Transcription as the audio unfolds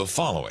The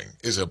following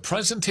is a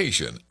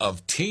presentation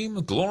of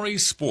Team Glory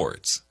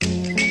Sports.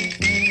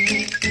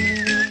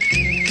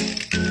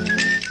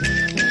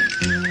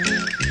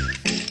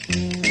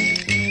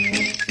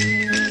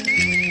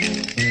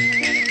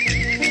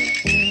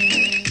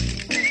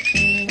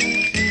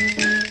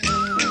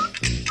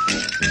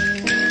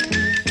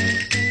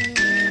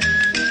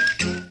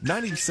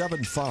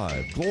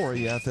 .5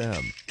 Glory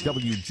FM.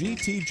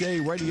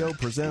 WGTJ Radio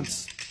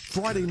presents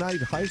Friday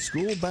Night High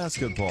School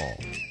Basketball.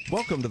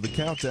 Welcome to the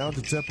countdown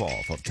to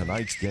tip-off of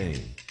tonight's game.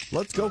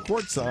 Let's go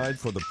courtside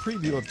for the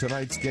preview of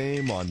tonight's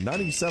game on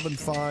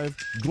 97.5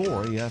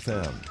 Glory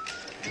FM.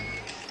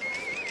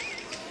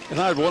 And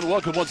hi, everyone.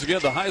 Welcome once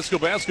again to high school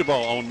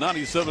basketball on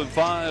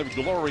 97.5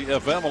 Glory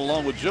FM,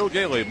 along with Joe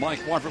Gailey.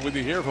 Mike Warford with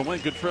you here from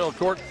Lincoln Trail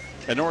Court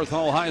at North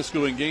Hall High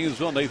School in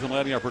Gainesville. Nathan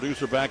Laddie, our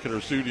producer, back in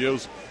our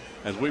studios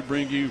as we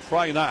bring you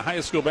Friday night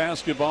high school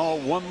basketball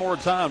one more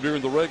time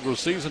during the regular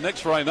season. Next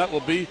Friday night will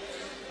be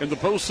in the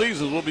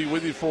postseason. We'll be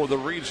with you for the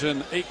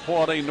Region 8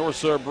 Quad A North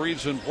Sub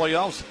Region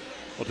playoffs.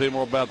 We'll tell you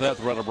more about that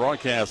throughout our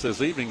broadcast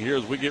this evening here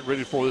as we get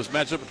ready for this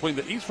matchup between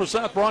the East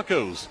Forsyth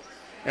Broncos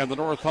and the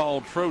North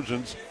Hall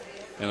Trojans.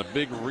 And a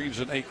big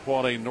Region 8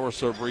 Quad A North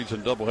Sub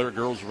Region doubleheader.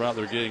 Girls are out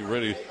there getting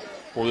ready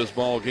for this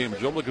ball game.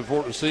 Joe, looking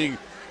forward to seeing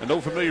an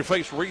old familiar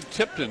face, Reed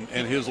Tipton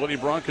and his Lady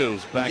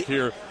Broncos back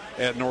here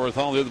at North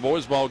Hall. The other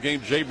boys ball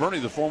game, Jay Burney,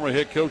 the former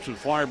head coach of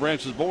Flyer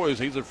Branch's boys.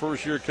 He's a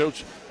first-year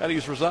coach at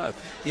East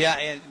Forsyth. Yeah,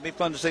 and it'd be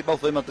fun to see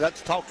both of them. I got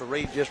to talk to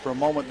Reed just for a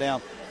moment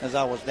down as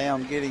I was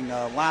down getting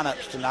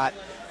lineups tonight.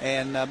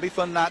 And be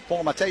fun tonight for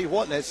them. I tell you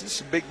what, this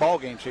is big ball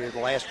games here. The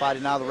last Friday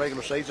night of the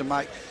regular season,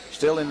 Mike,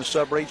 still in the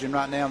sub-region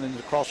right now and in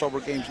the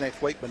crossover games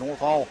next week. But North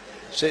Hall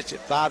sits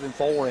at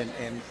 5-4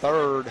 and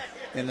third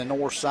in the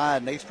north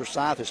side, and East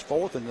Forsyth is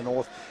fourth in the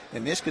north.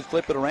 And this could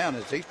flip it around.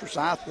 If East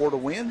Forsyth were to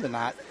win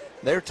tonight,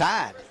 they're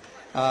tied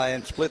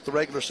and split the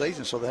regular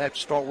season, so they have to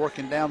start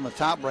working down the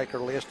tiebreaker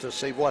list to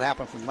see what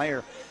happened from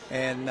there.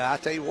 And I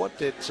tell you what,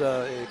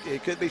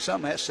 it could be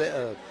something. That's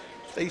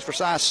East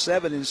Forsyth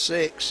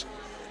 7-6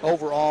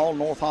 overall.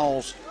 North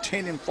Hall's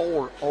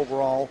 10-4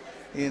 overall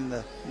in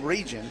the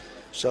region.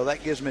 So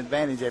that gives them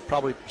advantage. They'd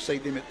probably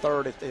precede them at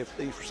third if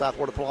East Forsyth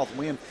were to pull off the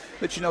win.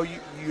 But, you know, you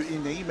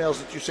in the emails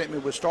that you sent me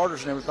with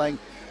starters and everything,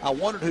 I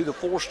wondered who the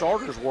four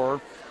starters were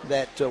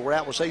that were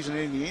out with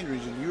season-ending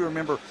injuries. And you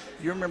remember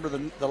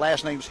the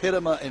last names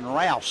Hiddema and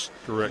Rouse.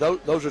 Correct.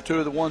 Those are two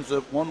of the ones,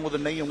 one with a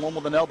knee and one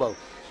with an elbow.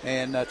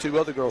 And two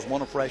other girls,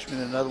 one a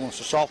freshman and another one's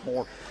a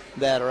sophomore,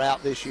 that are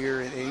out this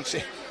year. And he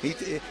said,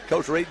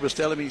 Coach Reed was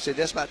telling me, he said,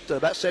 that's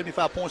about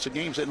 75 points a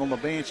game sitting on the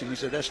bench. And he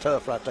said, that's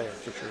tough right there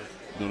for sure.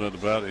 No doubt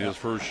about it. His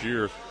first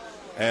year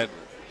at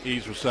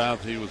East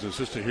Forsyth, he was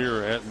assistant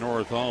here at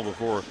North Hall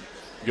before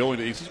going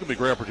to East. It's going to be a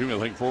great opportunity, I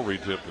think, for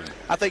Reed Tipton.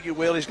 I think it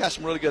will. He's got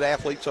some really good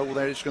athletes over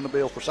there. It's going to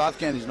build. Forsyth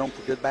County's known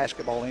for good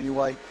basketball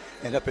anyway,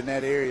 and up in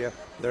that area,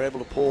 they're able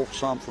to pull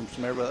some from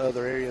some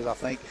other areas, I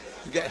think.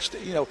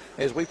 You know,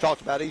 as we've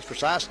talked about East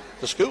Forsyth,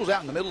 the school's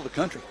out in the middle of the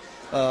country.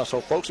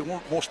 So folks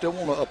that still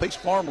want a piece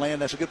of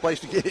farmland, that's a good place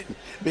to get it and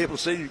be able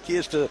to send your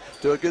kids to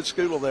a good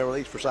school over there with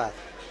East Forsyth.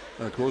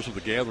 And of course, with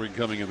the gathering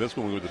coming in, that's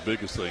going to be the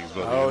biggest things.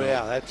 But,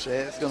 yeah,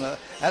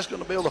 that's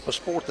going to build up a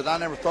sport that I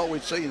never thought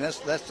we'd see, and that's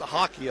the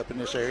hockey up in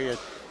this area.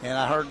 And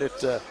I heard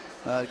that,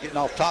 getting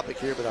off topic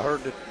here, but I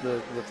heard that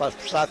the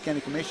Forsyth County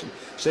Commission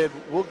said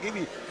we'll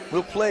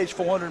pledge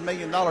 $400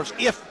 million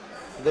if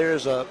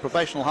there's a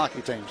professional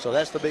hockey team. So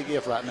that's the big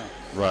if right now.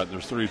 Right.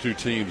 There's 32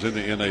 teams in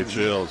the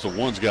NHL, so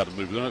one's got to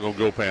move. They're not going to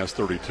go past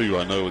 32,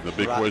 I know. And the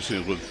big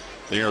question is with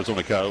the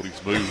Arizona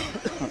Coyotes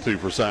move to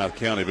Forsyth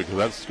County, because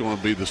that's going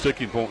to be the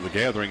sticking point of the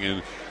gathering,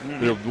 and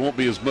there won't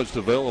be as much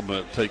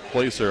development take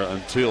place there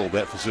until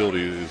that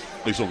facility is,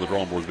 at least on the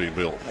drawing board, is being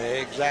built.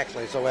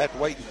 Exactly. So we have to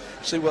wait and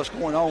see what's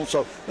going on.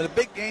 So, but a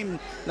big game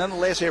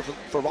nonetheless here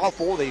for all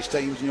four of these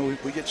teams. You know,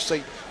 we get to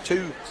see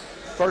two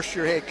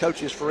first-year head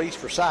coaches for East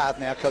Forsyth.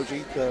 Now, Coach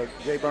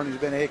Jay Burney's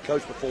been a head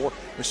coach before.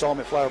 We saw him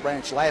at Flower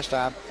Branch last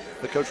time.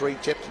 But Coach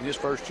Reed Tipton, his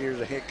first year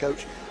as a head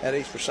coach at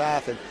East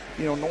Forsyth. And,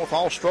 you know, North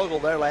Hall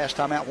struggled there last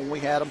time out when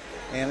we had them.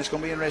 And it's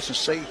going to be interesting to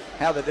see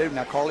how they do.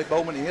 Now, Carly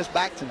Bowman is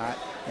back tonight.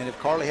 And if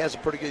Carly has a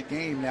pretty good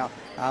game, now,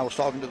 I was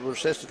talking to the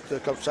assistant to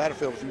Coach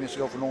Satterfield a few minutes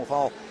ago for North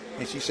Hall,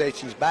 and she said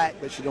she's back,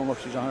 but she don't know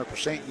if she's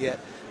 100% yet,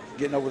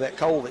 getting over that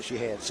cold that she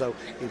had. So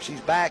if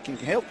she's back and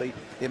healthy,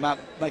 it might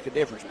make a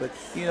difference. But,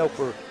 you know,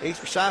 for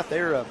East Forsyth,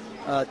 they're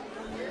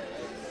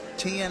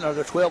 10 or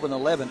they're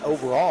 12-11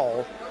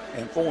 overall,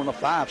 and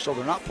 4-5, so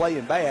they're not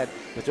playing bad,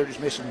 but they're just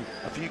missing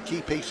a few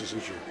key pieces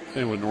this year.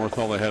 And with North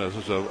Hall, they had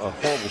such a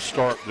horrible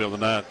start the other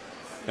night,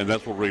 and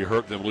that's what really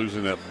hurt them,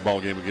 losing that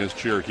ball game against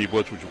Cherokee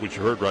Butch, which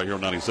you heard right here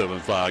on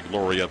 97.5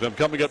 Glory FM.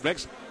 Coming up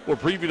next, we'll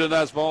preview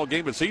tonight's ball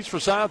game. It's East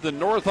Forsyth and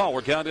North Hall.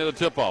 We're counting a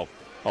tip-off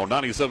on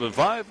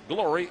 97.5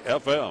 Glory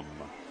FM.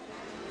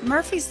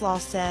 Murphy's Law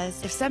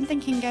says if something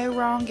can go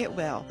wrong, it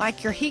will.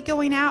 Like your heat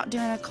going out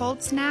during a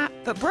cold snap,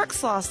 But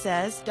Brooks Law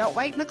says, don't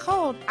wait in the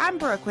cold. I'm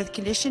Brooke with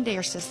Conditioned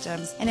Air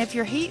Systems. And if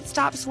your heat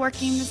stops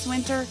working this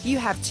winter, you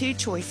have two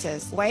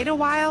choices. Wait a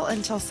while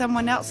until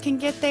someone else can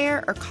get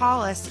there or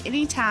call us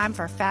anytime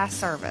for fast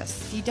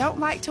service. If you don't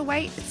like to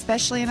wait,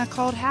 especially in a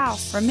cold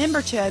house,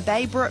 remember to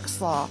obey Brooks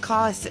Law.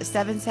 Call us at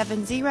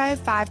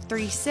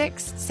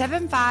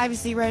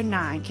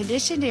 770-536-7509.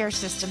 Conditioned Air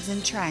Systems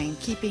and Train,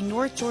 keeping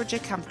North Georgia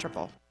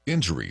comfortable.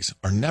 Injuries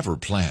are never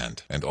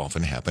planned and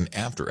often happen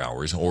after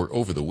hours or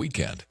over the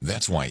weekend.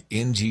 That's why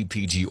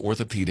NGPG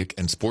Orthopedic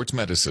and Sports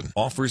Medicine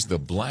offers the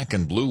Black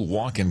and Blue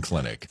Walk-In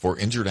Clinic for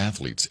injured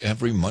athletes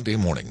every Monday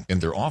morning in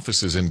their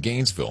offices in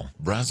Gainesville,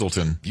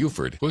 Brazelton,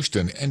 Beaufort,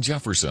 Bushton, and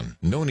Jefferson.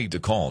 No need to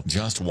call.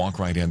 Just walk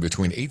right in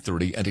between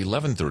 8:30 and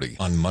 11:30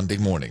 on Monday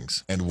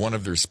mornings. And one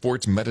of their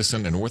sports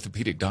medicine and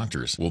orthopedic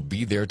doctors will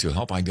be there to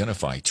help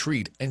identify,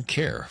 treat, and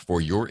care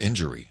for your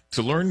injury.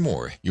 To learn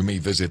more, you may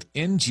visit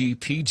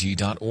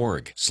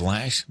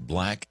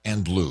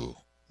ngpg.org/blackandblue.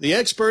 The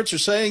experts are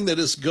saying that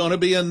it's going to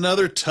be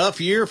another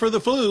tough year for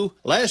the flu.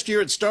 Last year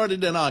it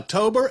started in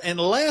October and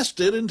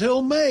lasted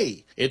until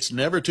May. It's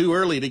never too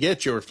early to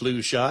get your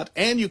flu shot,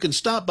 and you can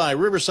stop by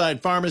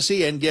Riverside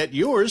Pharmacy and get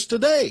yours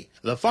today.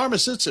 The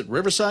pharmacists at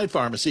Riverside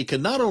Pharmacy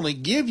can not only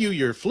give you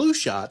your flu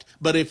shot,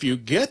 but if you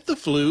get the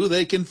flu,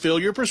 they can fill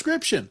your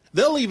prescription.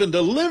 They'll even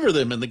deliver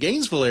them in the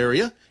Gainesville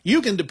area.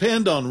 You can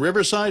depend on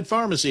Riverside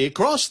Pharmacy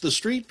across the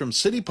street from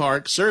City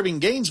Park, serving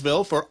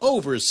Gainesville for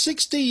over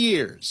 60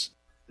 years.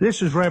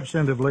 This is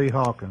Representative Lee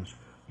Hawkins,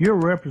 your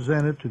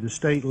representative to the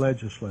state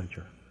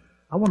legislature.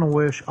 I want to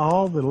wish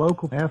all the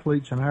local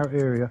athletes in our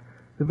area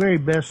the very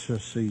best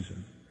this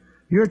season.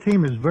 Your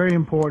team is very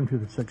important to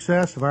the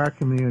success of our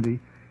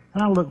community,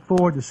 and I look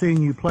forward to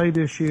seeing you play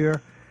this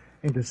year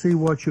and to see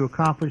what you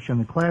accomplish in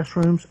the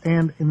classrooms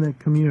and in the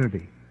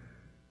community.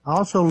 I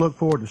also look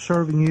forward to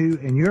serving you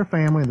and your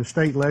family in the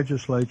state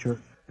legislature.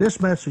 This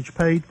message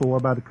paid for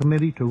by the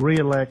committee to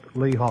re-elect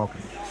Lee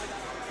Hawkins.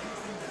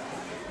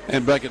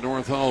 And back at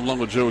North Hall, along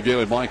with Joe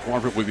Gailey, Mike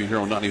Warford with you here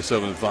on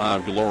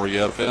 97.5 Glory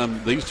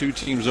FM. These two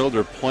teams, though,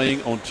 they're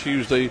playing on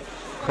Tuesday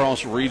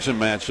cross-region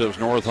matchups.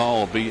 North Hall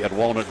will be at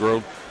Walnut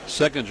Grove.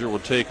 Seconder will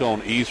take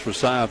on East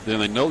Forsyth. Then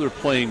they know they're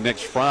playing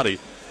next Friday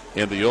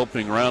in the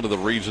opening round of the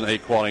Region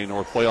 8 Quality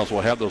North playoffs.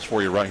 We'll have those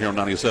for you right here on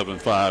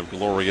 97.5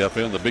 Glory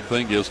FM. The big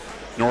thing is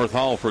North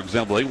Hall, for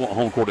example, they want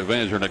home court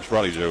advantage here next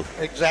Friday, Joe.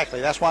 Exactly.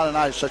 That's why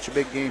tonight is such a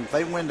big game. If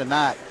they win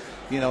tonight,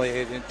 you know,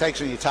 it takes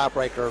any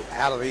tiebreaker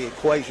out of the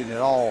equation at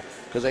all,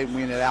 because they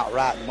win it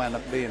outright and wind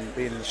up being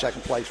in the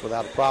second place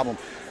without a problem.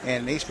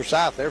 And East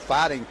Forsyth, they're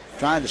fighting,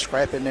 trying to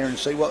scrap in there and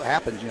see what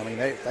happens. You know, I mean,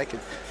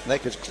 they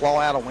could claw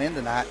out a win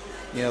tonight.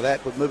 You know,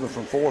 that would move them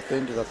from fourth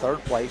into the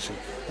third place, and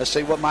let's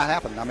see what might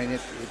happen. I mean, you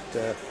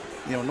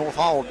know, North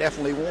Hall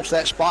definitely wants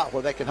that spot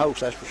where they can host.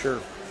 That's for sure.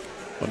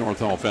 What North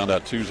Hall found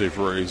out Tuesday,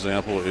 for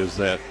example, is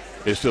that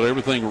it's still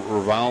everything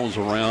revolves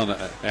around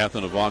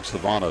Athens, Vox,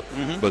 Havana,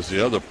 but it's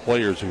the other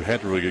players who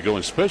had to really get going,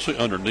 especially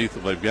underneath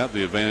them. They've got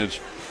the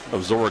advantage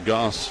of Zora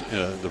Goss,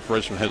 the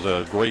freshman, has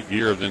a great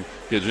year. Then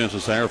get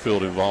Jensen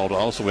Satterfield involved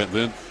also, and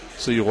then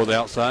see what the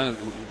outside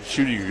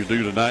shooting you can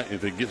do tonight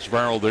if it gets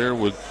viral there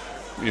with,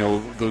 you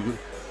know, the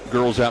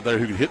girls out there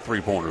who can hit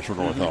three-pointers for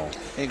North Hall.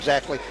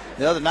 Exactly.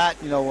 The other night,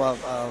 you know,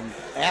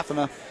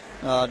 Athens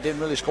didn't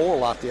really score a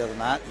lot the other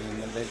night,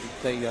 and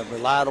they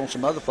relied on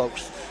some other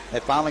folks. They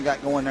finally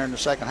got going there in the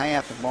second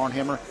half, and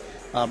Barnheimer,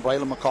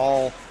 Braylon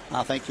McCall,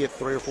 I think, hit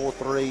 3 or 4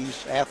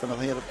 threes.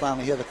 Athens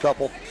finally hit a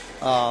couple.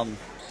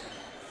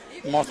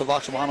 Martha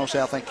Voxavanos,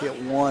 I think, hit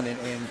one,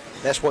 and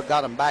that's what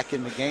got them back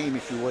in the game,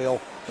 if you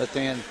will. But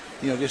then,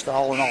 you know, just the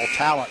all-in-all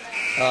talent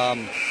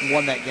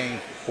won that game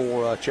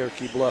for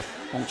Cherokee Bluff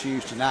on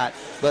Tuesday night.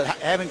 But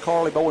having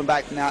Carly Bowen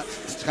back tonight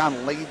to kind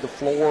of lead the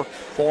floor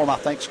for them, I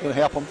think, is going to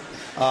help them.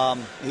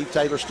 Eve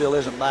Taylor still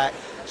isn't back,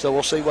 so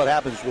we'll see what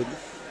happens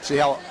see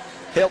how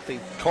healthy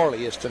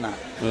Carly is tonight.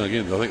 Well,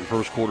 again, I think the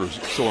first quarter is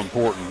so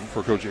important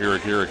for Coach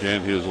Eric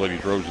and his Lady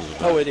Trojans.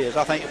 Oh, it is.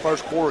 I think the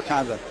first quarter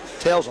kind of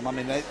tells them. I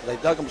mean, they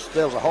dug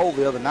themselves a hole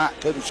the other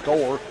night, couldn't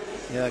score.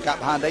 You know, got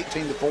behind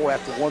 18-4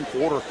 after one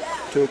quarter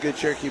to a good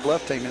Cherokee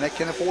Bluff team, and they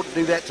can afford to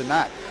do that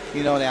tonight.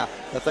 You know, now,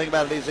 the thing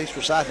about it is East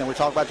Forsyth, and we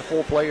talk about the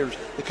 4 players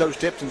that Coach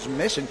Tipton's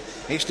missing.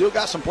 He's still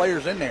got some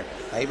players in there.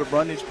 Ava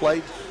Brundage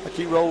played a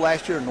key role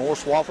last year. Nora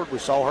Swafford, we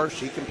saw her.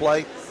 She can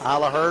play.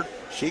 Isla Hurd,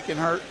 she can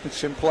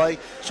play.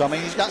 So, I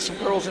mean, he's got some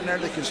girls in there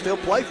that can still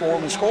play for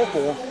him and score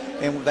for him.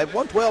 And they've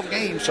won 12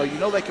 games, so you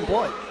know they can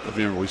play.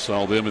 Remember, we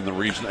saw them in the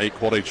Region 8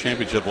 Quad-A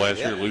Championship last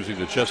year, losing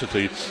to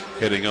Chestatee,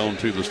 heading on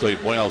to the state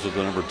playoffs as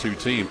the number 2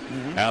 team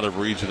out of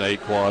Region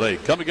 8 Quad-A.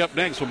 Coming up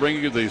next, we'll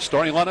bring you the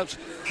starting lineups.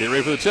 Get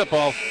ready for the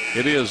tip-off.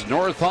 It is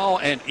North Hall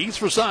and East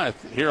Forsyth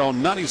here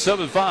on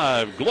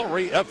 97.5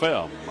 Glory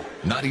FM.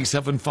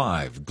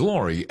 97.5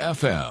 Glory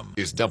FM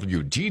is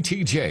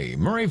WGTJ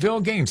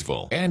Murrayville,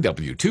 Gainesville, and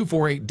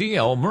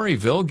W248DL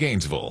Murrayville,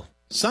 Gainesville.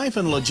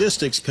 Siphon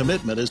Logistics'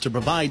 commitment is to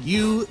provide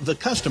you, the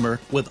customer,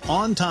 with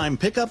on-time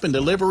pickup and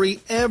delivery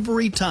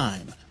every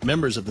time.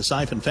 Members of the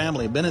Siphon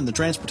family have been in the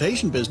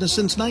transportation business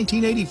since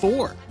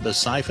 1984. The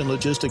Siphon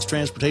Logistics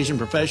transportation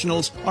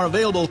professionals are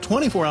available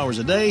 24 hours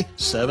a day,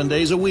 7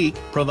 days a week,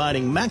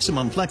 providing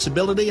maximum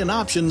flexibility and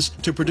options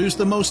to produce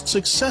the most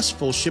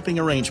successful shipping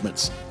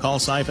arrangements. Call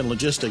Siphon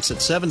Logistics at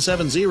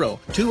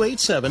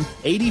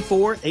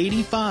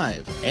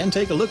 770-287-8485 and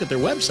take a look at their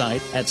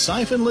website at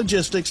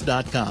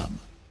siphonlogistics.com.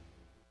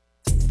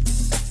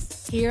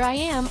 Here I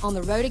am on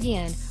the road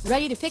again,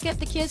 ready to pick up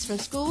the kids from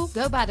school,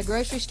 go by the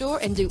grocery store,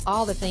 and do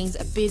all the things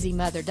a busy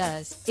mother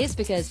does. It's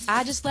because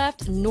I just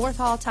left North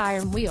Hall Tire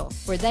and Wheel,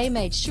 where they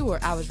made sure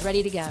I was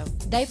ready to go.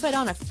 They put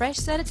on a fresh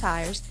set of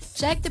tires,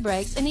 checked the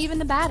brakes, and even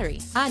the battery.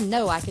 I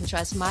know I can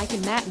trust Mike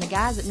and Matt and the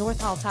guys at North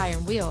Hall Tire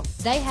and Wheel.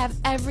 They have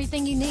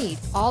everything you need,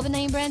 all the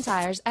name brand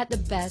tires at the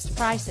best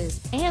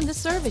prices, and the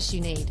service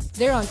you need.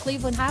 They're on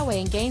Cleveland Highway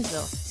in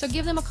Gainesville, so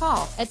give them a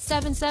call at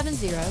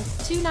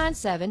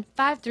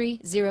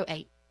 770-297-5308.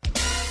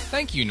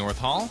 Thank you, North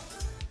Hall.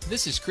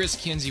 This is Chris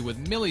Kinsey with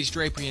Millie's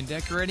Drapery and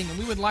Decorating, and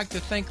we would like to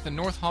thank the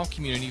North Hall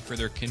community for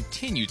their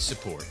continued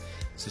support.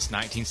 Since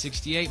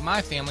 1968,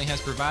 my family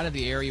has provided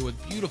the area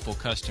with beautiful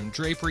custom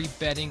drapery,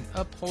 bedding,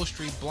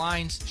 upholstery,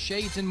 blinds,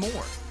 shades, and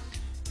more.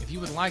 If you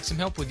would like some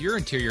help with your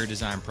interior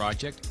design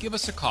project, give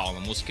us a call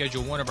and we'll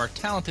schedule one of our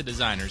talented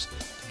designers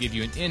to give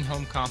you an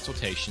in-home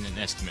consultation and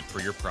estimate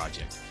for your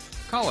project.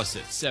 Call us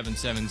at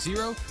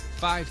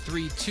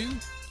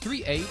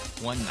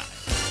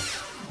 770-532-3819.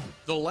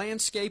 The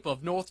landscape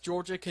of North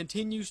Georgia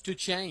continues to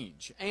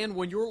change, and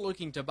when you're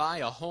looking to buy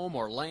a home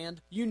or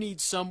land, you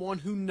need someone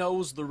who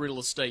knows the real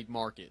estate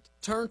market.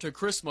 Turn to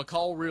Chris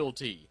McCall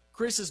Realty.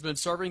 Chris has been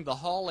serving the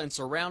Hall and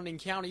surrounding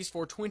counties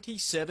for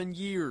 27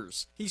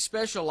 years. He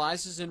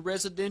specializes in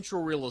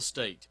residential real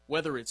estate.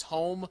 Whether it's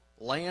home,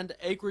 land,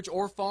 acreage,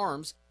 or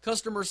farms,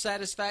 customer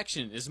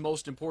satisfaction is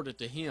most important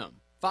to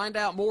him. Find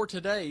out more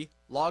today.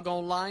 Log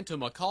online to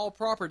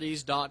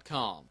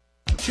McCallProperties.com.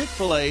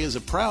 Chick-fil-A is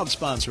a proud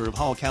sponsor of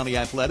Hall County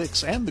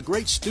Athletics and the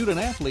great student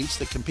athletes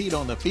that compete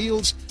on the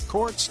fields,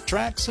 courts,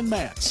 tracks, and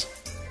mats.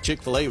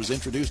 Chick-fil-A was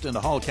introduced into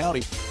Hall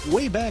County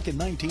way back in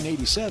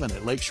 1987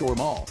 at Lakeshore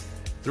Mall.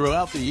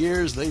 Throughout the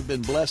years, they've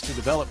been blessed to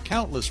develop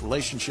countless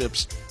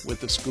relationships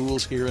with the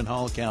schools here in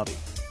Hall County.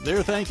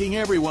 They're thanking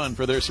everyone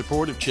for their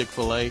support of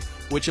Chick-fil-A,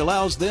 which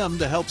allows them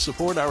to help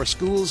support our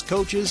schools,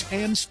 coaches,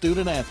 and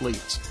student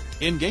athletes.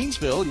 In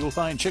Gainesville, you'll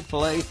find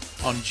Chick-fil-A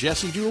on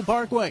Jesse Jewell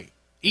Parkway.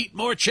 Eat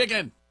more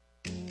chicken.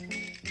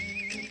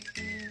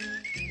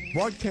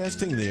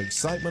 Broadcasting the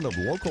excitement of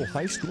local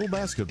high school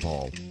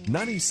basketball,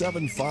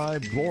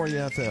 97.5 Glory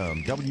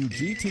FM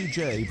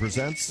WGTJ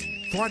presents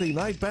Friday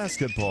Night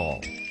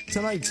Basketball.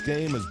 Tonight's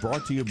game is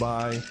brought to you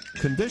by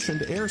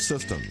Conditioned Air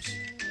Systems,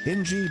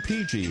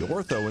 NGPG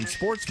Ortho and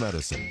Sports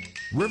Medicine,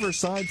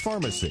 Riverside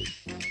Pharmacy,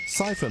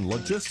 Siphon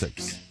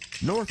Logistics,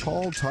 North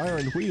Hall Tire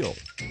and Wheel,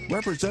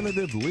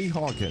 Representative Lee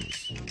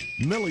Hawkins,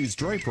 Millie's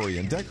Drapery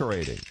and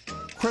Decorating,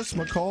 Chris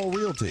McCall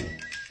Realty,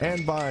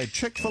 and by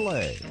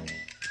Chick-fil-A.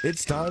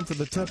 It's time for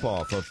the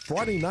tip-off of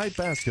Friday Night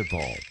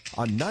Basketball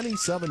on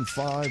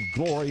 97.5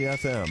 Glory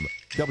FM,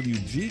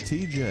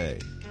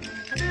 WGTJ.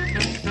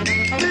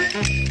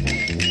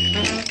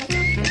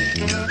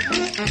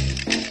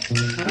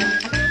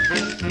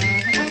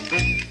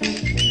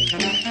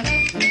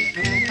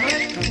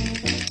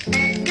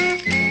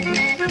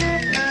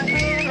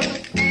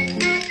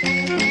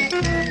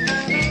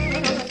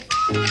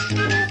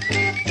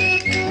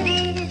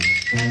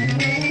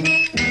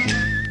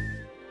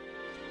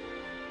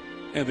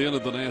 And the end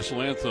of the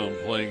national anthem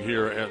playing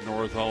here at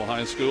North Hall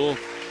High School.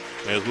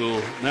 As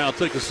we'll now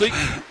take a seat,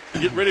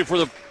 get ready for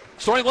the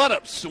starting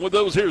lineups. And with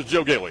those, here's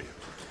Joe Gailey.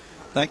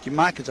 Thank you,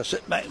 Mike. As I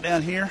sit back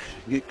down here,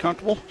 get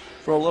comfortable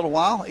for a little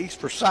while. East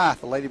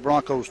Forsyth, the Lady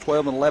Broncos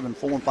 12-11,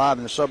 4-5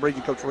 in the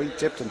sub-region. Coach Reed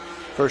Tipton,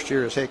 first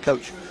year as head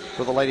coach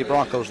for the Lady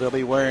Broncos. They'll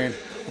be wearing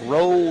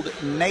rolled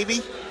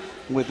navy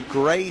with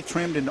gray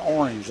trimmed in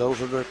orange.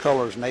 Those are their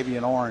colors, navy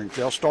and orange.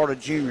 They'll start a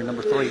junior,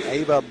 number 3,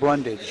 Ava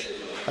Brundage,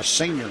 a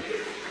senior.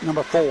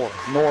 Number 4,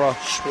 Nora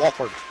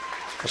Swafford,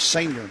 a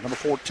senior. Number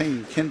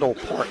 14, Kendall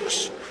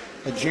Parks,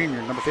 a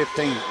junior. Number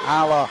 15,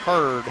 Isla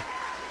Hurd,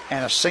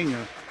 and a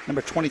senior.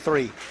 Number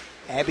 23,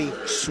 Abby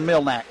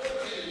Smilnack.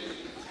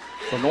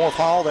 For North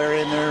Hall, they're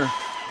in their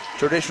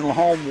traditional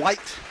home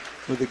white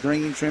with the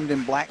green trimmed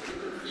in black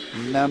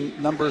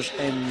numbers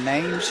and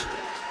names.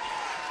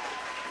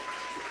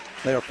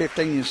 They are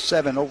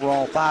 15-7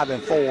 overall,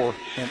 5-4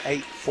 in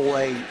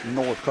 8-4A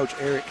North. Coach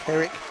Eric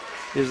Herrick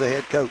is the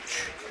head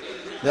coach.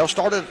 They'll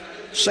start a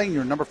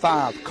senior, number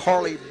 5,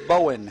 Carly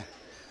Bowen.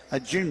 A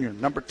junior,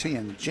 number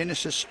 10,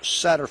 Genesis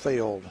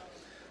Satterfield.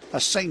 A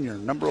senior,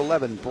 number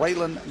 11,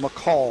 Braylon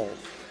McCall.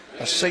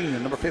 A senior,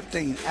 number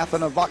 15,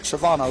 Athena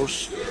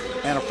Voxavanos.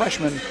 And a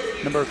freshman,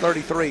 number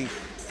 33,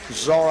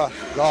 Zara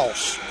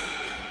Goss.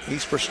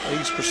 East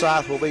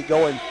Forsyth will be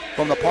going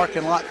from the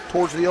parking lot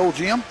towards the old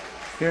gym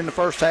here in the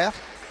first half.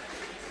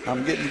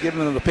 I'm giving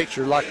them the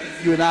picture like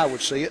you and I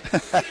would see it.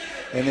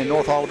 And then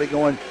North Hall will be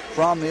going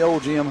from the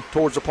old gym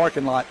towards the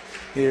parking lot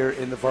here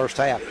in the first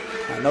half.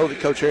 I know that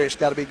Coach Harriet's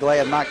got to be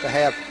glad not to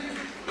have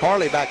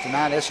Carly back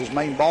tonight. That's his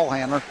main ball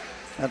handler.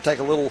 I'll take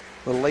a little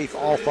leaf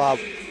off of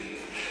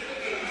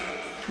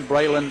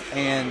Braylon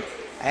and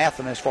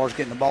Athens as far as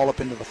getting the ball up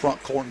into the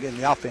front court and getting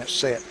the offense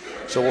set.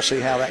 So we'll see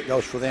how that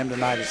goes for them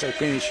tonight as they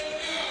finish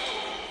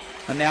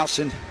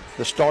announcing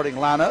the starting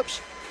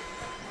lineups.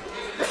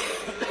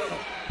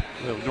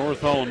 Well, North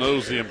Hall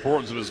knows the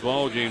importance of this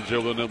ball game,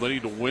 Joe. They know they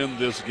need to win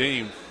this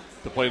game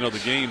to play another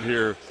game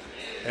here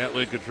at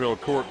Lincoln Trail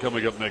Court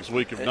coming up next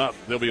week. If not,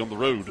 they'll be on the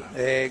road.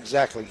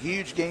 Exactly.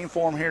 Huge game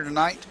for them here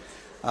tonight.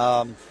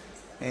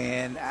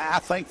 And I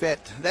think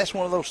that's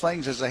one of those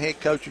things as a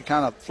head coach, you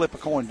kind of flip a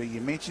coin. Do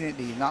you mention it?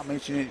 Do you not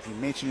mention it? If you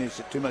mention it, is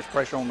it too much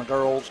pressure on the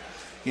girls?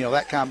 You know,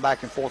 that kind of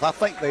back and forth. I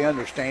think they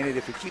understand it.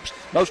 If it keeps,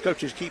 most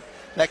coaches keep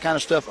that kind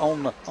of stuff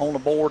on the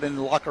board in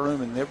the locker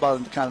room, and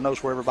everybody kind of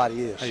knows where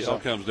everybody is. Hey, it all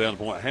comes down to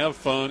the point. Have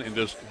fun and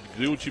just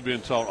do what you've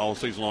been taught all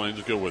season long and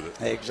just go with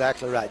it.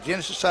 Exactly right.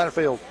 Genesis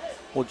Satterfield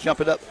will jump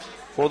it up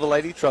for the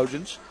Lady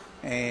Trojans,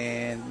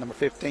 and number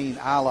 15,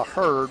 Isla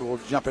Hurd, will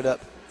jump it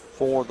up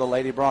for the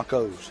Lady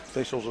Broncos.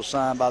 Officials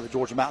assigned by the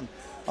Georgia Mountain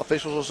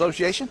Officials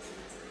Association.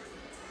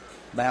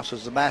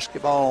 Bounces the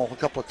basketball a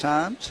couple of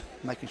times,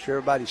 making sure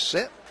everybody's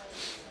set.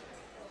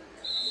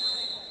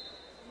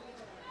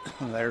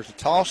 There's a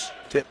toss,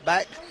 tip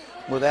back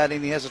without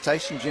any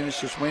hesitation.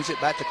 Genesis wins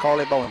it back to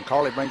Carly Bowen.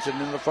 Carly brings it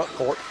into the front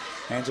court,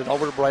 hands it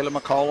over to Braylon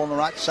McCall on the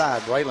right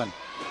side. Braylon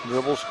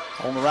dribbles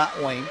on the right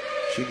wing.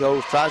 She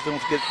goes, tries to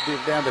get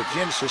it down to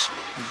Genesis,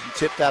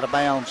 tipped out of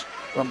bounds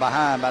from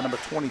behind by number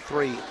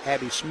 23,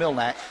 Abby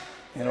Smilnack,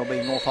 and it'll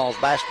be North Hall's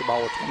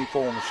basketball with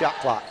 24 on the shot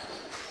clock.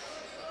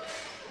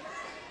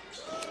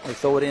 They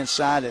throw it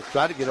inside. They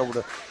try to get over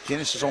to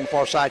Genesis on the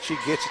far side. She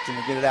gets it, and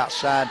they get it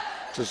outside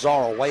to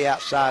Zara, way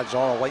outside.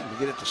 Zara waiting to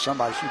get it to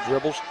somebody. She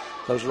dribbles,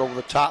 throws it over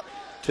the top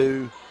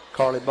to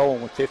Carly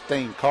Bowen with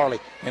 15. Carly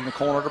in the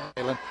corner to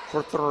Braylon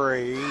for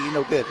three.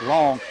 No good.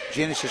 Long.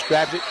 Genesis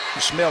grabs it,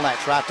 and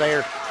Smilnack's right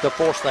there to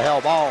force the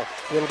hell ball.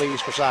 It'll be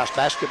East Forsyth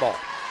basketball.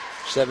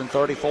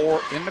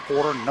 7:34 in the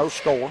quarter, no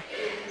score.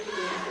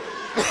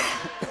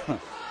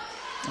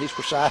 East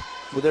Forsyth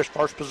with their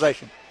first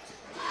possession.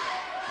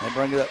 They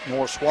bring it up.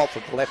 Norris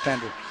Swalford, the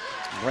left-hander,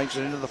 brings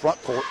it into the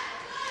front court.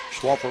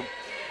 Swalford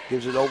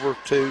gives it over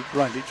to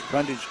Brundage.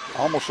 Brundage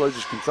almost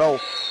loses control.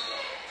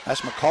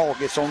 That's McCall,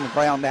 gets on the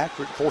ground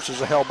after it,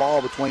 forces a hell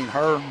ball between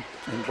her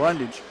and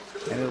Brundage,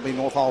 and it'll be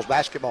North Hall's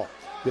basketball.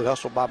 Good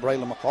hustle by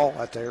Braylon McCall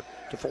right there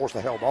to force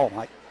the hell ball,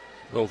 Mike.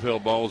 Both hell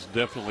balls,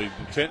 definitely,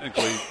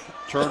 technically,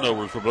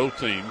 turnovers for both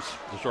teams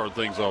to start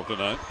things off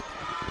tonight.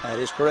 That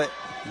is correct.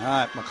 All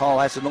right,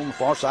 McCall has it on the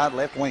far side,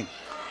 left wing.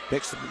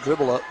 Picks the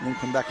dribble up, and then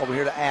come back over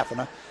here to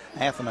Athena.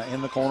 Athena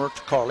in the corner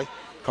to Carly.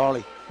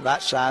 Carly,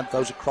 right side,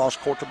 throws it cross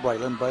court to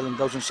Braylon. Braylon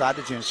goes inside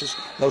to Genesis,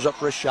 goes up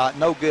for a shot.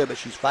 No good, but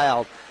she's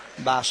fouled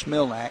by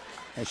Smilnack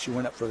as she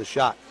went up for the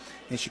shot.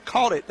 And she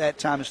caught it that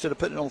time. Instead of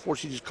putting it on the floor,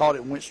 she just caught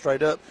it and went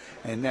straight up,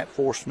 and that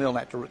forced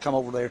Smilnack to come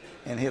over there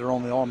and hit her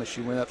on the arm as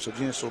she went up. So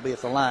Genesis will be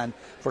at the line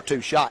for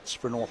two shots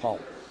for North Hall.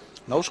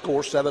 No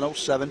score,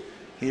 7:07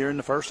 here in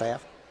the first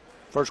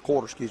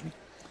quarter, excuse me.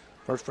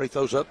 First free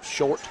throws up,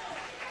 short.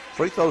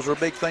 Free throws are a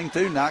big thing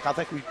too, Nike. I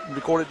think we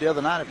recorded the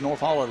other night if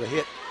North Hall had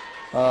hit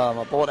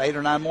about 8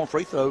 or 9 more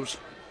free throws,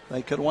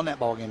 they could have won that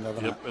ball game the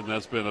other night. And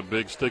that's been a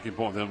big sticking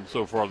point for them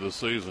so far this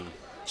season.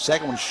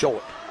 Second one's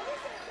short.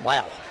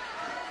 Wow.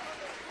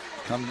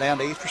 Comes down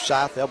to East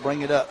Forsyth. They'll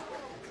bring it up.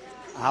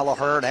 Isla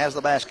Hurd has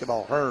the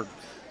basketball. Hurd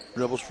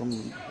dribbles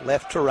from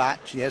left to right.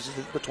 She has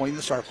it between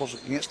the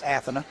circles against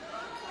Athena.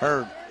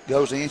 Hurd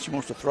goes in. She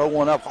wants to throw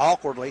one up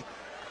awkwardly.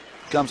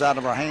 Comes out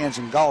of her hands,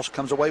 and Goss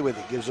comes away with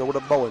it. Gives it over to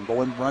Bowen.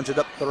 Bowen runs it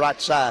up the right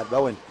side.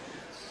 Bowen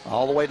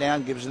all the way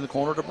down, gives it in the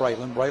corner to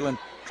Braylon. Braylon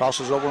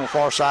crosses over on the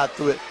far side,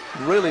 threw it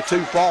really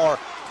too far.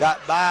 Got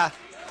by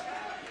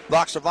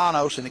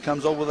Voxavanos, and it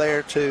comes over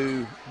there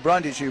to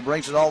Brundage, who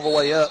brings it all the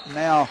way up.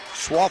 Now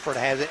Swofford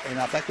has it, and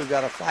I think we've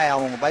got a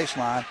foul on the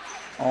baseline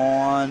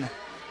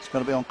it's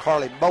going to be on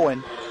Carly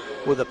Bowen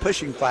with a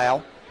pushing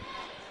foul,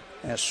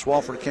 as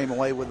Swofford came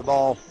away with the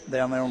ball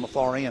down there on the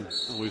far end.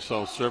 We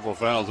saw several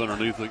fouls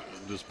underneath it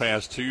this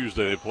past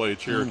Tuesday. They played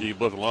Cherokee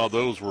Bluff. A lot of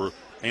those were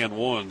and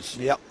ones.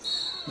 Yep.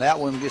 That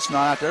one gets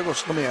not out there.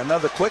 It's going to be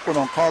another quick one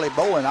on Carly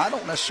Bowen. I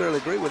don't necessarily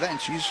agree with that.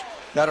 And she's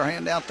got her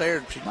hand out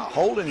there. She's not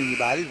holding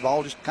anybody. The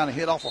ball just kind of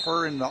hit off of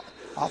her and the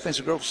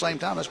offensive girl at the same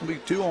time. That's going to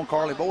be 2 on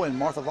Carly Bowen.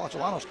 Martha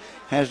Voxavanos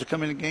has to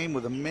come in the game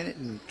with 1 minute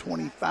and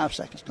 25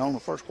 seconds gone in the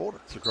first quarter.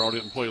 So Carl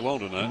didn't play long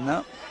tonight.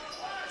 No.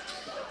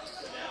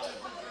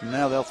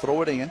 Now they'll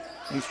throw it in.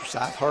 East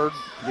Forsyth. Hurd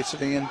gets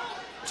it in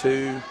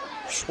to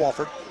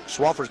Swofford.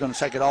 Swofford's going to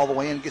take it all the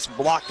way in. It gets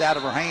blocked out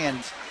of her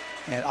hands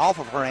and off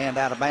of her hand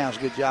out of bounds.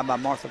 Good job by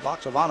Martha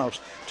Voxavanos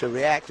to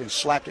react and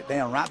slapped it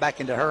down right back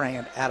into her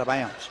hand out of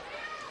bounds.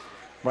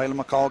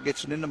 Braylon McCall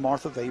gets it into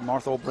Martha V.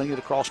 Martha will bring it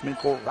across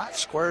midcourt right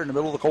square in the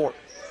middle of the court.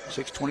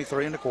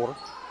 6:23 in the quarter.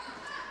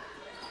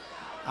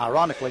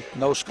 Ironically,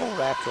 no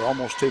score after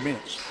almost 2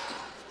 minutes.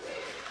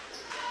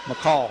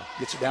 McCall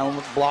gets it down on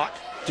the block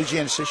to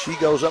Genesis. She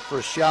goes up for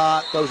a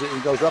shot, throws it,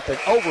 and goes up and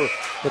over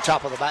the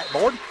top of the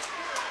backboard.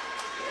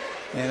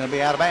 And it'll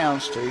be out of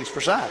bounds to East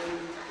Forsyth.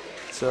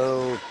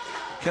 So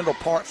Kendall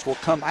Parks will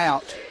come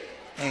out,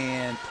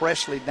 and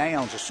Presley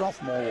Downs, a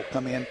sophomore, will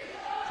come in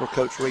for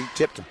Coach Reed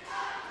Tipton.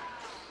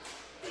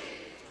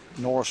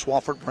 Nora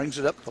Swafford brings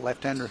it up. The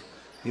left-hander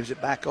gives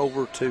it back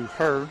over to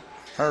Hurd.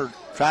 Hurd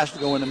tries to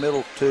go in the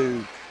middle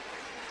to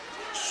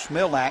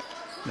Smilnack,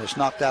 and it's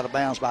knocked out of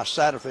bounds by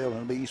Satterfield, and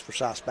it'll be East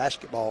Forsyth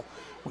basketball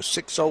with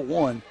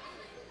 6:01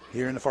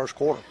 here in the first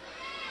quarter.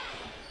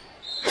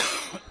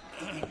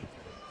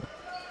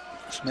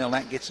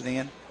 Smilnack gets it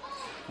in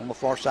on the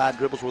far side,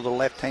 dribbles with the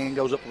left hand,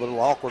 goes up a little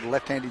awkward,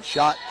 left-handed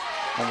shot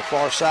on the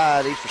far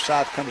side. East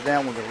Forsyth comes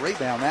down with a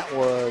rebound. That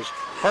was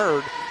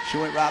Hurd. She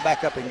went right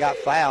back up and got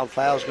fouled.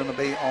 Foul's going to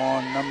be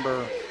on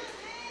number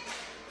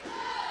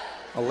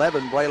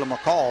 11, Braylon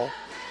McCall.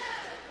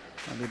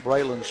 That'll be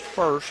Braylon's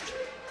first.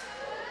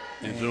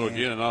 And so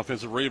again, an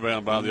offensive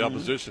rebound by the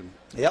opposition.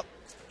 Yep.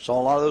 Saw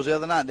a lot of those the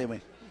other night, didn't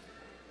we?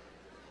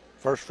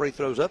 First free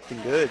throw's up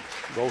and good.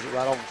 Rolls it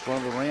right off the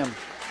front of the rim,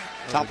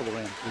 top of the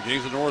rim. The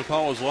games that North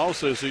Hall has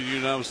lost this season, you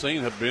know, I've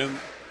seen have been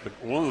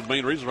one of the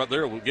main reasons right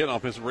there will get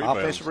offensive rebounds.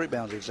 Offensive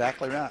rebounds,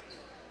 exactly right.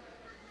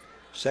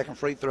 Second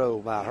free throw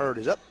by Hurd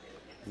is up.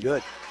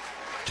 Good.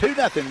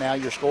 2-0 now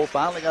your score.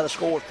 Finally got a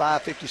score with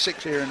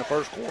 5:56 here in the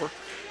first quarter.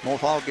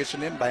 North Hall gets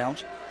it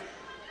inbounds.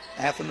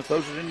 Athena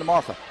throws it into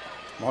Martha.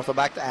 Martha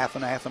back to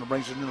Athena. Athena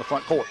brings it into the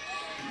front court.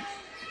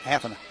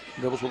 Athena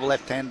dribbles with the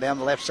left hand down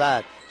the left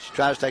side. She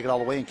tries to take it all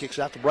the way and kicks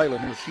it out to Braylon,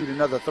 who'll shoot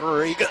another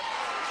three.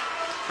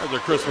 There's a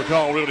Chris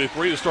McCall really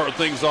three to start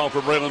things off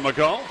for Braylon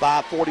McCall.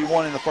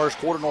 5:41 in the first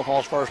quarter. North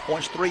Hall's first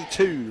points.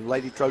 3-2.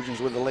 Lady Trojans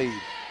with the lead.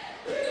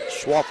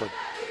 Swafford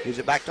gives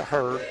it back to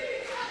Hurd.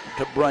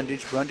 To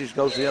Brundage. Brundage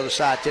goes to the other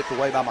side, tipped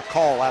away by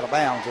McCall, out of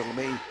bounds. It'll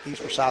be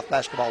East Forsyth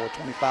basketball with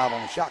 25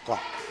 on the shot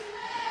clock.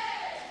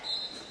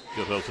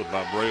 Just hustled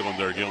by Braylon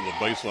there, getting on the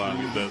baseline,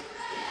 get that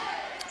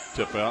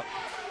tip out.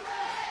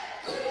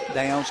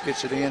 Downs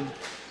gets it in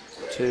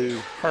to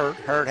Hurd.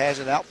 Hurd has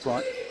it out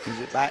front. Gives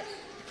it back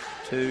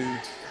to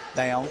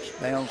Downs.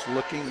 Downs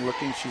looking.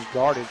 She's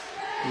guarded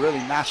really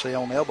nicely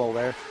on the elbow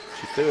there.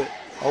 She threw it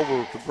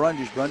over to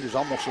Brundage. Brundage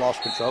almost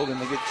lost control. Then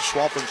they get to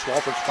Swafford.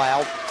 Swafford's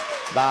fouled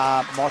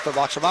by Martha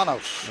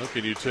Voxavanos. Well,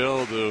 can you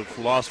tell the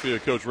philosophy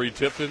of Coach Reed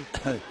Tipton?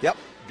 Yep.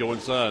 Go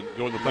inside.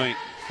 Go in the paint.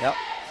 Yep.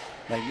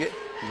 They get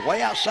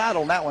way outside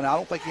on that one. I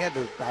don't think you had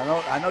to.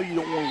 I know you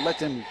don't want to let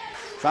them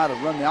try to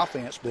run the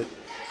offense, but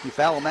you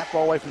foul them that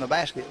far away from the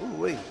basket.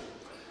 Ooh-wee.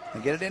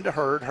 And get it into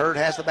Hurd. Hurd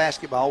has the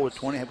basketball with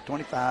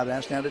 25.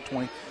 That's down to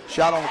 20.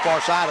 Shot on the far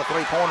side. A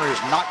three-pointer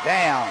is knocked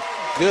down.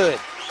 Good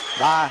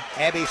by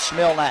Abby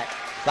Smilnack.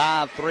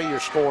 5-3 your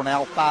score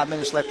now. 5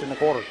 minutes left in the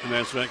quarter. And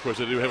that's that. Of course,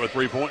 they do have a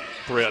three-point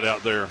threat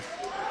out there.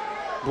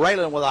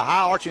 Braylon with a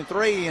high arching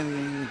three,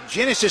 and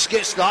Genesis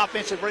gets the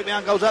offensive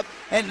rebound, goes up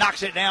and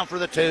knocks it down for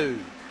the two.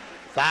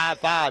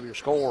 5-5 your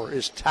score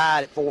is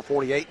tied at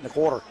 4:48 in the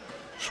quarter.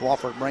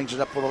 Swafford brings it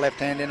up with the left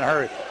hand in a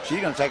hurry.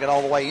 She's going to take it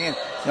all the way in.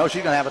 You know,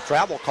 she's going to have a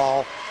travel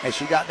call as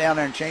she got down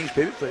there and changed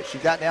pivot foot. She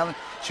got down,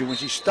 when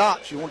she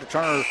stopped, she wanted to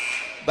turn her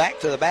back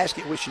to the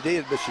basket, which she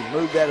did, but she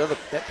moved that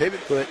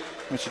pivot foot.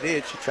 When she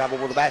did, she traveled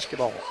with the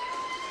basketball.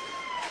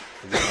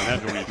 And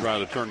that's when you try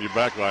to turn your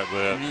back like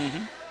that.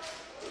 Mm-hmm.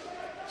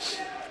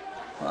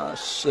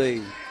 Let's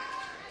see.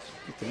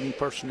 Get the new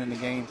person in the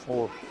game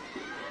for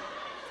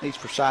East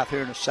Forsyth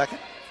here in a second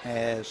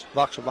as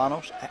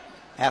Voxavanos.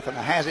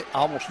 Athena has it,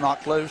 almost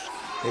knocked loose.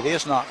 It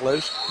is knocked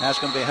loose. Now it's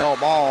going to be a held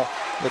ball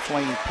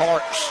between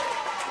Parks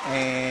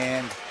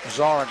and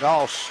Zara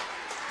Goss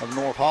of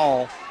North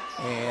Hall.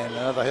 And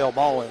another held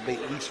ball, it'll be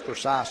East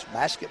Forsyth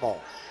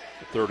basketball.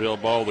 The third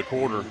held ball of the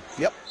quarter.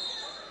 Yep.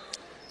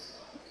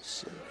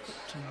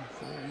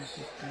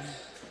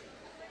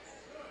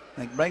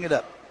 They bring it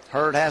up.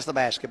 Hurd has the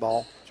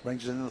basketball. She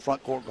brings it into the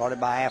front court, guarded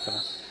by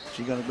Athena.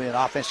 She's going to be an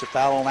offensive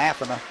foul on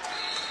Athena.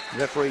 The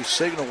referee's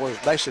signal was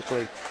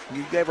basically,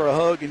 you gave her a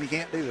hug and you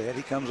can't do that.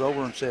 He comes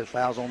over and says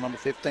foul's on number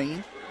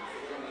 15.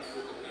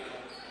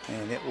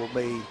 And it will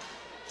be,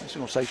 I was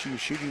going to say she was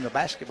shooting the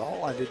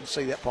basketball. I didn't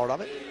see that part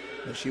of it.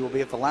 But she will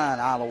be at the line,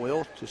 Isla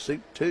will, to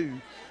shoot two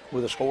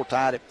with a score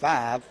tied at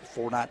 5,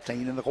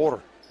 4:19 in the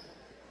quarter.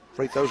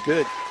 Free throw's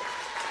good.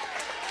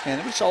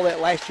 And we saw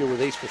that last year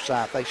with East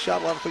Forsyth. They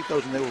shot a lot of free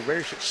throws, and they were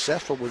very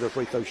successful with their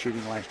free throw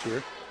shooting last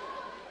year.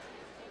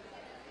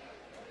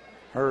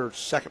 Her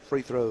second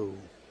free throw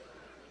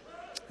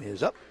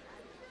is up.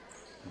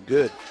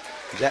 Good.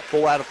 Is that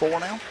 4 out of 4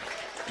 now?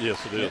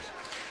 Yes, it is.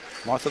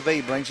 Martha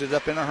V brings it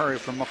up in a hurry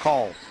from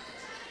McCall.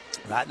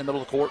 Right in the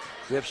middle of the court.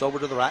 Drifts over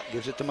to the right.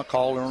 Gives it to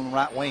McCall on the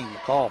right wing.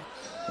 McCall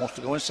wants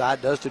to go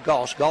inside. Does to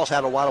Goss. Goss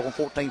had a wide open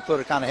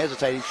 14-footer. Kind of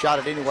hesitated. Shot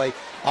it anyway.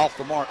 Off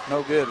the mark.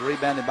 No good.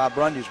 Rebounded by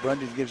Brundage.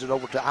 Brundage gives it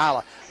over to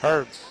Isla.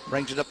 Hurd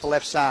brings it up the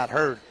left side.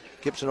 Hurd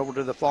Gives it over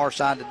to the far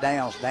side to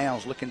Downs.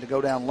 Downs looking to go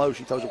down low.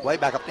 She throws it way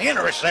back up.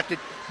 Intercepted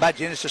by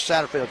Genesis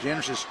Satterfield.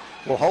 Genesis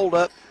will hold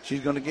up.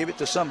 She's going to give it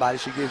to somebody.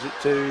 She gives it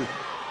to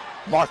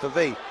Martha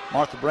V.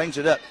 Martha brings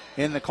it up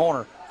in the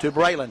corner to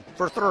Braylon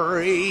for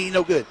three.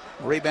 No good.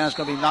 Rebound's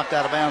going to be knocked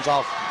out of bounds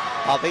off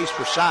East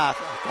Forsyth. I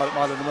thought it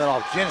might have went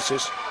off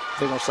Genesis.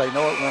 They're going to say,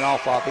 no, it went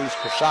off East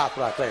Forsyth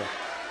right there.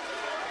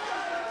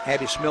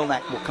 Abby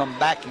Smilnack will come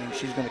back in.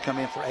 She's going to come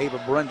in for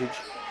Ava Brundage.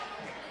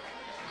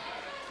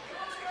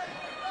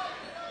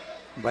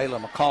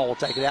 Braylon McCall will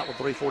take it out with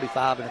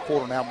 3:45 in the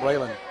quarter now.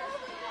 Braylon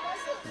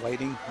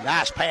waiting.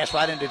 Nice pass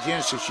right into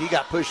Genesis. She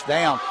got pushed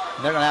down,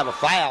 and they're going to have a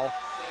foul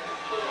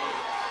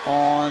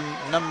on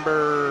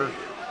number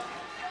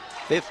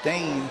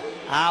 15,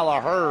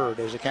 Isla Hurd,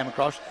 as it came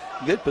across.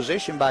 Good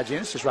position by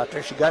Genesis right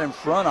there. She got in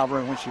front of her,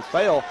 and when she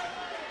fell,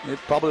 it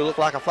probably looked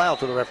like a foul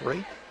to the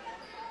referee.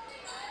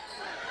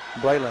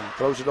 Braylon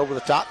throws it over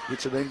the top,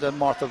 gets it into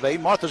Martha V.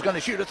 Martha's going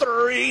to shoot a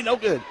three. No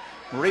good.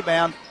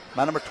 Rebound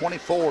by number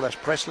 24. That's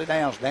Presley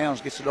Downs. Downs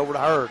gets it over to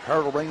Hurd.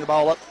 Hurd will bring the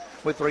ball up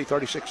with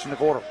 3:36 in the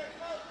quarter.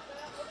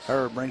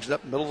 Hurd brings it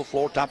up middle of the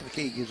floor, top of the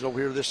key. Gives it over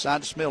here to this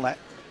side to Smilnack.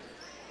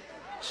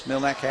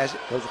 Smilnack has it.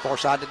 Goes the far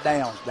side to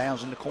Downs.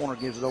 Downs in the corner.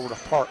 Gives it over to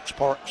Parks.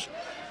 Parks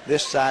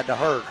this side to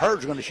Hurd.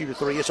 Hurd's going to shoot a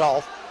three. It's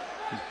off.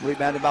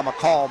 Rebounded by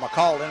McCall.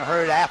 McCall in a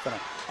hurry to Athena.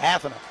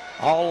 Athena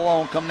all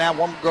alone. Come down.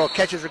 One girl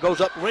catches her.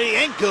 Goes up. Three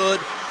ain't good.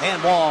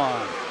 And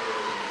one.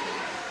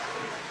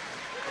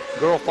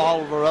 Girl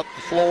followed her up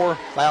the floor.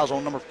 Fouls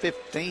on number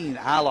 15,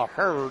 Isla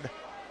Hurd.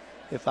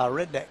 If I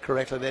read that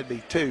correctly, that'd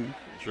be two.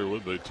 Sure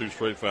would be. Two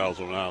straight fouls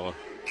on Isla.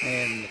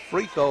 And the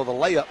free throw, the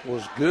layup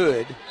was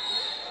good.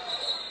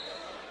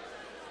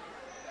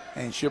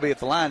 And she'll be at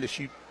the line to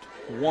shoot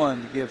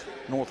one to give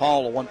North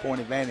Hall a 1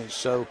 point advantage.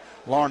 So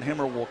Lauren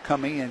Hemmer will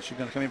come in. She's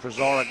going to come in for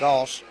Zara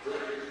Goss.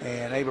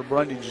 And Ava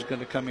Brundage is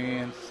going to come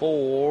in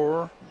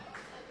for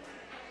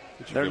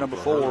their number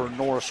 4,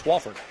 Nora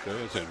Swafford. Okay,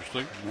 that's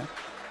interesting. Yeah.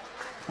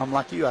 I'm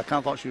like you. I kind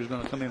of thought she was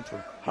going to come in for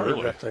her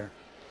right there.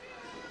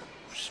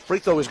 Free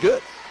throw is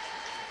good.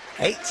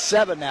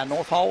 8-7 now.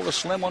 North Hall with a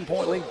slim 1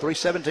 point lead.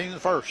 3:17 in the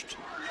first.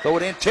 Throw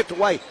it in, tipped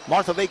away.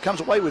 Martha V comes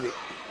away with it.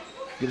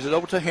 Gives it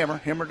over to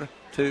Hemmer. Hemmer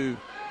to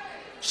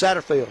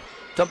Satterfield.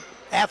 To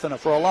Athena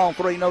for a long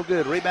three. No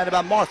good. Rebounded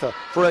by Martha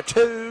for a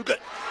two. Good.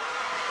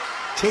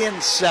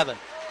 10-7.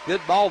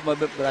 Good ball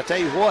movement, but I tell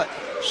you what,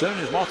 as soon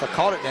as Martha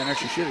caught it down there,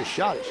 she should have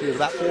shot it. She was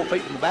about 4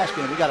 feet from the basket,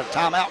 and we got a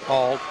timeout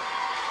called.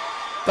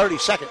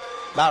 32nd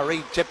by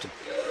Reed Tipton.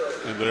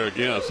 And there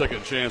again, a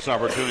second chance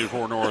opportunity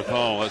for North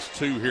Hall. That's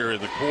two here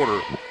in the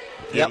quarter.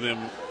 Give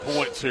them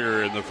points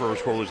here in the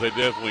first quarter, which they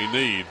definitely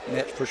need.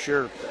 That's for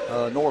sure.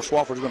 Nora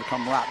Swafford's going to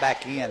come right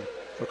back in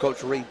for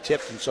Coach Reed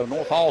Tipton. So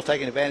North Hall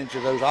taking advantage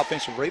of those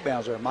offensive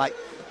rebounds there. Mike,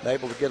 they're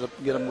able to get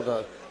them with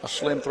a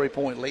slim 3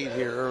 point lead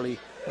here early.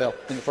 Well,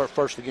 in the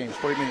first of the game.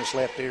 3 minutes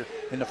left here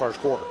in the first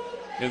quarter.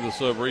 In the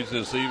sub-region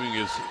this evening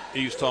is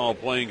East Hall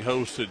playing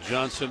host to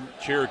Johnson.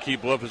 Cherokee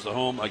Bluff is at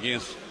home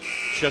against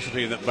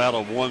Chesapeake in that battle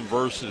of 1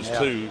 versus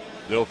 2.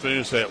 They'll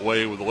finish that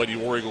way with the Lady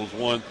War Eagles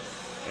 1,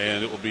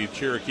 and it will be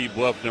Cherokee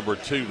Bluff number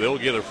 2. They'll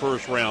get a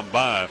first-round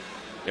bye,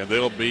 and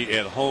they'll be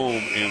at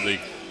home in the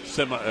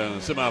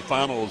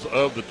semifinals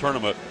of the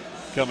tournament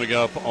coming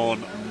up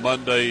on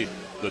Monday,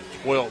 the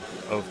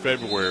 12th of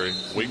February,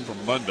 a week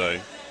from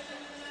Monday.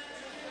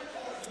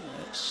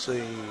 Let's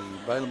see.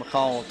 Braylon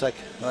McCall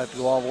will have to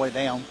go all the way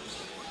down.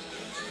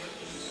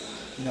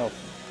 No,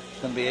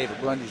 it's going to be Ava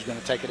Brundage going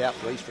to take it out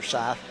for East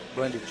Forsyth.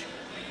 Brundage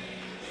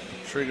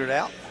triggered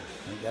out.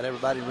 We got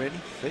everybody ready.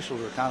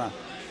 Officials are kind of,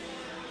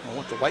 I don't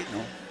know what they're waiting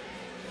on.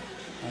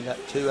 I got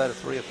 2 out of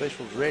 3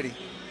 officials ready.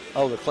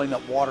 Oh, they're cleaning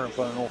up water in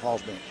front of North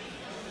Hall's bench.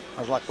 I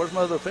was like, where's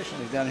my other official?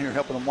 He's down here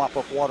helping them wipe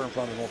up water in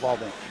front of the North Hall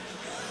bench.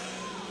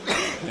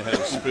 It had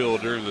a spill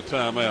during the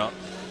timeout.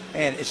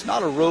 And it's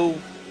not a rule,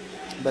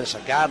 but it's a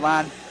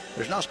guideline.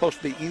 There's not supposed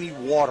to be any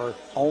water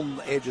on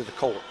the edge of the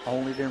court.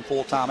 Only during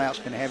full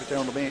timeouts can have it there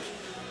on the bench.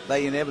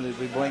 They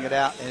inevitably bring it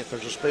out, and if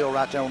there's a spill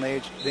right there on the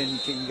edge, then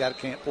you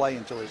can't play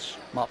until it's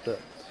mopped up.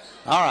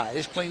 All right,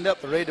 it's cleaned up.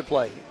 They're ready to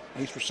play.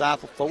 East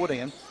Forsyth will throw it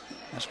in.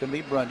 That's going to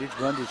be Brundage.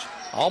 Brundage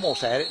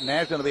almost had it, and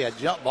there's going to be a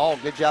jump ball.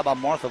 Good job by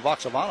Martha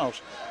Voxavanos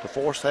to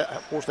force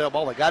that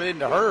ball. They got it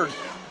into Hurd.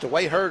 The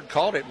way Hurd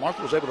caught it,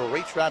 Martha was able to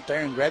reach right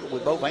there and grab it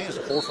with both hands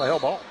to force the hell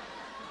ball.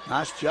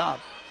 Nice job.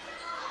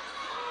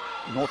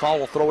 North Hall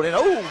will throw it in.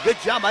 Oh, good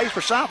job by East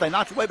Forsyth. They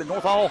knocked it away, but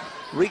North Hall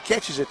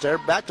re-catches it there.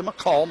 Back to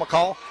McCall.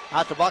 McCall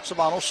out to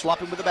Voxavanos,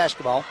 slopping with the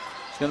basketball.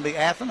 It's going to be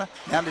Athena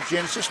down to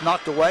Genesis,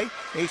 knocked away.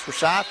 East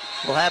Forsyth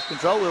will have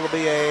control. It'll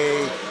be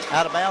a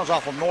out of bounds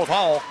off of North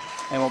Hall,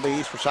 and will be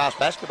East Forsyth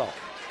basketball.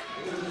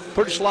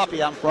 Pretty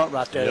sloppy out in front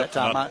right there that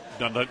time.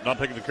 Not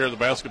taking care of the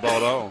basketball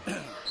at all.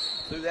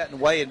 Threw that in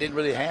the way and didn't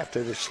really have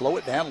to. Just slow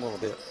it down a little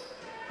bit.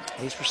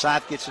 East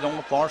Forsyth gets it on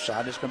the far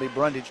side. It's going to be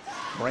Brundage.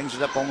 Brings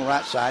it up on the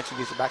right side. She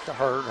gets it back to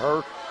Hurd.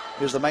 Hurd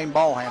is the main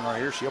ball handler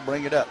here. She'll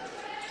bring it up.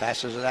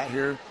 Passes it out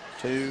here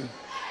to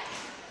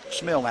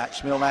Smilnack.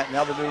 Smilnack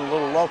now they're doing a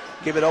little low.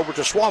 Give it over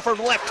to Swafford.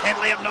 Left-hand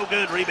layup, no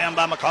good. Rebound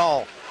by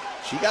McCall.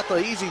 She got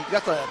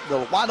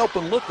the wide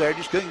open look there,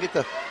 just couldn't get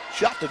the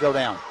shot to go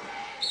down.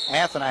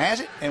 Athena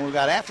has it, and we've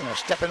got Athena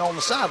stepping on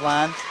the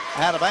sideline,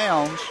 out of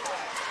bounds.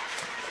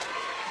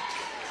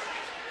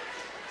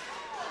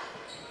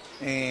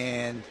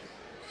 And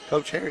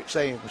Coach Herrick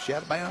saying, was she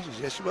out of bounds? He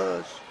says, yes, she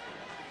was.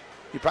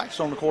 You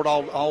practiced on the court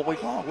all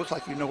week long. Looks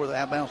like you know where the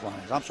out of bounds line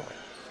is. I'm sorry.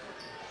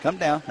 Come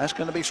down. That's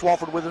going to be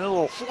Swafford with a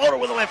little floater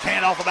with the left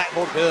hand off the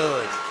backboard.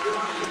 Good.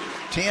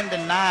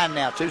 10-9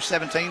 now.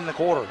 2:17 in the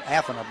quarter.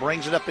 Athena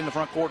brings it up in the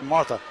front court. And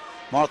Martha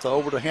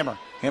over to Hemmer.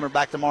 Hemmer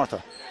back to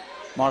Martha.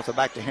 Martha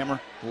back to Hemmer.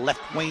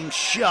 Left wing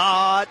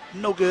shot.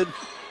 No good.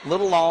 A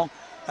little long.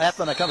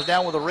 Athena comes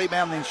down with a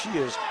rebound. Then she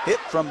is hit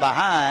from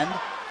behind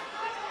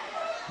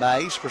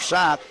by East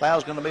Forsyth.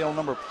 Foul's going to be on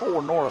number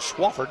 4, Nora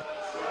Swafford.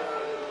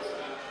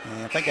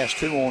 And I think that's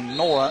 2 on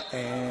Nora.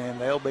 And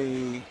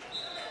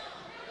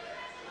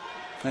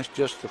that's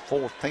just the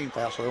 4th team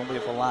foul, so they won't be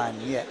at the line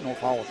yet. North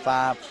Hall with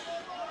 5.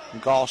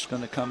 Goss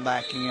going to come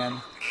back in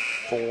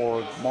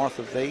for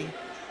Martha V.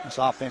 That's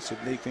offensive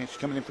defense.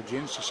 Coming in for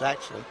Genesis,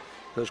 actually.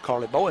 Because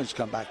Carly Bowens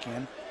come back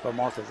in for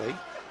Martha V.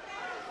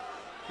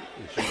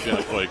 She's got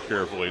to play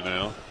carefully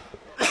now.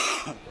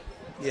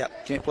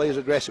 Yep, can't play as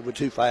aggressive with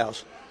 2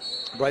 fouls.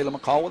 Braylon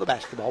McCall with the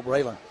basketball.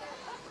 Braylon,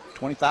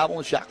 25 on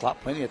the shot clock.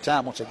 Plenty of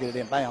time once they get it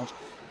in bounds.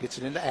 Gets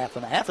it into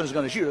Athena. Athena's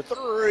going to shoot a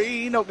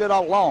 3. No good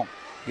all along.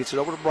 Gets it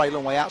over to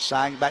Braylon way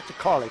outside. Back to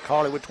Carly.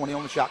 Carly with 20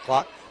 on the shot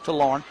clock. To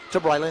Lauren.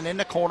 To Braylon in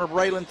the corner.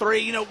 Braylon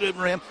 3. No good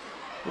rim.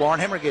 Lauren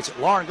Hemmer gets it.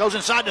 Lauren goes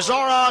inside to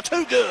Zara.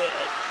 2 good.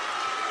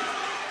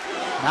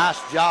 Nice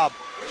job.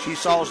 She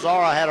saw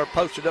Zara had her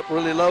posted up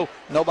really low.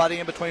 Nobody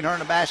in between her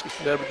and the basket.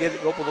 She'll be able to get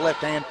it, go up with the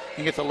left hand,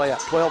 and get the layup.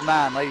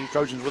 12-9. Lady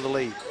Trojans with the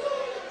lead.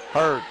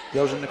 Hurd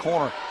goes in the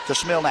corner to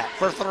Smilnack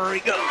for 3.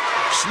 Good.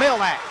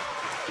 Smilnack.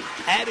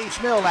 Abby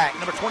Smilnack,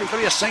 number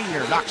 23, a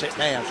senior, knocks it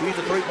down. She's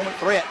a 3-point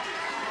threat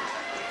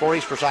for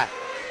East Forsyth.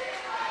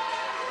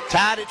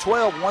 Tied at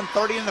 12,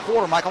 1:30 in the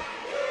quarter, Michael.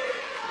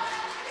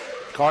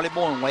 Carly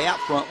Boylan way out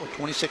front with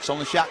 26 on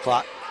the shot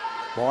clock.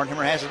 Lauren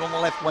Hemmer has it on the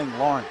left wing.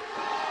 Lauren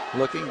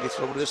looking, gets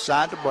it over to this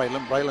side to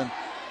Braylon. Braylon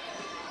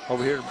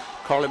over here to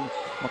Carly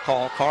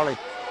McCall. Carly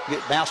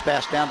get bounce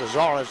pass down to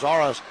Zara.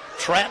 Zara's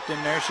trapped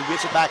in there. She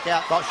gets it back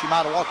out. Thought she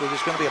might have walked with it.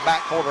 It's going to be a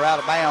back quarter out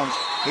of bounds.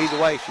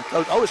 Either way, she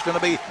throws. Oh, it's going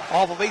to be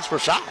off of East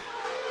Forsyth.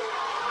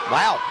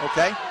 Wow,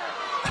 okay.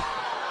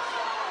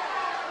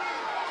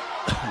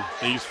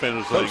 East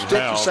Fender Coach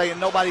Tipton's saying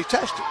nobody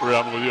touched it.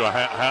 I'm with you.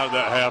 How did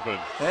that happen?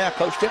 Yeah,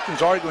 Coach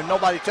Tipton's arguing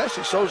nobody touched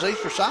it. So is East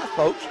Forsyth,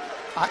 folks.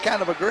 I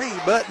kind of agree,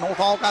 but North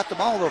Hall got the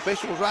ball. The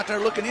official was right there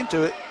looking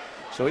into it.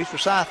 So East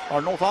Forsyth,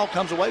 or North Hall,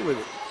 comes away with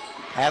it.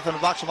 Athena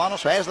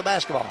Voxavanos has the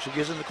basketball. She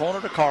gives it in the corner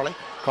to Carly.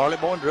 Carly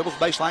Boyne dribbles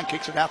baseline,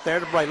 kicks it out there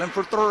to Braylon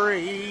for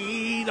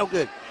 3. No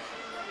good.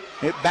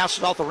 It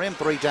bounces off the rim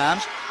 3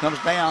 times. Comes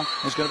down.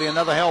 It's going to be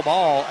another hell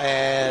ball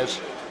as... Is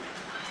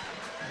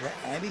that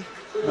Abby?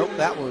 Nope,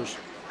 that was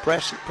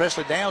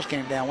Presley Downs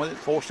came down with it.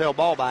 Forced hell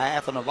ball by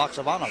Athena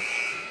Voxavanos.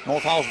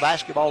 North Hall's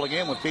basketball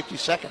again with 50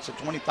 seconds at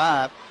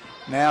 25.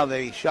 Now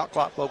the shot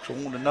clock folks will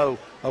want to know,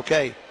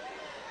 okay,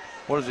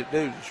 what does it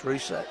do? Just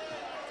reset.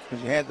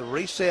 Because you had the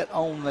reset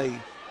on the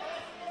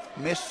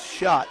missed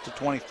shot to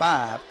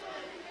 25.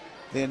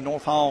 Then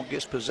North Hall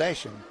gets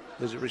possession.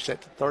 Does it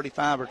reset to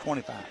 35 or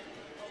 25?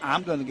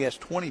 I'm going to guess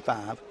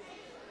 25,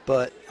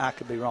 but I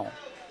could be wrong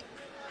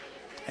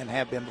and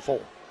have been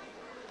before.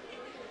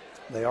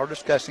 They are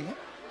discussing it.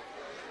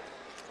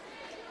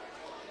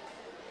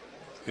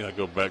 Yeah,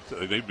 go back to,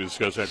 they need to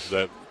discuss after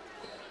that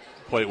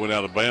play went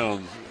out of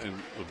bounds and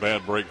a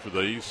bad break for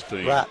the East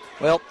team. Right.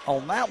 Well,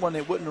 on that one,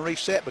 it wouldn't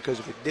reset because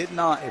if it did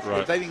not,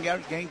 if they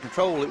didn't gain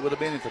control, it would have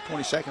been at the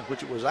 20 seconds,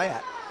 which it was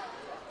at.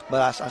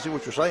 But I see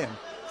what you're saying.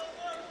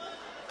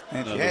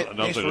 And if you had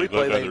instant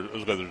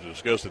replay, they're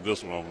discussing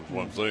this one, is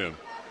what I'm saying.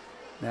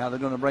 Now they're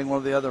going to bring one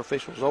of the other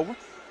officials over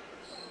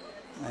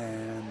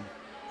and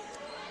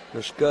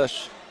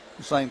discuss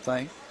the same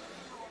thing.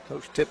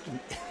 Coach Tipton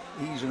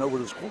easing over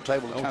to the score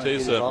table. I'll tell you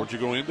something. What you're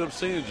going to end up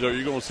seeing, Joe,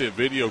 you're going to see a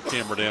video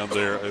camera down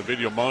there, a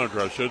video monitor,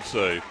 I should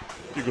say.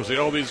 You're going to see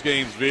all these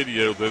games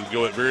video. They'll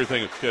go at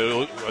everything,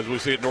 as we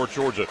see at North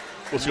Georgia.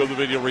 Let's go to the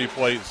video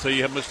replay and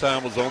see how much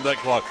time was on that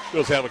clock.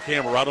 We'll have a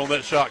camera right on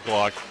that shot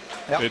clock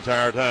the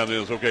entire time.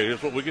 Then it's okay,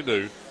 here's what we can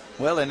do.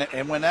 Well,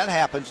 and when that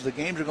happens, the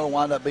games are going to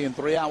wind up being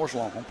 3 hours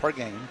long per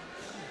game.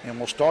 And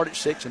we'll start at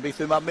 6 and be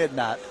through by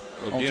midnight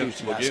on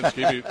Tuesday nights.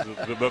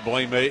 But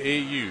blame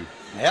AAU.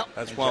 Yep.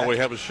 That's why we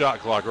have a shot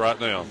clock right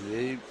now.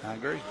 Yeah, I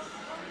agree.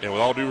 And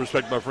with all due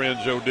respect to my friend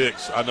Joe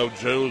Dix, I know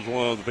Joe's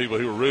one of the people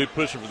who are really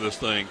pushing for this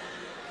thing.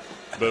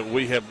 But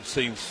we have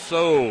seen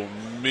so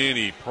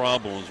many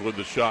problems with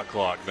the shot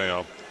clock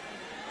now.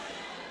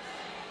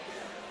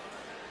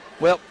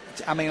 Well,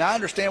 I mean, I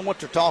understand what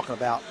they're talking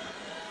about.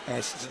 And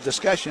it's a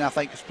discussion, I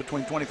think, is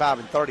between 25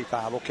 and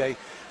 35, okay?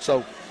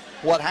 So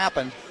what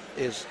happened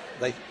is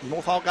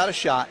North Hall got a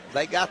shot.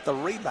 They got the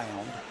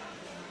rebound.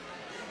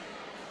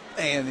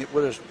 And it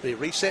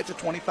reset to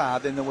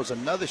 25. Then there was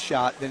another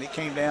shot. Then it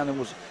came down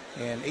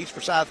and East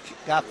Forsyth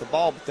got the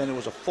ball, but then it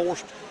was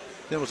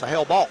a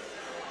hell ball.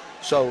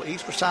 So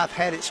East Forsyth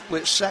had it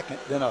split second,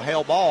 then a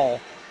held ball,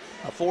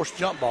 a forced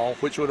jump ball,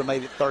 which would have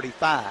made it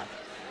 35.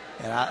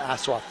 And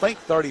so I think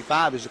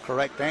 35 is the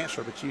correct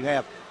answer, but you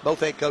have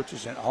both head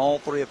coaches and all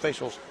three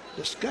officials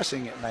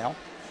discussing it now.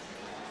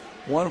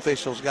 One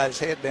official's got his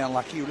head down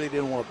like he really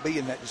didn't want to be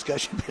in that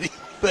discussion,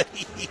 but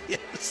he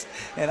is.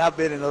 And I've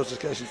been in those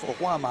discussions for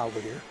why am I over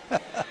here?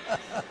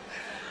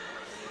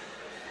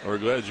 We're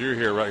glad you're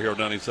here right here on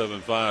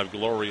 97.5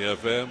 Glory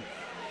FM,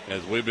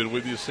 as we've been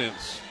with you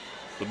since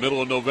the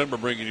middle of November,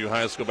 bringing you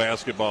high school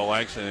basketball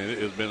action. It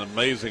has been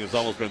amazing. It's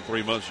almost been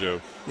 3 months,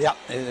 Joe. Yeah,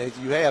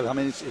 you have. I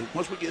mean,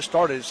 once we get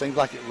started, it seems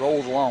like it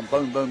rolls along.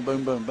 Boom, boom,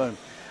 boom, boom, boom.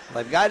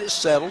 They've got it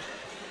settled.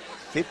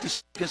 50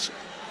 seconds.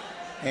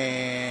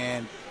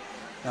 And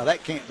now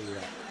that can't be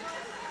right.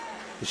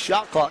 The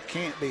shot clock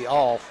can't be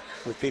off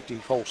with 50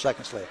 whole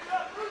seconds left.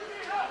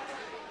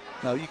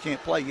 No, you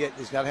can't play yet.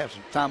 It's got to have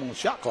some time on the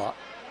shot clock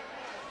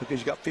because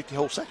you got 50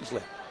 whole seconds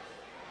left.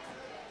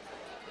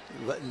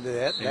 And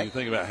you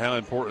think about how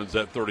important is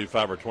that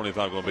 35 or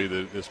 25 going to be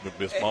this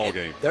ball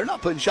game? They're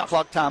not putting shot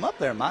clock time up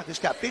there, Mike. It's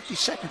got 50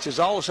 seconds is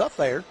all that's up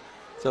there.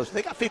 So if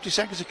they got 50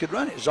 seconds, they could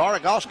run it. Zara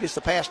Goss gets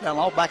the pass down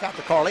low, back out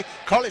to Carly.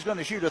 Carly's going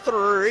to shoot a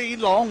three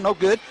long, no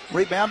good.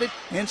 Rebounded,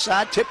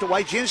 inside, tipped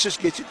away. Genesis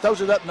gets it,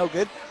 throws it up, no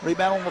good.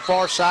 Rebound on the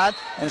far side,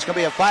 and it's going to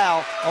be a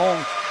foul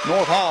on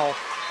North Hall.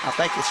 I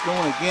think it's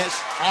going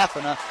against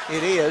Athena.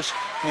 It is,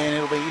 and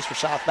it'll be East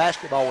Forsyth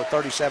basketball with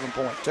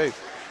 37.2.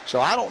 So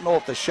I don't know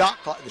if the shot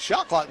clock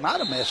might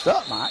have messed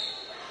up, Mike.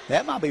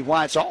 That might be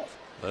why it's off.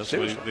 That's why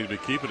you need to be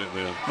keeping it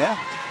then. Yeah,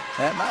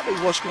 that might be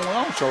what's going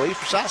on. So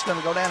East Forsyth's going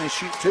to go down and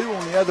shoot two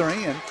on the other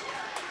end,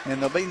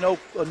 and there'll be no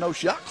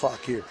shot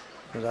clock here.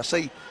 Because I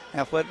see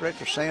Athletic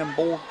Director Sam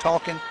Borg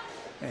talking,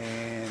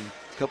 and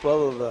a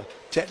couple of the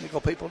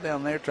technical people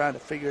down there trying to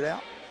figure it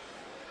out.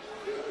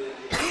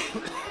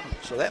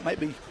 So that may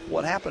be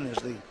what happened is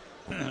the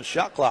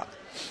shot clock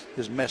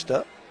is messed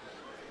up.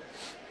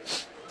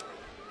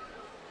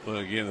 Well,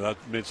 again, I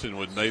mentioned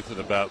with Nathan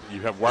about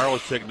you have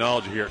wireless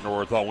technology here at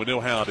North Hall. We know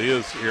how it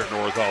is here at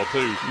North Hall,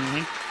 too.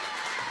 Mm-hmm.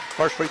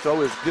 First free throw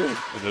is good.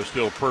 And they're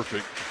still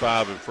perfect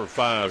 5 for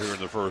 5 here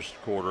in the first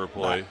quarter of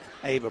play.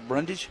 Ava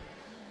Brundage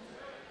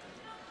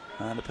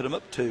trying to put them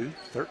up 2,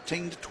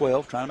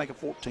 13-12, trying to make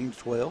it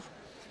 14-12.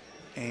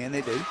 And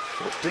they do.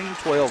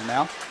 14-12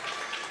 now.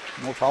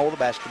 North Hall with the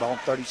basketball,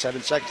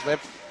 37 seconds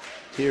left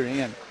here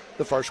in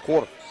the first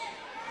quarter.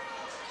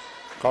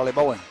 Carly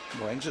Bowen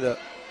brings it up.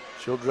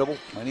 She'll dribble,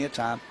 plenty of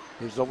time.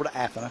 Gives it over to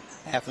Athena.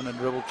 Athena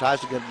dribble,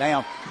 tries to get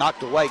down.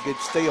 Knocked away, good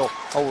steal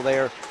over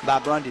there by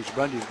Brundage.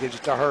 Brundage gives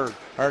it to Hurd.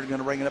 Hurd going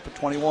to bring it up at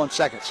 21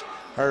 seconds.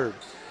 Hurd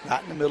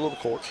right in the middle of the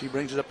court. She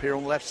brings it up here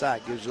on the left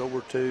side. Gives it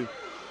over to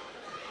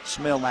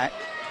Smilnack.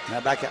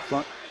 Now back out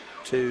front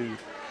to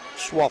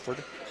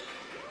Swafford.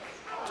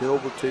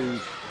 Over to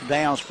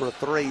Downs for a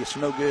three. It's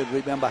no good.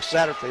 Rebound by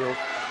Satterfield.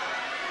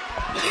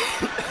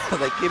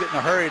 They give it in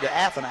a hurry to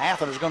Athena.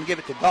 Athena's going to give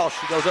it to Goss.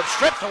 She goes up,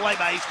 stripped away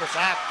by East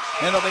Forsyth.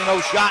 And there'll be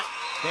no shot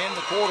in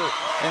the quarter.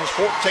 And it's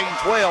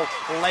 14-12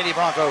 for Lady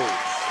Broncos.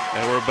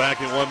 And we're back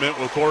in 1 minute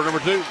with quarter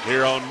number 2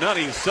 here on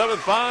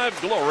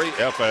 97.5 Glory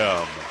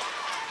FM.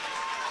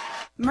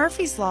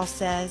 Murphy's Law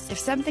says if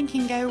something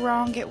can go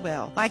wrong, it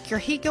will. Like your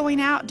heat going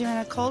out during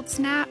a cold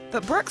snap.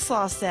 But Brooks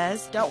Law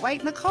says don't wait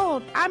in the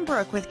cold. I'm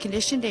Brooke with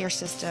Conditioned Air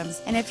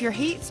Systems. And if your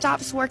heat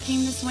stops working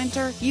this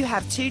winter, you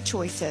have two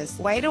choices.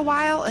 Wait a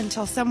while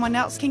until someone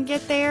else can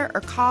get there or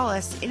call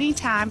us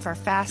anytime for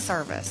fast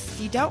service.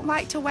 If you don't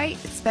like to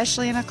wait,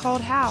 especially in a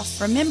cold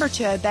house, remember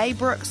to obey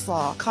Brooks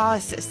Law. Call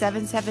us at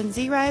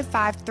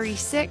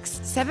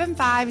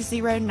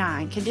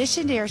 770-536-7509.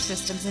 Conditioned Air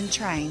Systems and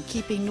Train,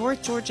 keeping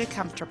North Georgia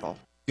comfortable.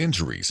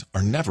 Injuries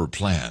are never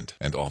planned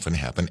and often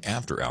happen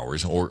after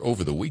hours or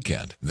over the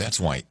weekend. That's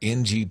why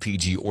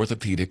NGPG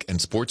Orthopedic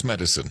and Sports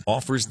Medicine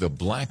offers the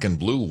Black and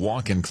Blue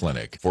Walk-In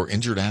Clinic for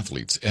injured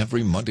athletes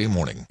every Monday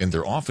morning in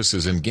their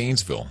offices in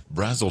Gainesville,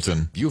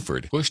 Brazelton,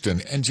 Beaufort,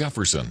 Bushton, and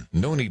Jefferson.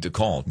 No need to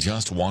call.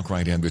 Just walk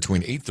right in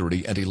between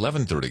 8:30 and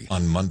 11:30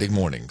 on Monday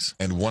mornings.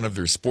 And one of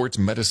their sports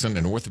medicine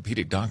and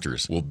orthopedic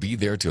doctors will be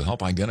there to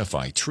help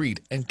identify, treat,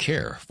 and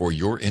care for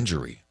your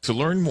injury. To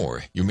learn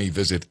more, you may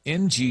visit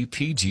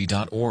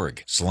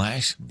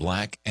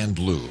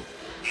ngpg.org/blackandblue.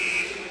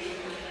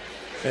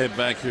 Head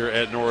back here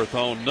at North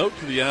Hall. Note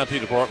to the IT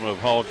department of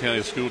Hall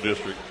County School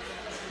District,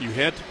 you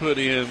had to put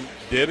in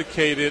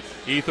dedicated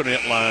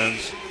Ethernet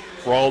lines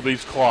for all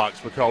these clocks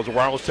because the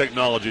wireless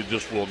technology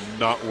just will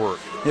not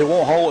work. It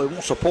won't hold, it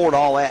won't support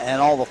all that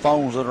and all the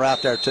phones that are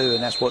out there too,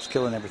 and that's what's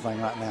killing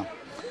everything right now.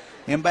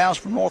 Inbounds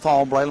from North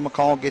Hall. Braylon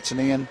McCall gets it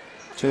in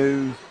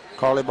to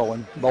Carly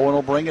Bowen. Bowen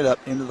will bring it up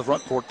into the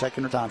front court,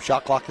 taking her time.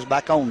 Shot clock is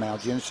back on now.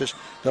 Genesis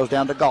goes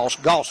down to Goss.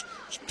 Goss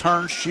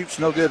turns, shoots,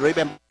 no good.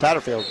 Rebound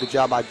Satterfield. Good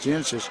job by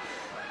Genesis.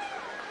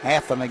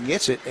 Athena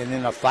gets it, and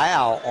then a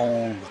foul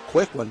on a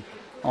quick one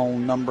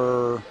on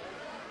number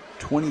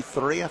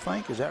 23, I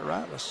think. Is that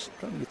right? Let's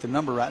try to get the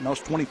number right. No, it's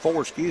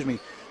 24, excuse me.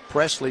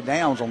 Presley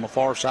Downs on the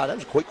far side. That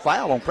was a quick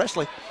foul on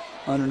Presley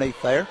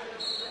underneath there.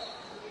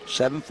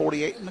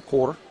 7:48 in the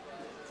quarter.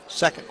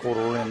 Second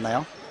quarter we're in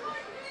now.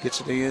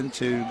 Gets it in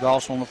to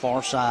Goss on the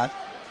far side.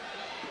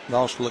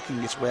 Goss looking,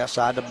 gets way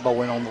outside to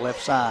Bowen on the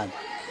left side.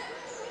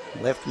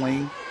 Left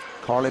wing,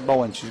 Carly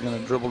Bowen. She's going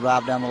to dribble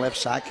drive down the left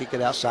side, kick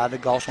it outside to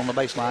Goss on the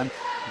baseline.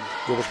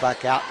 Dribbles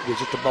back out,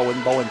 gives it to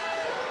Bowen. Bowen,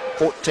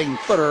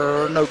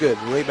 14-footer, no good.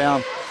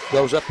 Rebound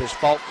goes up as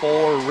fault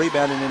for,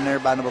 rebounded in there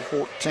by number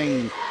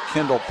 14,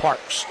 Kendall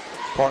Parks.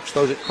 Parks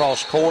throws it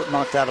cross court,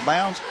 knocked out of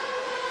bounds.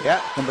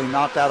 Yeah, going to be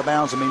knocked out of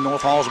bounds and be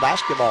North Hall's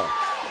basketball.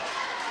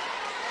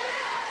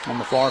 On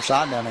the far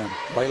side down there,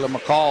 Layla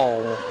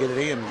McCall will get it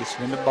in, gets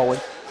it into Bowen.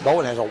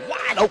 Bowen has a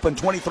wide open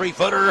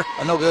 23-footer,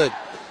 no good.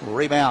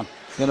 Rebound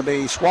going to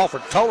be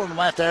Swofford. Tolan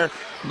right there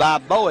by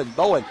Bowen.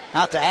 Bowen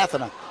out to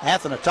Athena.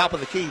 Athena, top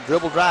of the key,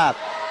 dribble drive,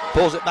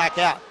 pulls it back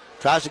out.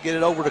 Tries to get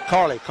it over to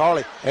Carly.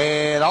 Carly,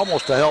 and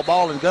almost a hell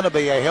ball, and going to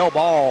be a hell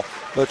ball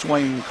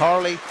between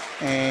Carly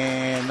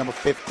and number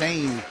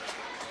 15,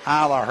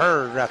 Isla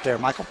Hurd right there,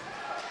 Michael.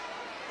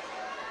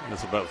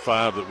 That's about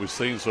 5 that we've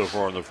seen so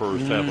far in the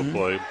first half of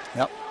play.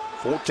 Yep.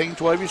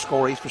 14-12 your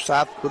score. East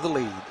Forsyth with the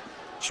lead.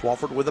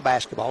 Swofford with the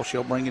basketball.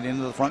 She'll bring it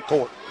into the front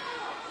court.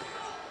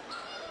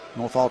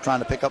 North Hall trying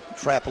to pick up the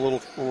trap a little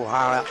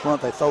higher out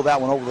front. They throw that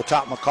one over the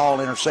top.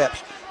 McCall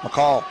intercepts.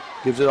 McCall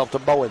gives it off to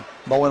Bowen.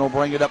 Bowen will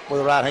bring it up with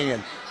the right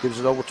hand. Gives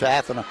it over to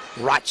Athena.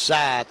 Right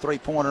side,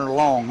 three-pointer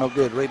long. No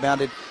good.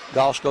 Rebounded.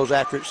 Goss goes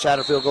after it.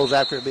 Satterfield goes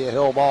after it. Be a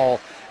hell ball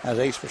as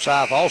East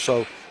Forsyth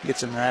also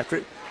gets in there after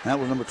it. That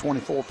was number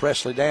 24,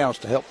 Presley Downs,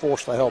 to help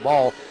force the hell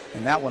ball.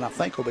 And that one, I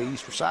think, will be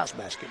East Forsyth's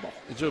basketball.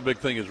 And Joe, big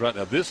thing is right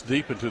now, this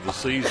deep into the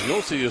season,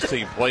 you'll see this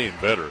team playing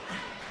better.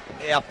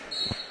 Yeah.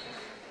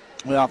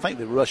 Well, I think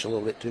they rush a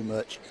little bit too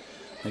much.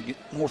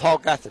 North Hall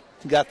got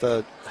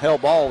the hell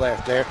ball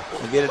there.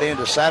 And get it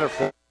into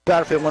Satterfield.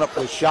 Satterfield went up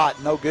for a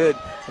shot. No good.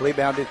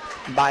 Rebounded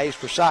by East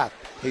Forsyth.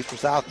 East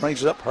Forsyth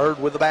brings it up.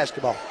 Hurd with the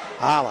basketball.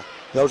 Isla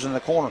goes in the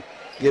corner.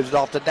 Gives it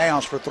off to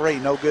Downs for 3.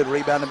 No good.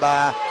 Rebounded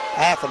by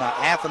Athena.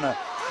 Athena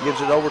gives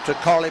it over to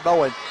Carly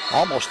Bowen.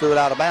 Almost threw it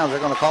out of bounds.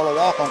 They're going to call a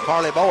walk on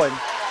Carly Bowen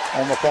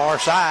on the far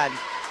side.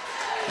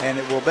 And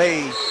it will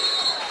be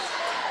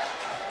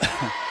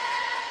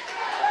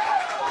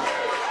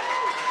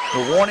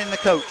we're warning the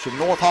coach of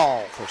North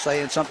Hall for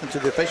saying something to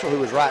the official who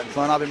was right in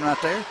front of him right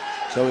there.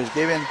 So he's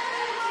giving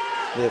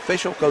the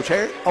official, Coach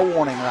Herrick, a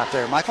warning right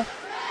there, Michael.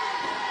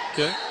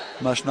 Okay.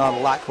 Must not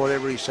have liked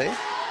whatever he said.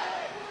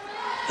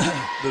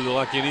 Does it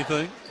like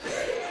anything?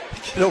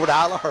 Get over to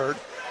Isla Hurd.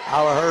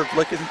 Isla Hurd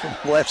looking from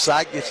the left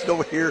side, gets it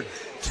over here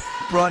to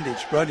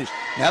Brundage.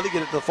 Now they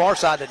get it to the far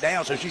side to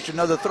Downs, so shoots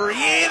another 3.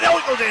 Yeah, no,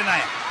 it goes in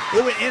there.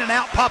 It went in and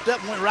out, popped up,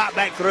 and went right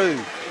back through.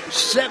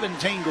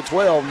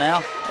 17-12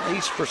 now.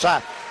 East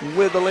Forsyth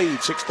with the lead.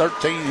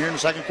 6:13 here in the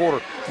second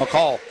quarter.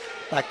 McCall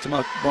back to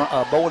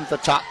Bowen at the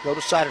top. Go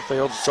to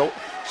Satterfield. So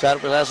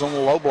Satterfield has on the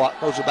low block.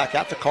 Goes it back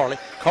out to Carly.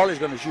 Carly's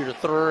going to shoot a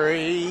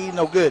 3.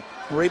 No good.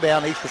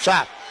 Rebound East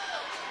Forsyth.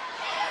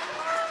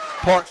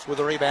 Parks with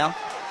the rebound.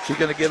 She's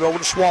going to give it over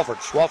to Swofford.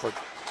 Swofford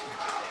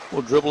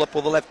will dribble up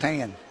with the left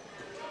hand.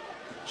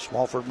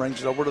 Swofford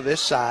brings it over to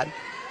this side.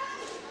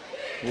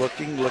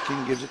 Looking,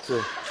 gives it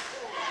to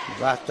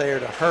right there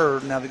to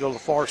Hurd. Now they go to the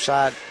far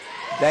side.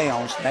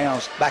 Downs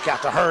back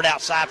out to Hurd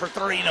outside for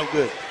 3. No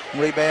good.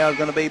 Rebound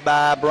going to be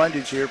by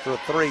Brundage here for a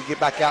 3.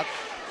 Get back out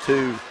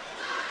to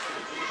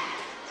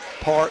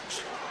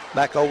Parks.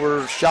 Back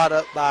over, shot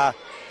up by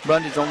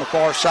Brundage on the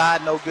far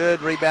side. No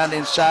good. Rebound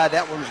inside.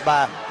 That one's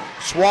by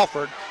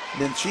Swofford.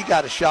 Then she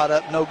got a shot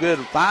up, no good.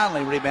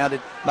 Finally rebounded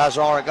by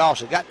Zara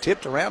Goss. It got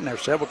tipped around there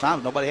several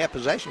times. Nobody had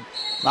possession.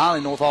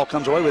 Finally, North Hall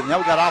comes away with it. Now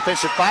we got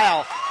offensive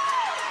foul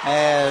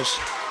as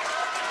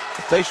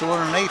official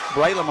underneath.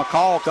 Brayla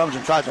McCall comes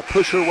and tries to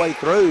push her way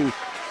through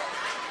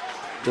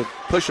to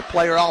push a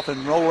player off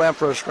and roll around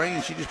for a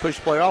screen. She just pushed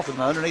the player off, and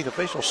the underneath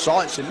official saw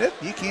it and said, nope,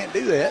 you can't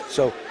do that.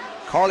 So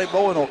Carly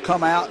Bowen will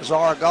come out.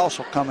 Zara Goss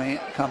will come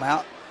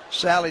out.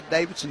 Sally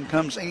Davidson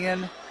comes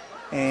in.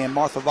 And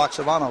Martha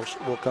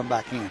Voxavanos will come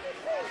back in.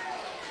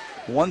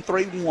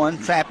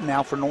 1-3-1 trap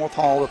now for North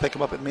Hall. They'll pick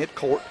them up at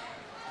midcourt.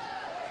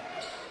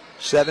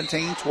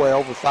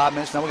 17-12 with 5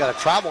 minutes. Now we got a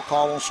travel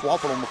call on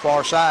Swofford on the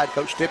far side.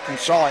 Coach Tipton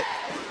saw it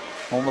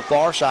on the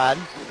far side.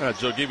 All right,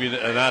 Joe, give you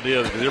an idea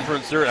of the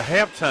difference there at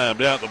halftime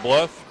down at the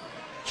Bluff.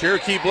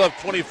 Cherokee Bluff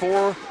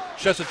 24,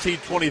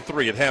 Chestatee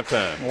 23 at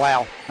halftime.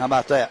 Wow, how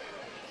about that?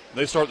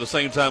 They start at the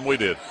same time we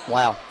did.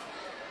 Wow.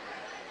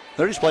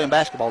 They're just playing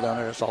basketball down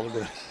there. That's all they're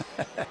doing.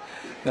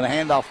 Going to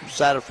hand off from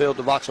Satterfield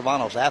to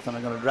Voxavanos.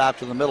 Athena going to drive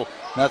to the middle.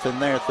 Nothing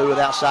there. Threw it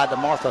outside to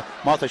Martha.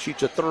 Martha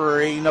shoots a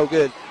 3. No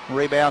good.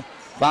 Rebound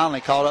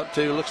finally caught up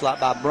to, looks like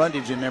by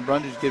Brundage in there.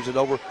 Brundage gives it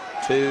over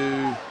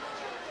to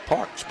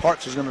Parks.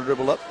 Parks is going to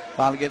dribble up.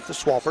 Finally gets to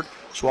Swofford.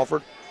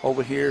 Swofford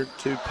over here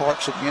to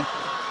Parks again.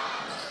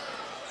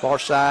 Far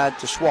side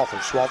to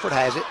Swofford. Swofford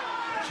has it.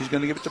 She's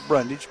going to give it to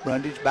Brundage.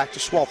 Brundage back to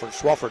Swofford.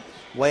 Swofford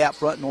way out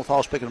front. North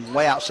Hall's picking them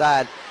way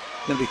outside.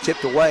 Going to be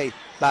tipped away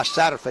by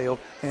Satterfield.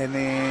 And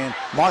then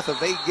Martha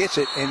V gets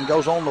it and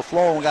goes on the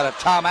floor. We got a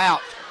timeout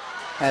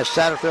as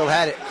Satterfield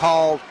had it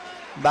called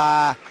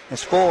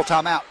It's full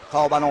timeout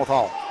called by North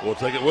Hall. We'll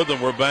take it with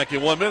them. We're back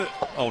in 1 minute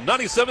on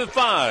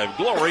 97.5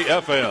 Glory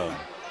FM.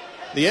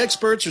 The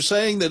experts are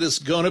saying that it's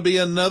going to be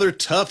another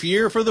tough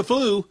year for the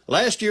flu.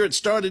 Last year it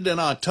started in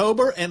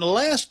October and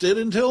lasted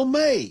until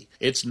May.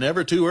 It's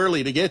never too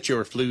early to get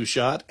your flu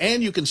shot,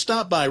 and you can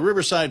stop by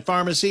Riverside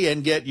Pharmacy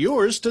and get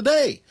yours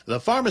today. The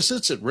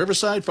pharmacists at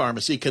Riverside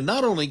Pharmacy can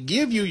not only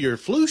give you your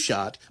flu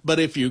shot, but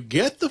if you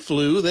get the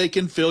flu, they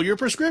can fill your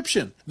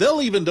prescription.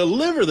 They'll even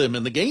deliver them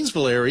in the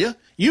Gainesville area.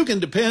 You can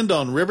depend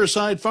on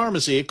Riverside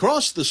Pharmacy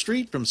across the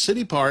street from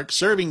City Park,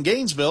 serving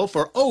Gainesville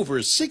for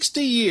over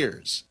 60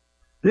 years.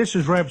 This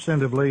is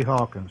Representative Lee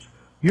Hawkins,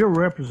 your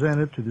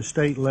representative to the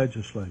state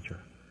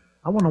legislature.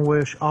 I want to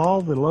wish all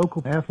the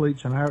local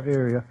athletes in our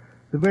area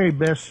the very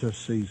best this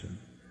season.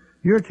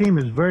 Your team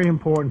is very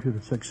important to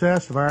the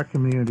success of our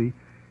community,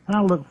 and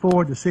I look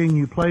forward to seeing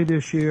you play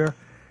this year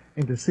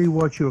and to see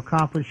what you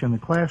accomplish in the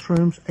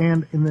classrooms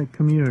and in the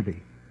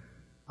community.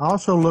 I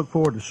also look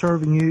forward to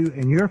serving you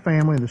and your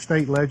family in the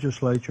state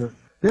legislature.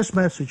 This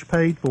message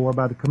paid for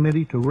by the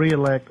committee to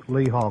re-elect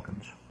Lee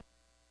Hawkins.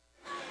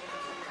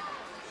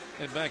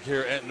 And back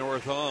here at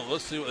North Hall,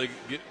 let's see what they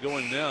get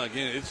going now.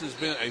 Again, this has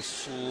been a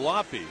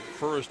sloppy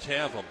first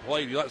half of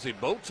play. You like to see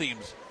both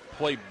teams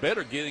play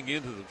better getting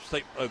into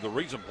the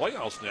region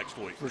playoffs next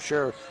week. For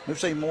sure. We've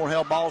seen more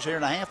held balls here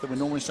in a half than we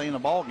normally see in a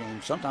ball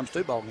game, sometimes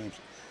two ball games.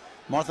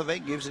 Martha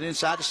Vick gives it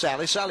inside to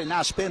Sally. Sally,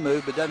 nice spin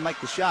move, but doesn't make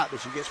the shot,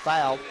 but she gets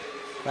fouled.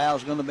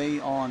 Foul's going to be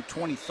on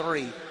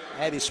 23,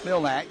 Abby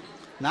Smilnack.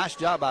 Nice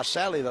job by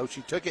Sally, though.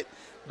 She took it,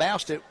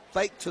 bounced it,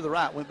 faked to the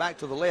right, went back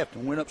to the left,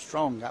 and went up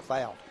strong and got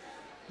fouled.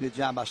 Good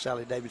job by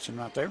Sally Davidson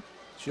right there.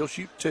 She'll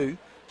shoot two.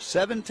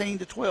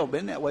 17-12.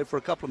 Been that way for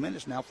a couple of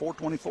minutes now.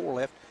 4:24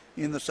 left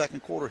in the second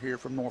quarter here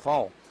from North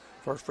Hall.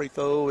 First free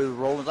throw is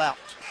rolling out.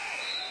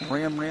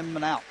 Rim,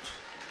 and out.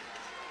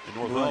 And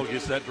North Hall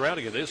gets that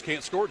drowning. They just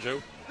can't score,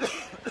 Joe.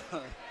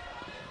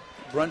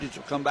 Brundage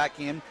will come back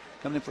in.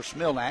 Coming in for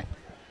Smilnack.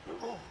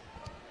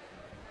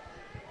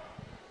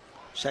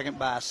 Second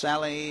by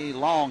Sally.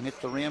 Long hits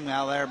the rim.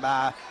 Now there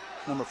by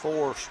number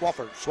 4,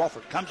 Swafford.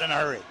 Swafford comes in a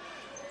hurry.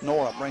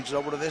 Nora brings it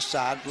over to this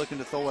side, looking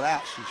to throw it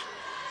out. She's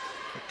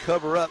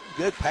cover up.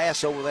 Good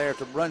pass over there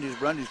to Brundage.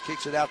 Brundage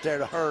kicks it out there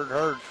to Hurd.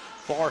 Hurd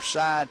far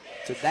side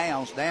to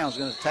Downs. Downs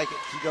going to take it.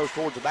 She goes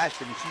towards the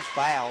basket, and she's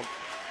fouled.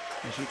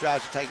 And she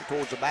tries to take it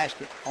towards the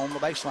basket on the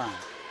baseline.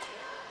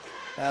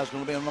 That's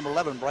going to be on number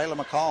 11, Braylon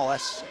McCall.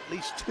 That's at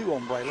least 2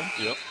 on Braylon.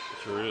 Yep,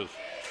 sure is.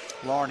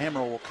 Lauren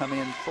Hemmer will come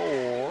in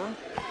for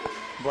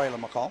Braylon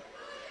McCall.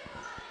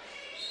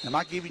 Am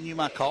I giving you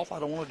my cough? I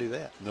don't want to do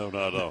that. No,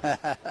 not at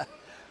all.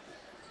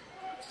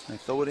 They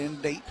throw it in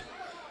deep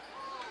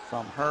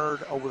from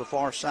Hurd over the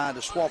far side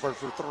to Swafford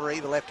for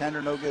 3. The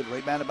left-hander no good.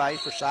 Rebounded by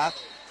Forsyth.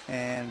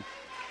 And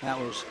that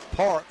was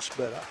Parks,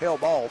 but a hell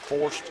ball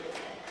forced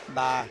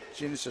by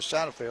Genesis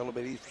Satterfield. A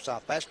bit East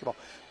Forsyth basketball.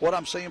 What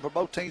I'm seeing for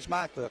both teams,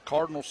 Mike, the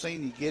Cardinal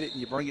scene, you get it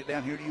and you bring it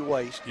down here to your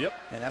waist. Yep.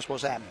 And that's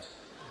what's happening.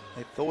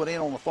 They throw it in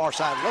on the far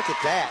side. Look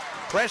at that.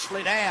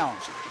 Presley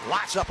Downs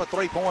lights up a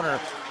three-pointer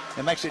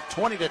and makes it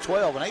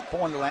 20-12, an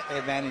 8-point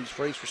advantage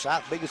for East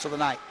Forsyth, biggest of the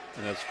night.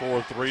 And that's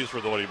 4 threes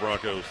for the Lady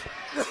Broncos.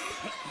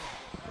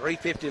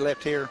 3:50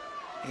 left here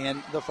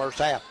in the first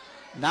half.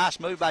 Nice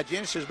move by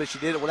Genesis, but she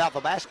did it without the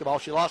basketball.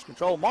 She lost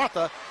control.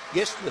 Martha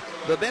gets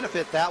the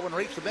benefit. That one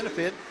reached the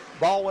benefit.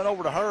 Ball went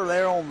over to her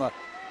there on the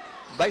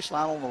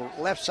baseline on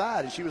the left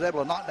side, and she was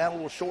able to knock down a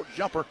little short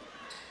jumper.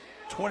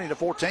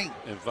 20-14.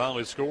 And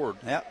finally scored.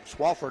 Yep,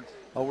 Swafford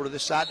over to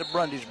this side to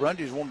Brundage.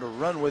 Brundage wanted to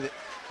run with it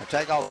and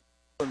take off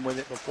with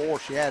it before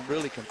she had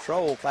really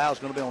control. Foul's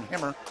going to be on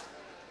Hemmer.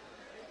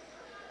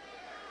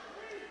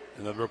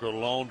 And that broke a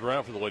long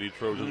drought for the Lady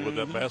Trojans with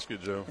that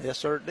basket, Joe. Yes,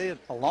 sir, it did.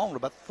 Along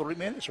about 3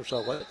 minutes or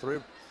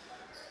so.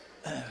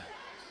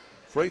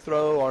 Free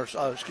throw, or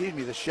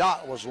the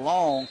shot was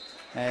long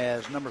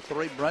as number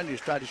 3, Brundage,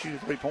 tried to shoot a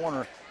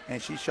three-pointer,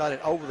 and she shot it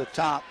over the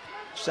top.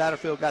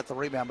 Satterfield got the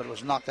rebound, but it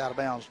was knocked out of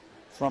bounds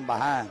from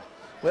behind.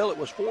 Well, it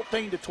was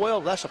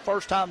 14-12. That's the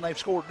first time they've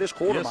scored this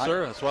quarter, Yes, Mike.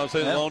 sir. That's why I'm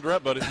saying long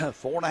drought, buddy.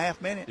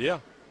 4.5 minutes. Yeah.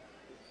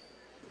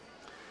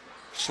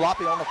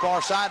 Sloppy on the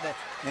far side,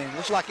 and it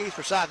looks like East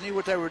Forsyth knew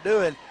what they were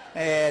doing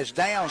as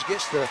Downs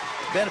gets the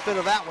benefit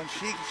of that one.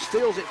 She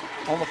steals it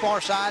on the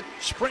far side,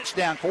 sprints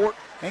down court,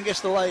 and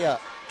gets the layup.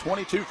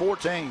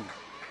 22-14.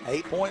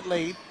 8-point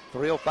lead,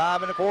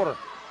 3:05 in the quarter.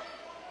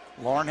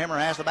 Lauren Hemmer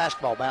has the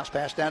basketball. Bounce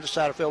pass down to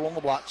Satterfield on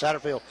the block.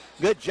 Satterfield,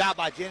 good job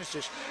by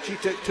Genesis. She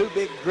took 2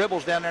 big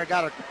dribbles down there,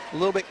 got a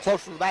little bit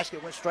closer to the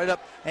basket, went straight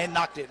up and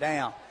knocked it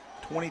down.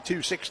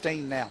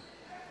 22-16 now.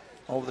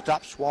 Over the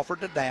top, Swafford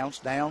to Downs.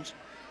 Downs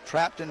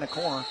trapped in the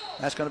corner.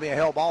 That's going to be a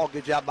hell ball.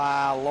 Good job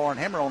by Lauren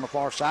Hemmer on the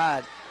far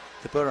side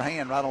to put her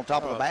hand right on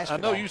top of the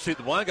basketball. I know you see it.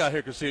 The blind guy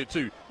here can see it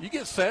too. You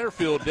get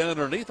Satterfield down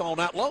underneath all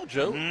night long,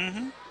 Joe.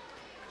 Mm-hmm.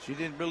 She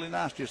did really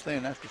nice just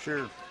then, that's for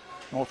sure.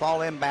 North Hall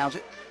inbounds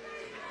it.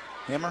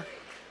 Hemmer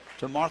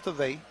to Martha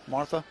V.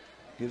 Martha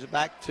gives it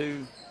back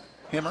to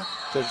Hemmer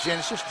to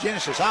Genesis.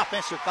 Genesis,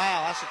 offensive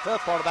foul. That's the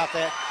tough part about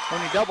that.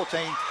 When you double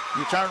team,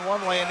 You turn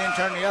one way and then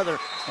turn the other.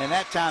 And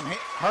that time,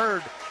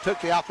 Hurd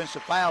took the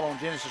offensive foul on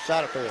Genesis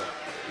Satterfield.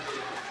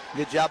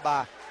 Good job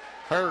by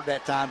Hurd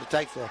that time to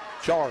take the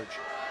charge.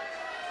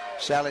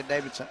 Sally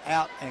Davidson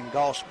out and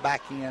Goss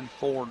back in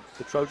for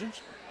the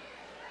Trojans.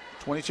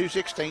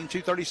 22-16,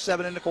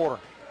 2:37 in the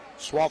quarter.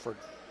 Swafford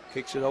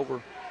kicks it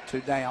over to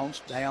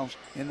Downs. Downs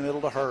in the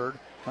middle to Hurd.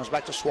 Comes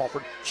back to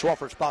Swafford.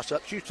 Swafford spots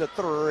up, shoots a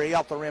three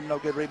off the rim. No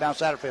good. Rebound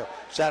Satterfield.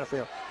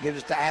 Satterfield gives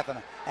it to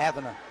Athena.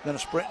 Athena going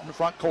to sprint in the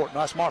front court.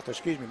 No, that's Martha.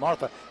 Excuse me.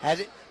 Martha has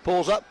it.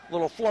 Pulls up.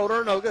 Little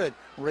floater. No good.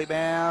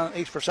 Rebound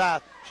East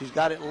Forsyth. She's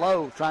got it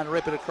low. Trying to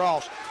rip it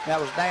across. That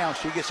was Downs.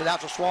 She gets it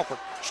out to Swafford.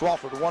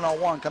 Swafford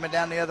one-on-one coming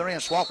down the other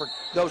end. Swafford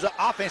goes up.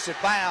 Offensive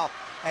foul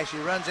as she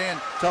runs in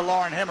to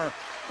Lauren Hemmer.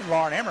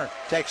 Lauren Hemmer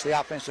takes the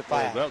offensive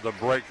foul. Well, that was a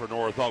break for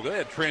North Hall. They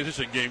had a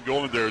transition game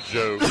going there,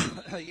 Joe.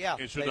 Yeah.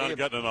 It should not have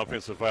gotten an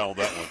offensive foul on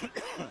that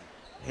one.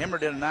 Hemmer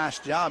did a nice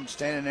job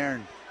standing there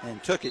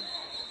and took it.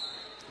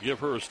 Give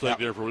her a stake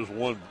there for just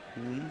one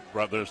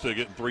right there instead of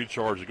getting 3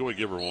 charges. Go ahead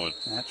and give her one.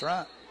 That's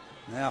right.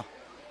 Now,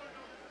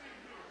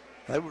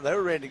 they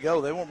were ready to go.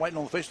 They weren't waiting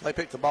on the official. They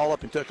picked the ball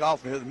up and took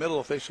off. And the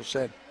middle official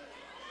said,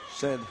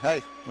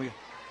 hey,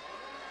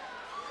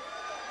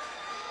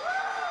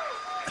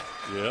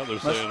 yeah, they're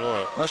saying, all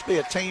right. Must be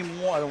a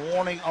team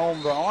warning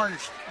on the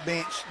orange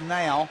bench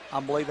now. I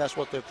believe that's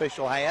what the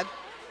official had.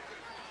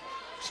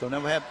 So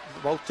now we have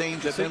both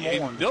teams have been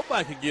warned.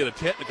 Nobody can get a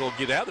technical,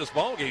 get out of this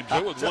ball game,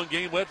 Joe, with one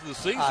game left of the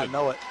season. I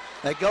know it.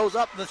 That goes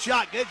up the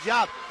shot. Good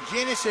job.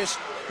 Genesis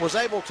was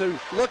able to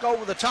look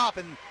over the top,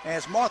 and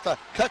as Martha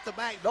cut the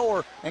back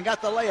door and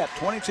got the layup,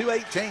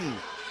 22-18.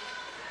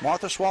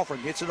 Martha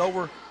Swafford gets it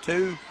over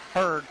to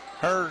Hurd.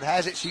 Hurd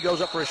has it. She goes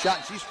up for a shot,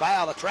 and she's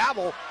fouled. A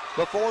travel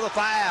before the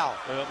foul.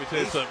 Well, let me tell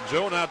you something.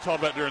 Joe and I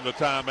talked about during the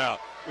timeout.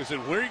 We said,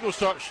 when are you going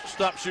to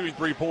stop shooting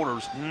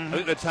three-pointers? I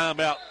think the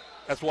timeout,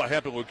 that's what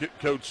happened with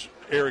Coach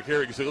Eric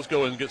Herrick. He said, let's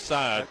go and get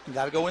side. You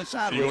got to go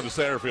inside. You're going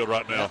to Satterfield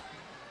right now.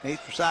 The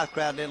East Forsyth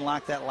crowd didn't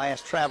like that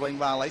last traveling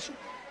violation.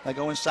 They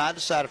go inside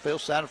to Satterfield.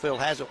 Satterfield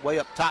has it way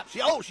up top.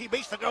 She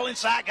beats the girl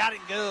inside. Got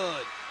it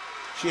good.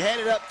 She had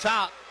it up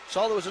top.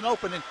 Saw there was an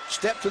opening.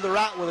 Stepped to the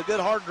right with a good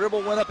hard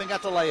dribble. Went up and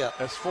got the layup.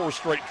 That's 4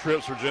 straight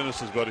trips for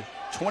Genesis, buddy.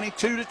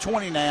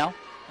 22-20 now.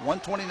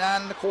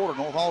 1:29 in the quarter.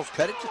 North Hall's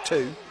cut it to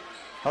 2.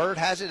 Hurd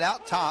has it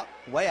out top.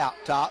 Way out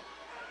top.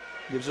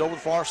 Gives it over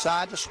the far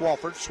side to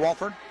Swafford.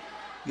 Swafford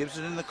gives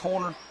it in the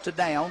corner to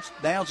Downs.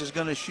 Downs is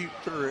going to shoot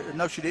through.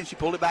 No, she didn't. She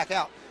pulled it back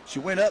out. She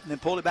went up and then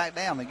pulled it back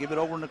down. They give it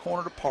over in the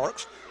corner to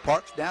Parks.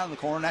 Parks down in the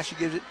corner. Now she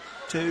gives it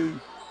to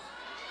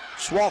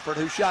Swafford,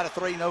 who shot a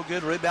 3. No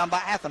good. Rebound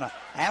by Athena.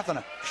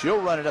 Athena,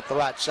 she'll run it up the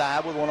right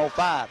side with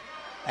 1:05.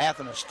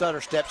 Athena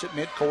stutter steps at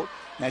midcourt.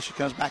 Now she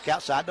comes back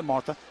outside to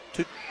Martha.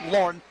 To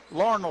Lauren.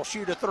 Lauren will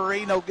shoot a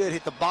 3. No good.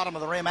 Hit the bottom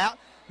of the rim out.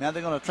 Now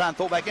they're going to try and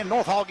throw it back in.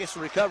 North Hall gets the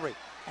recovery.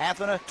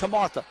 Athena to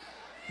Martha.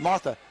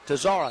 Martha to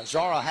Zara.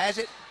 Zara has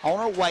it on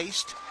her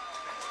waist.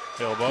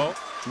 Elbow.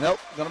 Nope.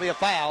 Going to be a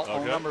foul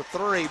on number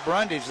 3,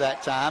 Brundage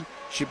that time.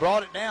 She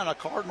brought it down, a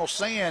cardinal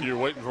sin. You're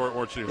waiting for it,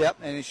 weren't you? Yep,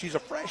 and she's a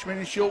freshman,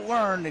 and she'll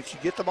learn if you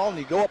get the ball and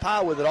you go up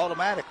high with it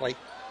automatically.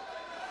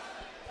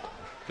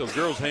 Because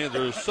girls' hands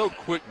are so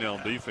quick now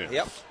on defense.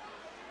 Yep.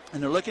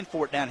 And they're looking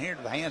for it down here.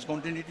 The hands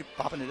going to do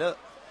popping it up.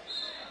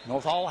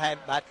 North Hall had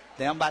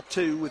down by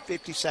 2 with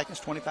 50 seconds,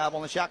 25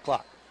 on the shot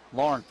clock.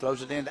 Lauren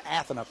throws it into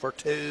Athena for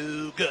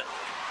 2. Good.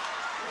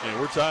 And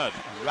we're tied.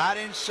 Right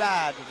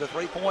inside the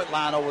 3-point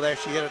line over there.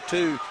 She hit a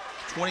 2,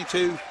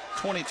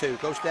 22-22.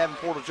 Coach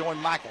Davenport will join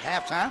Mike at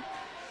halftime.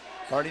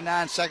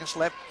 39 seconds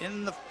left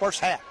in the first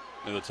half.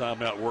 And the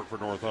timeout worked for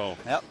North Hall.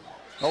 Yep.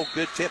 Oh,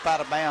 good tip out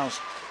of bounds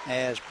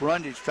as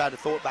Brundage tried to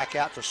throw it back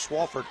out to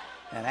Swafford,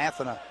 and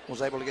Athena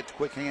was able to get the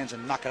quick hands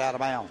and knock it out of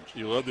bounds.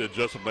 You love the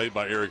adjustment made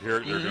by Eric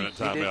Herrick there during that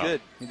timeout. He did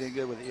good. He did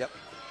good with it, yep.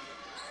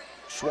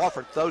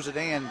 Swafford throws it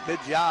in. Good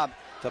job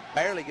to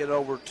barely get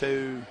over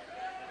to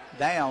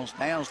Downs.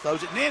 Downs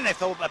throws it, and then they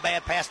throw a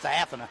bad pass to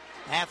Athena.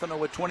 Athena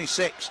with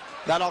 26.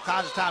 Got all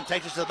kinds of time.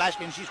 Takes it to the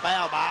basket, and she's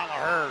fouled by Isla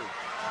Hurd.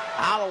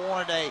 Isla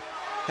wanted a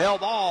hell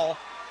ball,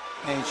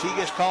 and she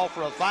gets called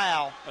for a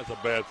foul. That's a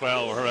bad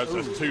foul on her.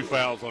 That's 2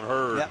 fouls on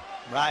her. Yep,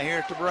 right here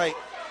at the break.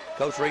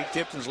 Coach Reed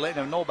Tipton's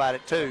letting them know about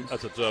it, too.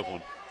 That's a tough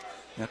one.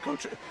 Now,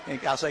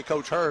 I say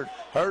Coach Hurd.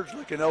 Hurd's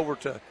looking over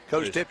to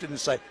Coach Tipton and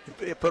say,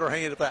 put her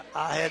hand up.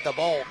 I had the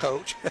ball,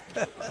 Coach.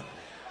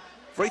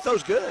 Free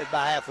throw's good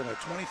by Athena.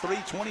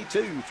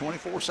 23-22,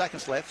 24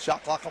 seconds left.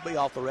 Shot clock will be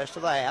off the rest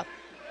of the half.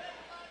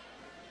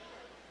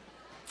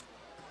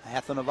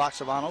 Athena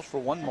Voxavanos for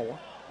one more.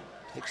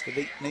 Takes the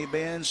deep knee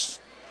bends.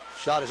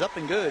 Shot is up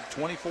and good.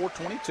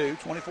 24-22,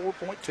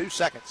 24.2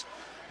 seconds.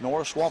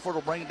 Nora Swafford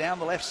will bring it down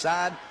the left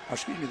side,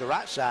 the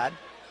right side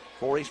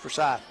for East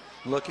Forsyth.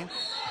 Looking.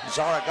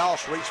 Zara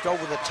Goss reached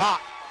over the top.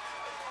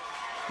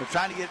 They're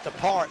trying to get it to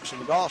Parks,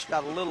 and Goss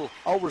got a little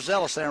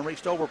overzealous there and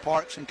reached over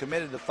Parks and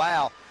committed the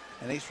foul.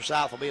 And East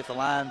Forsyth will be at the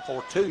line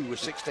for 2 with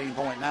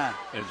 16.9.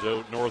 And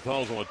Joe, North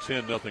Hall's on a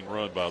 10-0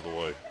 run, by the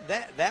way.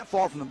 That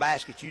far from the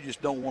basket, you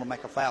just don't want to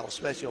make a foul,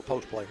 especially a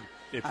post player.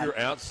 If you're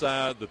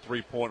outside the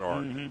 3-point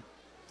arc.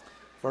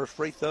 First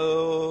free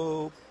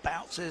throw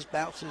bounces,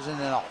 and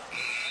then off.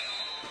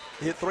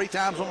 Hit 3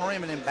 times on the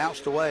rim and then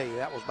bounced away.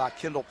 That was by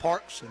Kendall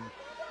Parks, and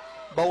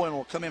Bowen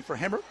will come in for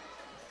Hemmer.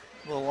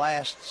 The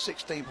last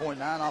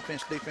 16.9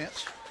 offense,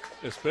 defense.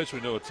 Especially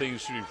when you know a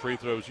team's shooting free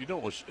throws, you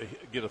don't want to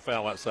get a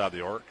foul outside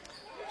the arc.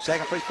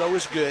 Second free throw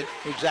is good.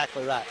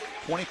 Exactly right.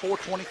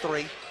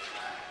 24-23.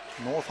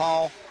 North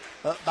Hall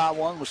up by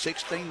 1 with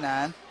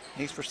 16-9.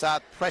 East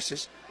Forsyth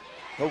presses.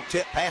 No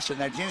tip pass in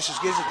there. Genesis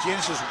gives it.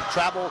 Genesis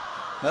travel.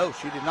 No,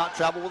 she did not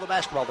travel with the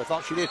basketball. They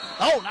thought she did.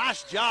 Oh,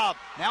 nice job.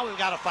 Now we've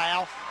got a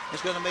foul.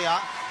 It's going to be a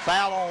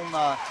foul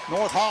on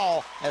North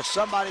Hall as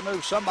somebody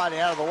moves somebody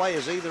out of the way.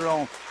 Is either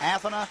on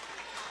Athena.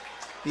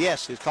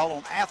 Yes, it's called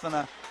on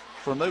Athena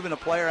for moving a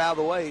player out of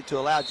the way to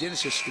allow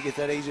Genesis to get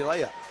that easy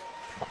layup.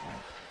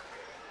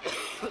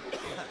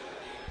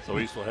 So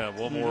East will have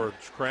one more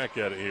crack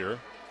at it here.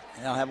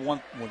 And I'll have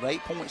one with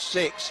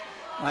 8.6.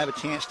 I'll have a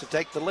chance to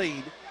take the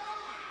lead.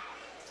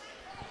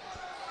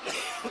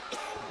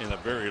 In a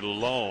very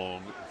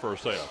long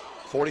first half.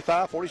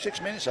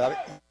 46 minutes of it.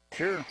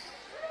 Sure.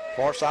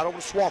 Far side over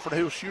to Swafford,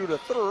 who'll shoot a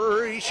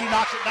 3. She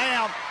knocks it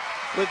down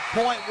with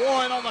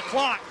 .1 on the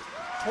clock.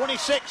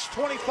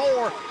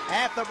 26-24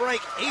 at the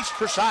break. East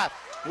Forsyth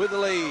with the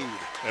lead.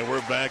 And we're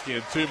back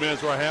in 2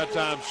 minutes for our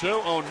halftime show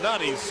on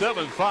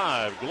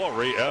 97.5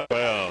 Glory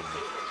FM.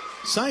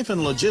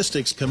 Siphon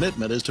Logistics'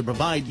 commitment is to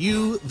provide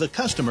you, the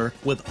customer,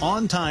 with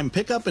on-time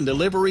pickup and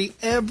delivery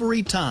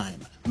every time.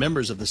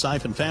 Members of the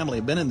Siphon family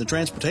have been in the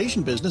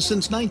transportation business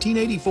since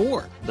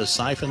 1984. The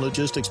Siphon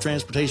Logistics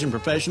transportation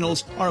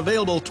professionals are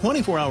available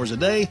 24 hours a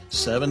day,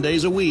 7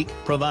 days a week,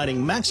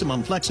 providing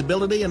maximum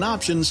flexibility and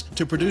options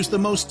to produce the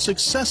most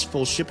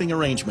successful shipping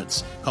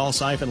arrangements. Call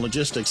Siphon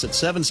Logistics at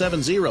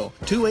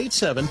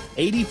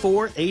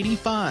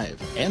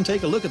 770-287-8485 and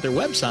take a look at their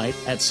website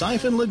at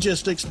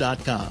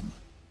siphonlogistics.com.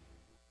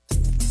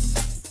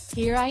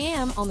 Here I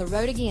am on the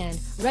road again,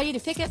 ready to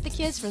pick up the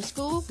kids from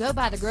school, go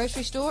by the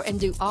grocery store, and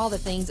do all the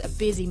things a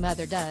busy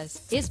mother does.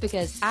 It's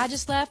because I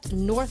just left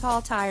North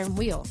Hall Tire and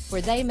Wheel,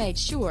 where they made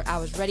sure I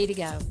was ready to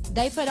go.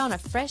 They put on a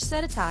fresh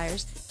set of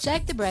tires,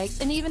 checked the brakes,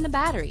 and even the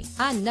battery.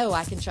 I know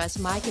I can trust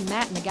Mike and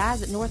Matt and the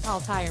guys at North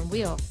Hall Tire and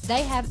Wheel.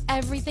 They have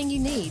everything you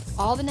need,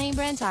 all the name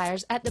brand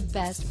tires at the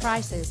best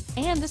prices,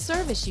 and the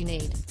service you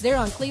need. They're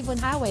on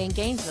Cleveland Highway in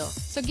Gainesville,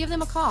 so give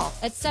them a call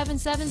at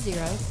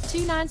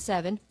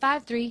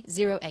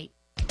 770-297-5308.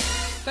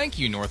 Thank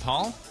you, North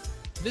Hall.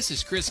 This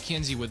is Chris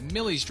Kinsey with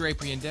Millie's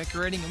Drapery and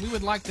Decorating, and we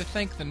would like to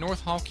thank the North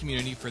Hall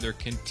community for their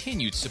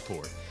continued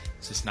support.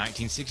 Since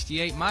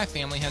 1968, my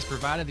family has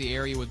provided the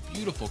area with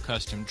beautiful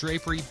custom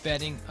drapery,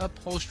 bedding,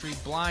 upholstery,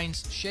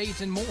 blinds,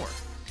 shades, and more.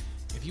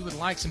 If you would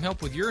like some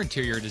help with your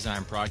interior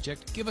design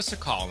project, give us a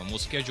call and we'll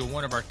schedule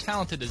one of our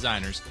talented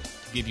designers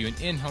to give you an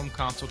in-home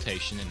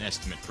consultation and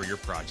estimate for your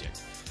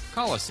project.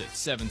 Call us at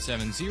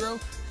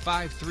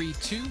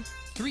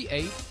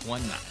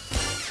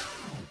 770-532-3819.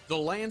 The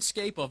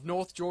landscape of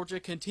North Georgia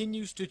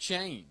continues to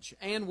change,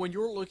 and when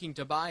you're looking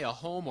to buy a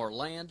home or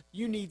land,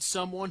 you need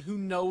someone who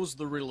knows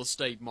the real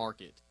estate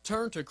market.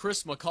 Turn to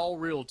Chris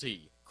McCall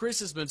Realty. Chris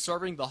has been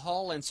serving the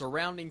Hall and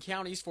surrounding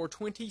counties for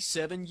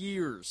 27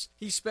 years.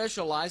 He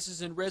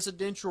specializes in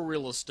residential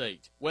real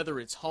estate. Whether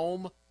it's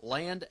home,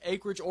 land,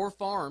 acreage, or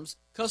farms,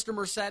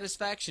 customer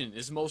satisfaction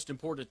is most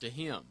important to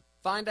him.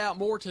 Find out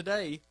more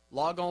today.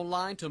 Log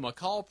online to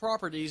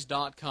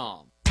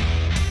McCallProperties.com.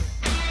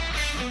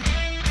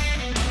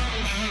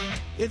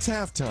 It's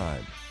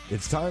halftime.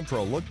 It's time for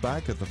a look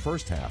back at the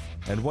first half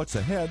and what's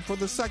ahead for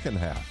the second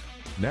half.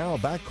 Now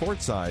back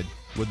courtside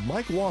with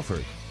Mike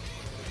Wofford.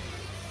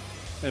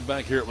 And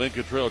back here at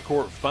Lincoln Trail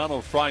Court,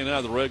 final Friday night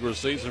of the regular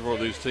season for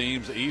these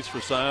teams. East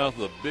Forsyth,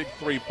 the big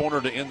three-pointer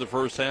to end the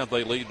first half.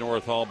 They lead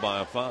North Hall by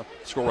a 5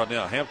 score right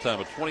now.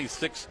 Halftime of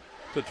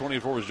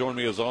 26-24 is joining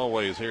me as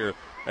always here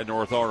at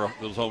North Hall.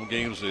 Those home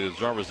games is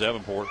Jarvis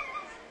Davenport,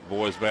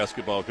 boys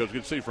basketball coach.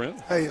 Good to see you,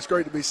 friend. Hey, it's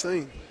great to be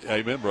seen.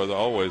 Amen, brother.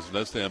 Always from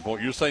that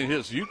standpoint. You're saying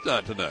it's youth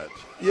night tonight.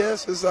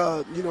 Yes, it's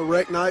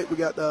rec night. We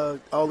got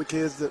all the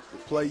kids that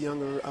play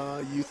younger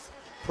youth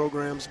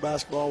programs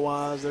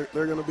basketball-wise. They're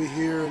going to be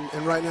here,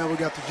 and right now we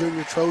got the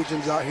junior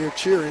Trojans out here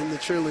cheering, the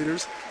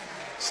cheerleaders.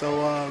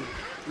 So,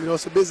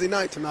 it's a busy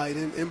night tonight.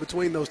 In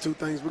between those two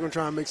things, we're going to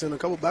try and mix in a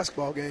couple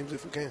basketball games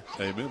if we can.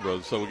 Amen,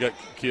 brother. So we got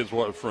kids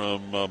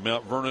from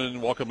Mount Vernon,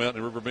 Walking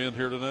Mountain, and River Bend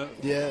here tonight?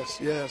 Yes.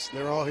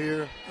 They're all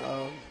here.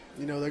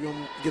 They're going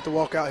to get to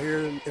walk out here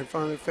in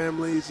front of their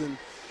families and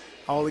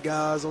all the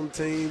guys on the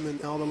team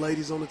and all the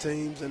ladies on the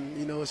teams. And,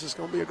 it's just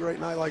going to be a great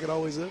night like it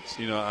always is.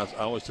 I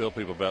always tell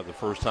people about the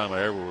first time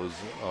I ever was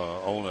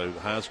on a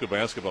high school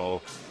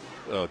basketball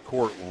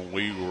court when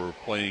we were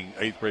playing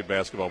 8th grade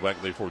basketball back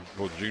before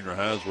the junior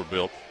highs were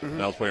built. Mm-hmm.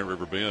 And I was playing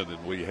River Bend,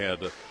 and we had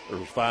there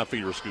was 5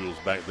 feeder schools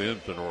back then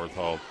to North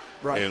Hall.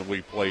 Right. And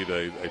we played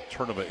a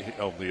tournament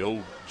on the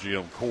old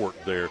gym court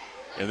there.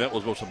 And that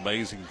was the most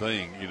amazing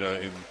thing,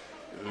 and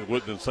it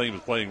wasn't the same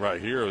as playing right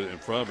here in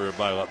front of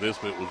everybody like this,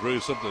 but it was really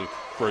something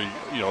for a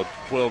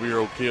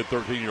 12-year-old kid,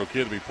 13-year-old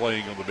kid to be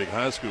playing on the big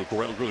high school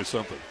court. It was really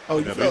something.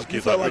 Oh, these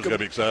kids thought it was going to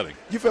be exciting.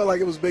 You felt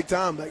like it was big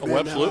time back then. Oh,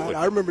 absolutely.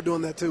 I remember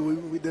doing that too.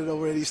 We did it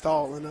over at East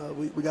Hall, and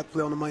we got to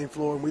play on the main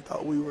floor, and we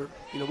thought we were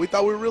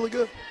really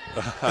good.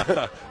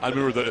 I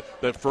remember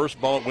that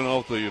first ball went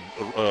off the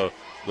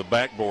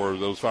backboard,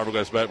 those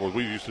fiberglass backboards.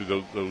 We used to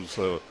do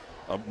those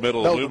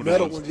metal aluminum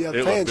metal ones. Yeah,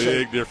 it was a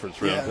big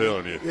difference, man, I'm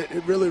telling you.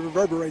 It really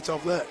reverberates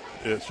off that.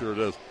 It sure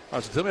does. All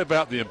right, so tell me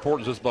about the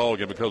importance of this ball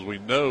game, because we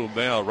know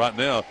right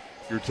now,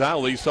 your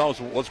title East Hall,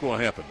 so what's going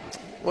to happen?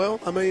 Well,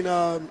 I mean,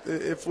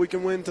 if we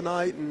can win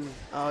tonight and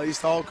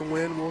East Hall can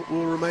win,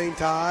 we'll remain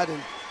tied,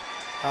 and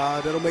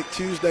that'll make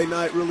Tuesday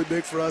night really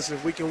big for us.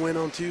 If we can win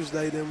on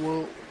Tuesday, then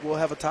we'll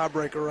have a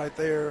tiebreaker right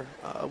there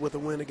with a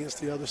win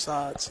against the other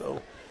side.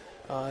 So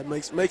it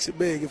makes it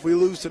big. If we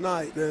lose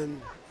tonight,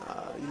 then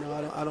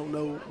I don't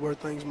know where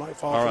things might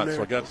fall. All from right,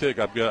 there. so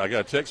I got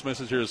a text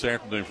message here this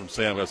afternoon from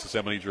Sam. I said,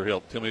 Sam, I need your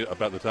help. Tell me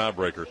about the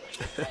tiebreaker.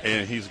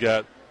 And he's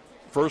got,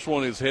 first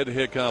one is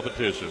head-to-head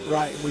competition.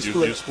 Right,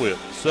 You split.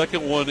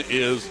 Second one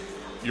is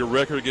your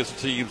record against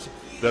the teams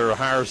that are a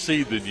higher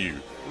seed than you.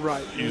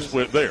 Right. You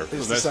split there.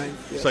 It's so that's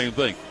the same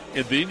thing.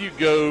 And then you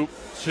go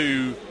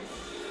to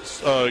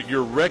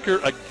your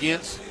record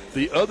against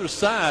the other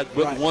side,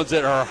 but the ones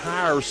that are a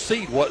higher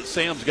seed, what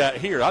Sam's got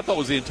here. I thought it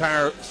was the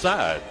entire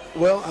side.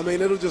 Well, I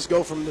mean, it'll just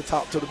go from the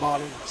top to the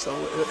bottom. So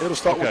it'll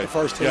start with the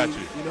first team,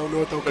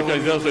 North Oklahoma.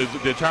 Okay,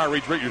 the entire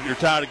region, you're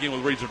tied again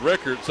with region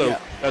record, so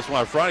that's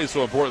why Friday's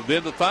so important.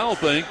 Then the final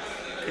thing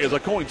is a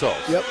coin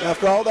toss. Yep,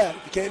 after all that,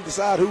 if you can't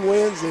decide who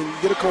wins, then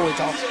you get a coin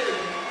toss.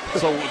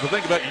 So the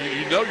thing about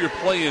you're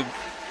playing,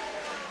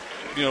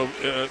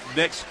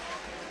 next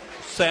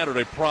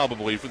Saturday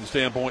probably from the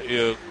standpoint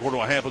of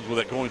what happens with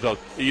that coin toss.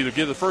 You either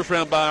get the first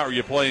round bye or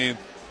you're playing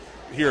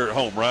here at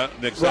home,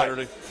 right? Next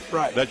Saturday?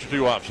 Right. That's your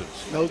two options.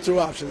 Those two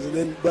options. And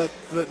then, but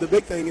the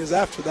big thing is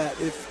after that,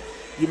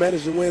 if you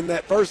manage to win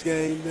that first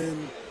game,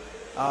 then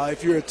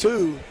if you're a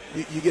 2,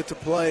 you get to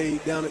play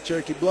down at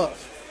Cherokee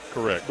Bluff.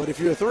 Correct. But if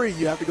you're a 3,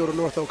 you have to go to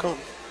North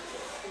Oklahoma.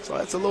 So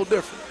that's a little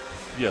different.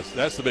 Yes,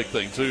 that's the big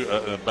thing, too,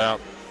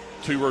 about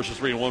 2 versus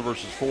 3 and 1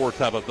 versus 4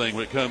 type of thing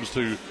when it comes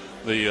to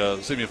the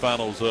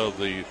semifinals of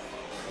the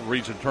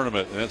region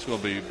tournament, and that's going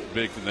to be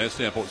big from that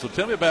standpoint. So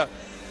tell me about,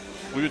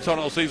 we've been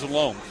talking all season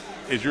long.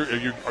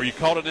 Are you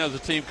caught up now as a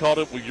team, caught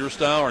up with your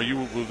style? Are you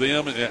with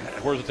them? And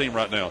where's the team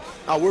right now?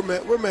 We're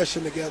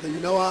meshing together.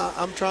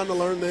 I'm trying to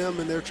learn them,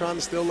 and they're trying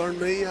to still learn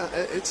me.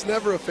 It's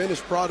never a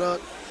finished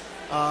product.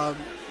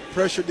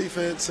 Pressure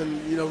defense and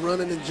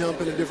running and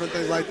jumping and different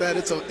things like that.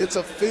 It's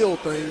a feel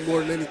thing more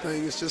than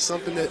anything. It's just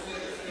something that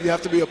you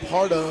have to be a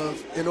part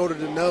of in order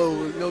to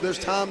know. There's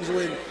times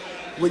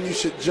when you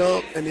should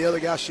jump and the other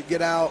guy should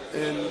get out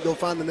and go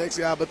find the next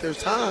guy, but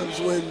there's times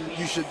when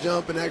you should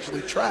jump and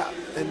actually trap,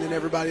 and then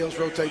everybody else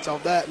rotates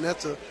off that, and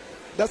that's a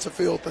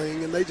feel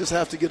thing, and they just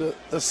have to get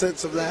a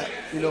sense of that,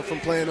 from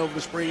playing over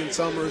the spring and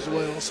summer as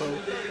well. So,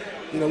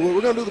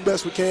 we're going to do the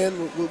best we can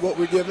with what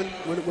we're given.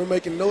 We're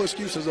making no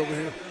excuses over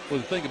here. Well,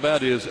 the thing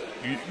about it is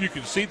you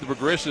can see the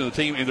progression of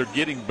the team, and they're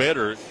getting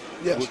better.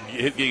 Yes.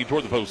 Getting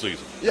toward the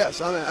postseason.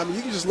 Yes, I mean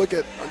you can just look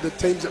at the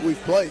teams that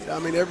we've played. I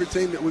mean, every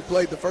team that we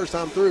played the first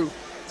time through,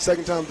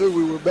 second time through,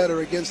 we were better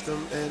against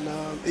them.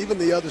 And even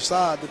the other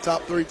side, the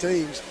top 3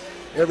 teams,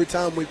 every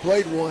time we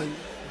played one,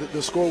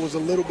 the score was a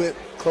little bit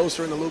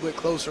closer and a little bit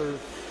closer.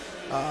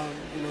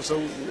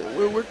 So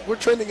we're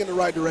trending in the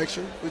right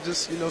direction. We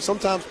just,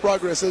 sometimes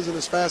progress isn't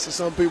as fast as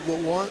some people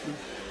would want.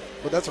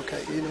 But that's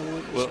okay.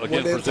 Well,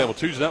 again, for example,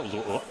 Tuesday night was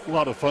a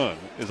lot of fun.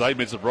 As I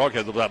mentioned, the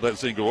broadcast about that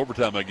scene go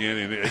overtime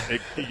again,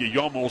 and you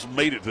almost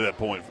made it to that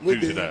point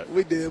Tuesday night.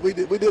 We did. We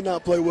did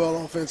not play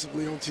well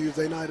offensively on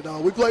Tuesday night at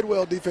all. We played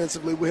well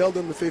defensively. We held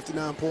them to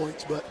 59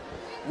 points, but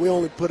we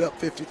only put up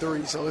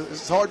 53. So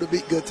it's hard to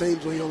beat good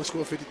teams when you only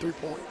score 53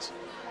 points.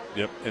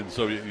 Yep, and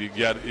so you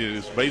got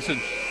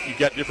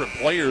different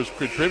players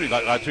contributing.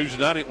 Like Tuesday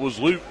night, it was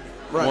Luke,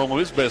 one of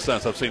his best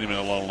signs I've seen him in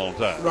a long, long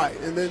time. Right,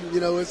 and then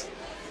it's.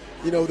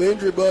 The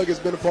injury bug has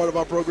been a part of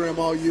our program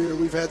all year.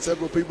 We've had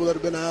several people that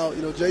have been out.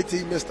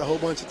 JT missed a whole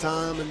bunch of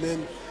time, and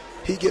then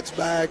he gets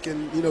back,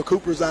 and,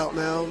 Cooper's out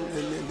now,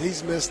 and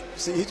he's missed.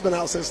 He's been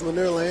out since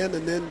Lanierland,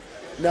 and then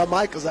now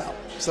Micah's out.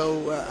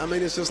 So,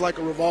 it's just like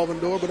a revolving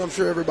door, but I'm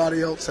sure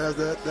everybody else has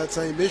that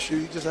same issue.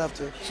 You just have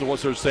to. So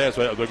what's their stats?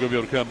 Are they going to be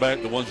able to come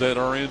back, the ones that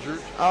are injured?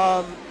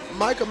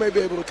 Micah may be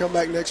able to come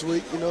back next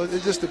week.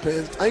 It just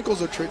depends.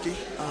 Ankles are tricky.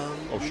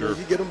 Sure.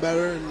 You get them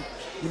better, and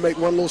you make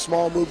one little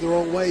small move the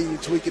wrong way, you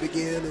tweak it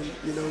again,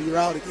 and you're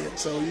out again.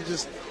 So you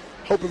just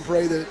hope and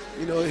pray that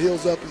it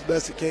heals up as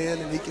best it can,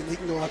 and he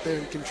can go out there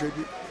and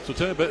contribute. So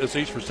tell me about this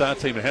East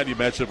Forsyth team, and how do you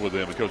match up with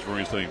them and Coach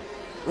Marine's team?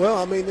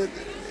 Well,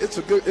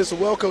 it's a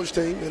well-coached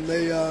team, and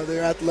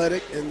they're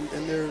athletic, and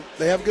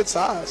they have good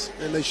size,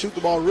 and they shoot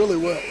the ball really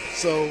well.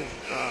 So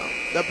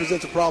that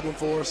presents a problem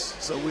for us.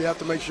 So we have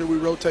to make sure we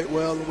rotate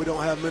well, and we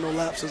don't have mental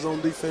lapses on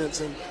defense,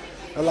 and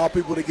allow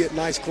people to get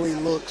nice,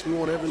 clean looks. We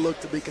want every look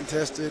to be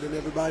contested and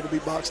everybody to be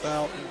boxed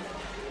out.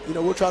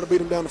 we'll try to beat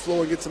them down the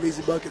floor and get some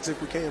easy buckets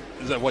if we can.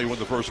 Is that why you won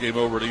the first game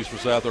over at East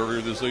Forsyth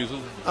earlier this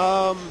season?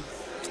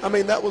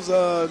 That was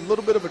a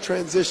little bit of a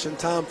transition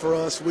time for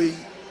us. We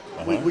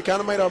kind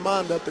of made our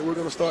mind up that we're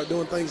going to start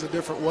doing things a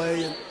different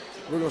way, and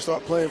we're going to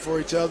start playing for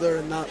each other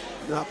and not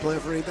playing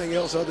for anything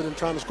else other than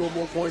trying to score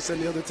more points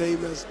than the other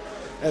team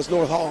as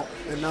North Hall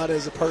and not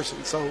as a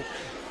person. So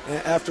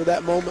after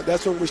that moment,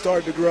 that's when we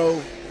started to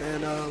grow,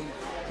 and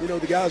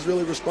the guys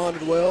really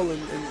responded well,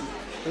 and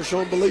they're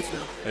showing belief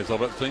now. Hey, it's all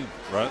about the team,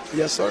 right?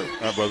 Yes, sir.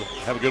 All right, brother.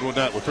 Have a good one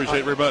tonight. We appreciate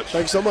it very much.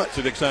 Thanks so much. See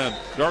you next time.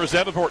 Jarvis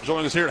Davenport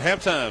joining us here at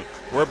halftime.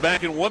 We're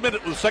back in 1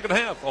 minute with the second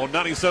half on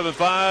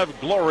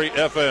 97.5 Glory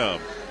FM.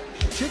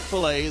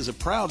 Chick-fil-A is a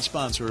proud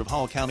sponsor of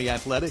Hall County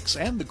Athletics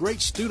and the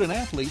great student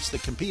athletes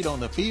that compete on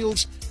the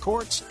fields,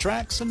 courts,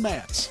 tracks, and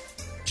mats.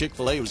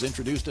 Chick-fil-A was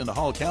introduced into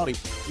Hall County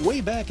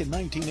way back in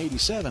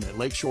 1987 at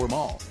Lakeshore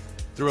Mall.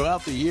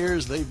 Throughout the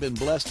years, they've been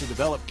blessed to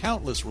develop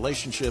countless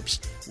relationships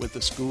with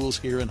the schools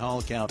here in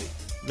Hall County.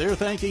 They're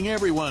thanking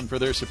everyone for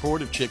their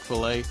support of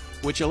Chick-fil-A,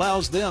 which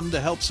allows them to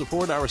help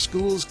support our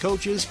schools,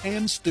 coaches,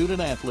 and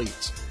student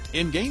athletes.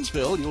 In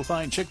Gainesville, you'll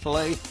find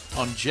Chick-fil-A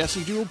on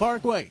Jesse Jewell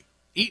Parkway.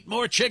 Eat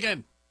more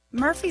chicken.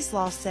 Murphy's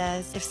Law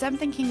says if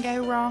something can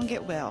go wrong,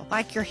 it will.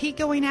 Like your heat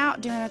going out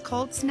during a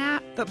cold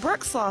snap. But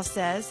Brooks Law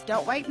says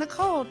don't wait in the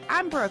cold.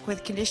 I'm Brooke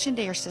with Conditioned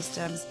Air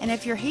Systems. And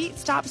if your heat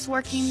stops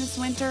working this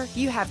winter,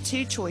 you have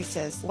two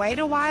choices. Wait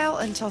a while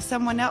until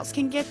someone else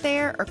can get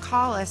there or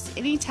call us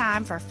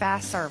anytime for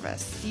fast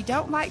service. If you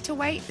don't like to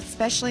wait,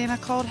 especially in a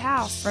cold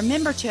house,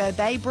 remember to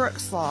obey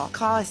Brooks Law.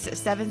 Call us at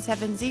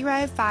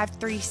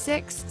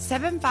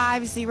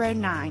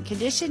 770-536-7509.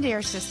 Conditioned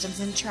Air Systems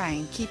and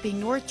Train, keeping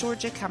North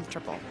Georgia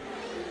comfortable.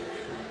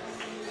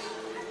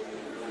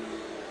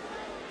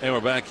 And we're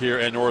back here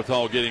at North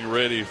Hall getting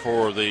ready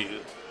for the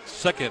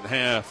second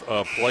half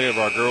of play of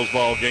our girls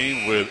ball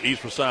game with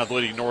East Forsyth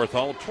leading North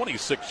Hall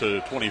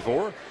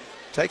 26-24.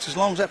 Takes as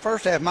long as that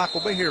first half. Mike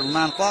will be here till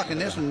 9 o'clock in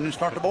this and then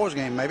start the boys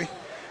game maybe.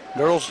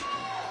 Girls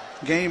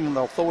game,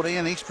 they'll throw it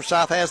in. East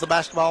Forsyth has the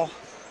basketball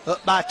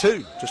up by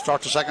 2 to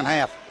start the second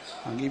half.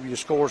 I'll give you the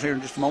scores here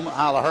in just a moment.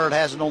 Isla Hurd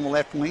has it on the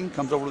left wing,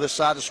 comes over to this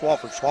side to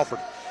Swofford. Swofford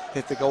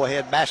hit the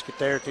go-ahead basket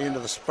there at the end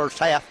of the first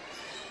half.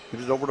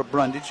 Gives it over to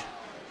Brundage.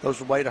 Goes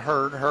away to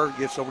Hurd. Hurd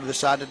gets over to the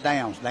side to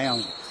Downs.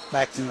 Downs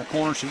back in the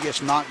corner. She gets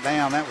knocked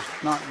down. That was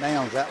not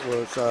Downs. That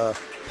was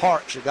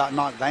Parks that got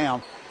knocked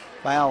down.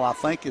 Foul, I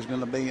think, is going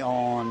to be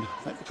on, I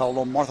think they call it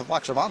on Martha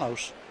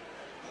Vaxavanos.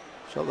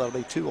 So that'll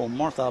be 2 on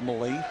Martha, I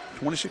believe.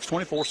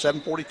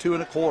 26-24, 7:42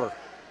 and a quarter.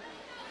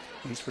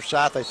 East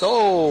Forsyth, they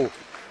throw.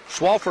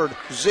 Swofford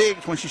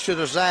zigged when she should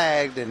have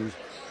zagged, and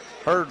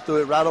Hurd threw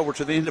it right over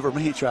to the end of her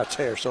bench right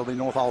there. So it'll be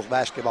North Hall's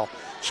basketball.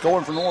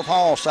 Scoring for North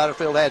Hall,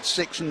 Satterfield had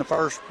 6 in the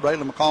first.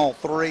 Braylon McCall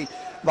 3.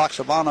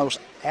 Vaxavanos,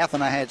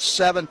 Athena had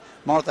 7.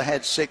 Martha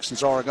had 6, and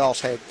Zara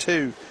Goss had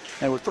 2.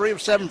 They were 3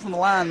 of 7 from the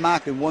line,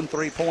 Mike, and 1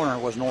 3-pointer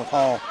was North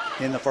Hall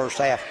in the first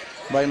half.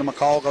 Braylon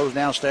McCall goes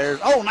downstairs.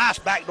 Oh, nice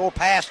backdoor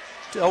pass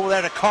over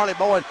there to Carly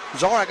Bowen.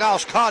 Zara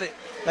Goss caught it.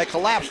 They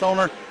collapsed on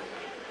her.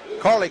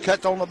 Carly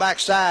cut on the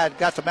backside,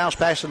 got the bounce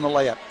pass in the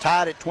layup.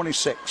 Tied at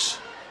 26.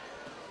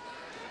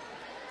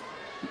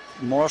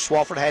 Morris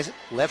Swofford has it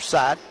left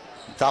side,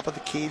 top of the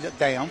key to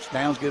Downs.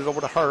 Downs gives it over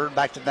to Hurd,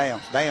 back to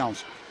Downs.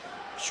 Downs,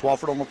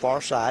 Swofford on the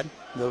far side,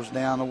 goes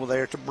down over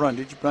there to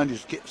Brundage.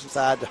 Brundage gets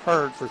inside to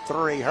Hurd for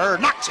 3.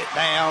 Hurd knocks it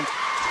down,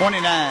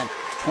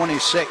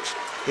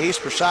 29-26.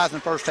 East Forsyth in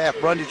the first half.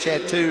 Brundage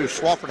had 2.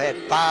 Swofford had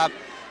 5.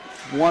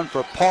 1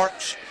 for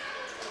Parks.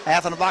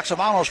 Athena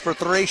Vaxavanos for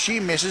 3. She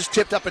misses.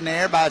 Tipped up in the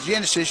air by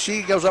Genesis.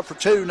 She goes up for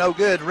 2. No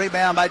good.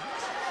 Rebound by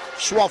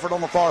Swofford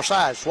on the far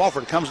side.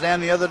 Swofford comes down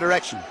the other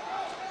direction.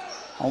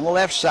 On the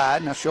left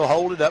side. Now she'll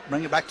hold it up,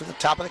 bring it back to the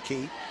top of the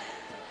key.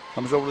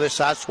 Comes over to this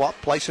side, swap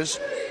places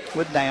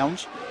with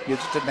Downs.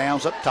 Gives it to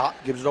Downs up top,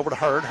 gives it over to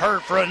Hurd.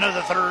 Hurd for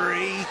another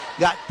 3.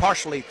 Got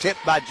partially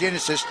tipped by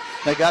Genesis.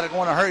 They got it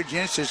going to hurry.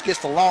 Genesis gets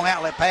the long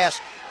outlet pass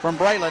from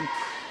Braylon.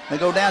 They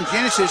go down.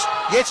 Genesis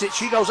gets it.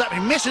 She goes up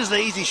and misses the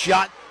easy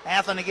shot.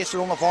 Athena gets it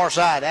on the far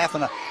side.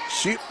 Athena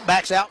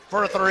backs out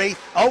for a 3.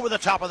 Over the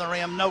top of the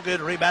rim. No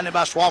good. Rebounded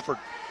by Swofford.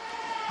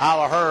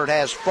 Isla Hurd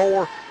has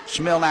 4.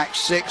 Smilnack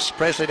 6.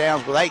 Presley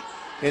Downs with 8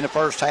 in the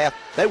first half.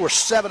 They were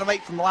 7 of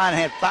 8 from the line.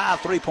 Had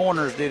 5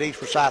 3-pointers, did East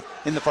Forsyth,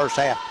 in the first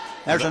half.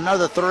 There's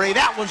another 3.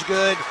 That one's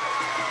good.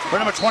 For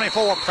number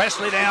 24,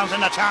 Presley Downs in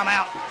the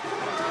timeout.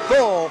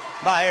 Full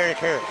by Eric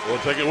Harris. We'll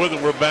take it with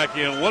him. We're back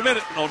in 1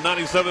 minute on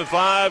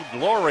 97.5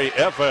 Glory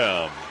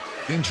FM.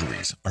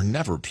 Injuries are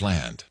never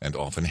planned and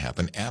often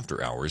happen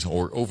after hours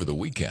or over the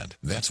weekend.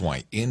 That's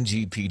why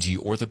NGPG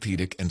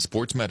Orthopedic and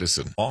Sports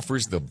Medicine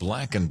offers the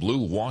Black and Blue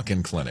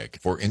Walk-In Clinic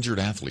for injured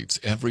athletes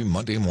every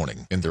Monday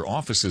morning in their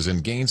offices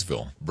in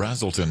Gainesville,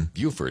 Brazelton,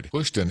 Beaufort,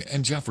 Bushton,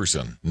 and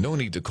Jefferson. No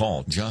need to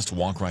call. Just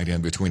walk right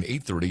in between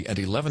 8:30 and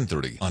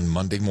 11:30 on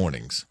Monday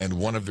mornings. And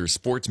one of their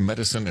sports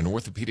medicine and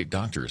orthopedic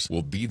doctors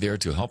will be there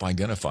to help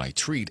identify,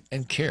 treat,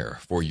 and care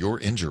for your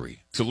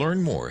injury. To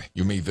learn more,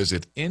 you may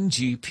visit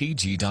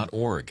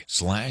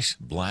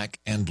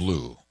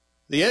ngpg.org/blackandblue.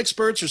 The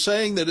experts are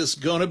saying that it's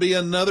going to be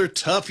another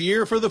tough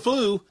year for the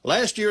flu.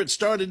 Last year it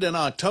started in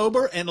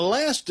October and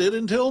lasted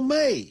until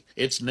May.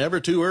 It's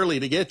never too early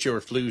to get your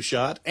flu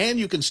shot, and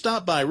you can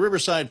stop by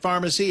Riverside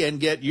Pharmacy and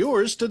get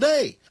yours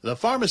today. The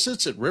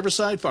pharmacists at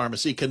Riverside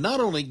Pharmacy can not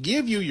only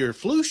give you your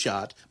flu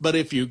shot, but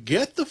if you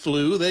get the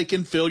flu, they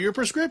can fill your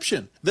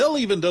prescription. They'll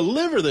even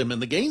deliver them in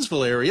the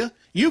Gainesville area.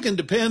 You can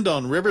depend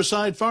on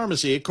Riverside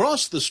Pharmacy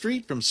across the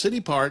street from City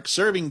Park,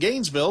 serving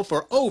Gainesville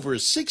for over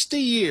 60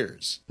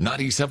 years.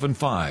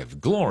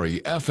 97.5 Glory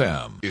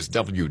FM is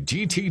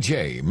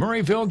WGTJ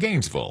Murrayville,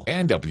 Gainesville,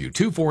 and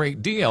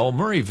W248DL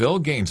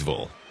Murrayville,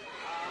 Gainesville.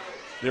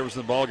 Difference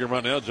in the ballgame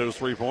right now, Joe's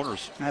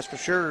 3-pointers. That's for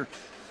sure.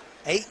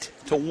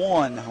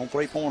 8-1 on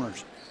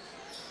 3-pointers.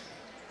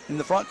 In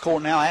the front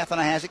court now,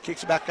 Athena has it,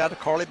 kicks it back out to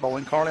Carly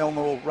Bowen. Carly on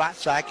the right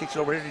side, kicks it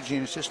over here to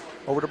Genesis,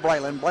 over to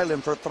Braylon.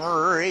 Braylon for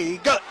 3,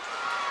 good.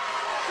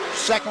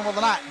 Second of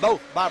the night,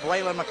 both by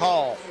Braylon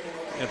McCall.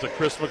 It's a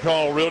Chris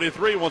McCall Realty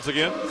 3 once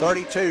again.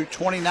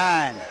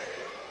 32-29.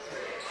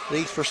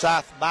 Leads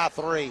Forsyth by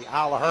 3.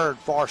 Isla Hurd,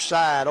 far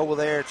side, over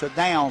there to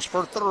Downs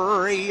for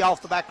 3.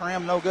 Off the back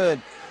rim, no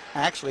good.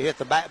 Actually hit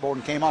the backboard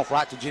and came off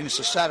right to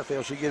Genesis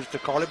Satterfield. She gives it to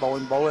Carly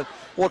Bowen. Bowen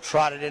will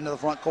trot it into the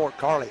front court.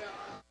 Carly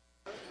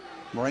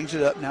brings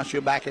it up. Now she'll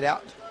back it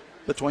out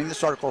between the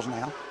circles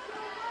now.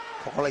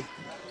 Carly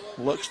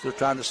looks, they're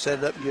trying to set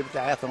it up and give it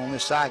to Athena on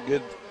this side.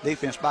 Good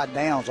defense by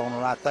Downs on her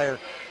right there.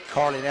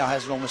 Carly now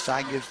has it on the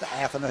side, gives to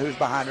Athena, who's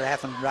behind her.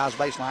 Athena drives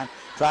baseline,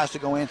 tries to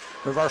go in,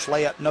 reverse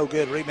layup, no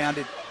good.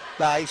 Rebounded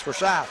by East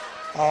Forsyth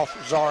off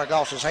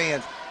Zaragoza's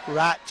hands,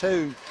 right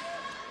to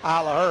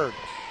Isla Hurd.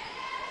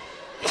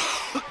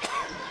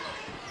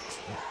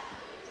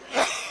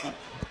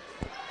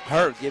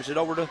 Hurd gives it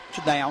over to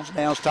Downs.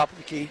 Downs top of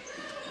the key.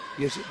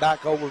 Gives it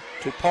back over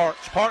to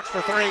Parks. Parks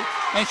for 3,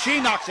 and she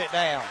knocks it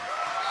down.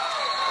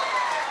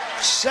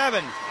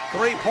 7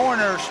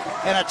 3-pointers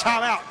and a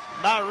timeout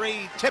by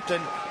Reed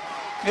Tipton.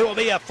 It will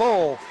be a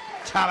full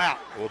timeout.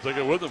 We'll take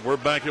it with them. We're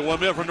back at 1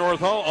 minute from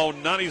North Hall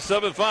on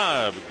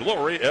 97.5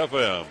 Glory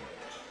FM.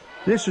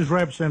 This is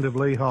Representative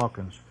Lee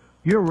Hawkins,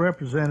 your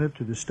representative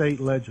to the state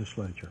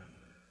legislature.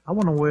 I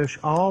want to wish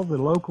all the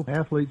local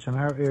athletes in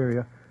our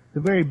area the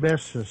very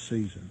best this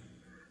season.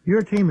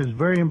 Your team is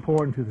very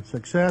important to the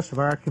success of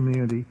our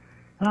community,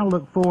 and I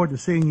look forward to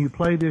seeing you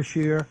play this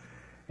year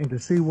and to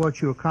see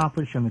what you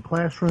accomplish in the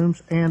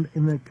classrooms and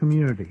in the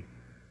community.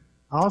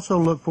 I also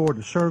look forward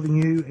to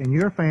serving you and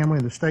your family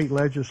in the state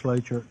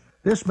legislature.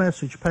 This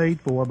message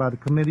paid for by the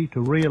committee to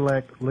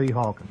re-elect Lee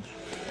Hawkins.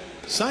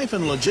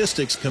 Siphon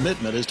Logistics'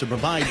 commitment is to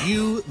provide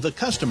you, the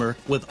customer,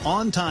 with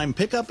on-time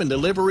pickup and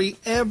delivery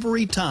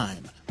every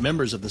time.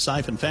 Members of the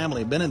Siphon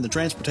family have been in the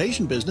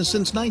transportation business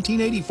since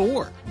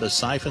 1984. The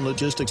Siphon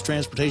Logistics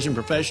transportation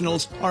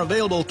professionals are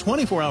available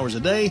 24 hours a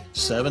day,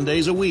 7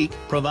 days a week,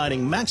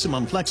 providing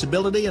maximum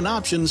flexibility and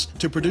options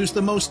to produce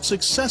the most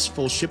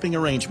successful shipping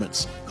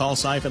arrangements. Call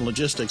Siphon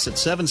Logistics at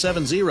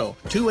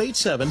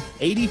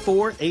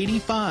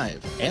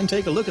 770-287-8485 and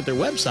take a look at their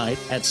website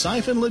at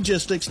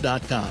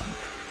siphonlogistics.com.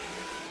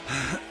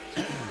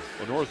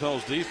 Well, North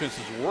Hall's defense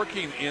is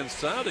working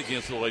inside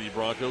against the Lady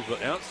Broncos,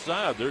 but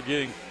outside they're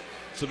getting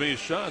so many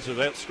shots. They've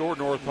outscored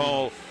North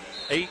Hall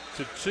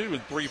 8-2 in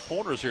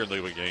 3-pointers here in the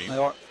game. They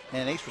are,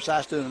 and East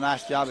Forsyth's doing a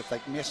nice job. If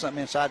they miss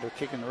something inside, they're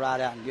kicking the right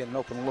out and getting an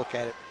open look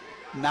at it.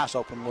 Nice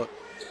open look.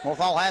 North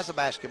Hall has the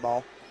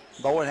basketball.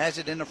 Bowen has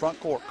it in the front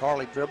court.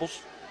 Carly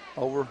dribbles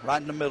over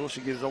right in the middle.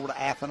 She gives it over to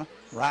Athena,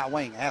 right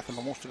wing.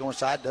 Athena wants to go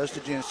inside, does to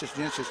Genesis.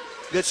 Genesis,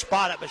 good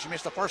spot up, but she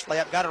missed the first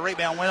layup. Got a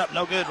rebound, went up,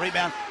 no good.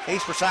 Rebound,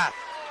 East Forsyth.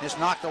 It's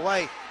knocked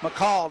away.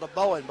 McCall to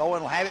Bowen.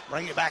 Bowen will have it,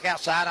 bring it back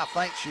outside. I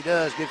think she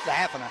does. Gives to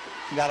Athena.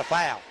 And got a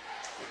foul.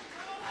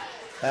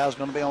 Foul's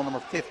going to be on number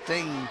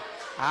 15,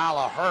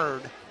 Isla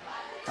Hurd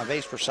of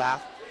East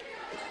Forsyth.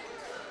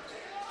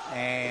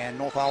 And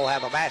North Hall will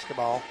have a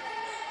basketball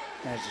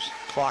as the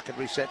clock had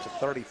reset to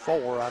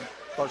 34. I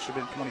thought it should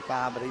have been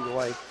 25, but either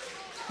way.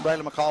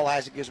 Braylon McCall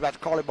has it, gives it back to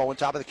Carly Bowen,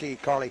 top of the key.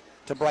 Carly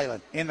to Braylon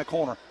in the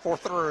corner for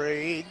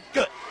 3.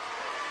 Good.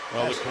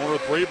 Well, the corner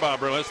 3 by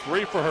Braylon. That's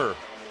 3 for her.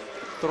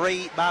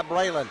 3 by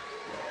Braylon.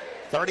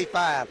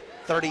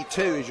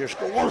 35-32 is your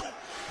score.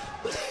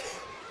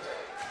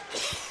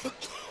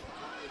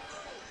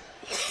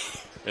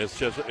 It's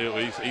just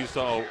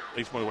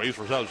East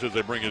Forsyth should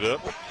they bring it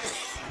up.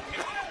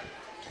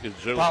 Is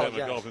Joe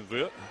having a golfing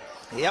fit?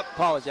 Yep,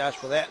 apologize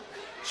for that.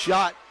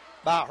 Shot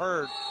by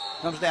Hurd.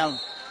 Comes down on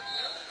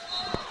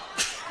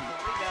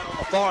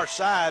the far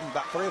side,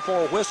 about 3 or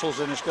 4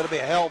 whistles, and it's going to be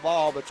a hell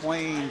ball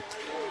between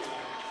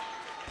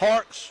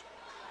Parks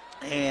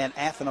and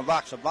Athena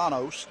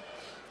Voxavanos,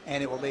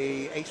 and it will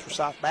be East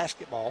Forsyth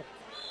basketball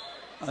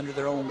under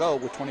their own goal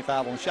with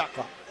 25 on the shot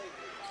clock.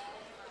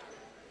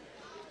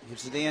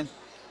 Gives it in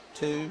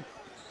to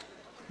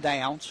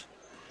Downs.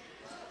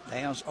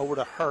 Downs over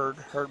to Hurd.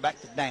 Hurd back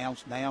to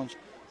Downs. Downs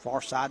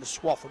far side to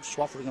Swafford.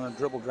 Swafford going to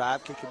dribble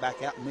drive, kick it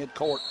back out in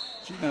mid-court.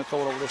 She's going to throw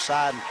it over this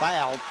side and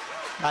fouled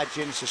by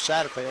Genesis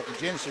Satterfield. And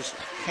Genesis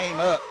came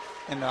up,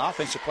 and the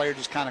offensive player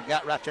just kind of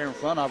got right there in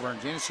front of her,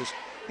 and Genesis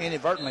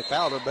inadvertently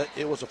fouled her, but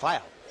it was a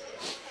foul.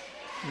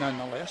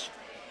 Nonetheless,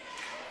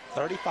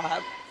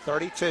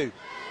 35-32.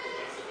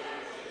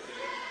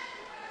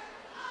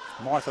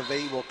 Martha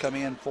V will come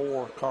in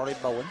for Carly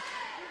Bowen.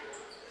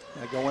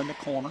 They go in the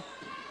corner.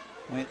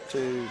 Went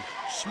to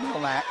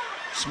Smelnack.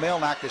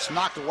 Smelnack is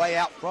knocked away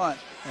out front,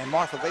 and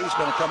Martha V is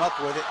going to come up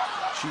with it.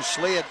 She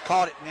slid,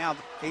 caught it. Now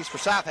East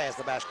Forsyth has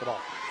the basketball.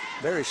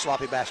 Very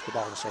sloppy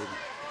basketball this evening.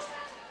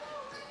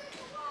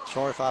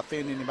 Sorry if I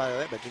offend anybody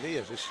with that, but it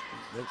is.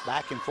 They're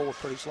back and forth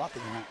pretty sloppy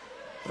tonight.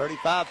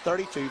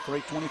 35-32,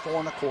 3:24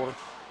 in the quarter.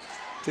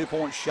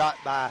 2-point shot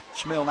by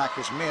Smelnack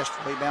is missed.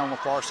 Rebound on the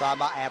far side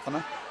by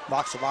Athena.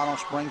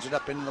 Voxavanos brings it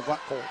up into the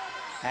front court.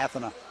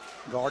 Athena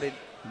guarded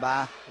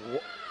by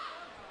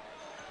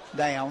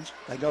Downs.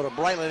 They go to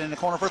Braylon in the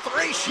corner for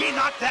three. She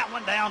knocked that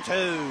one down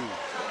too.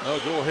 No,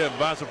 go ahead and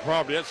buy some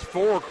property. That's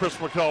 4 Chris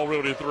McCall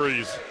Realty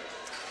threes.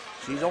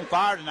 She's on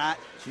fire tonight.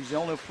 She's the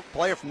only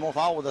player from North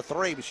Hall with a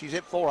 3, but she's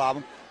hit 4 of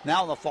them.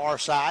 Now on the far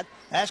side,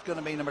 that's going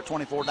to be number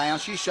 24 down.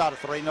 She shot a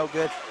 3, no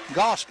good.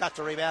 Goss got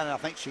the rebound, and I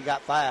think she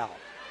got fouled.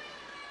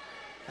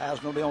 Foul's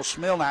going to be on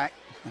Smelnack.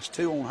 That's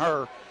 2 on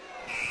her.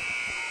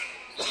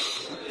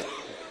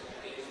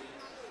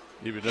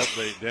 Even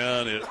update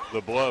down at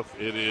the Bluff.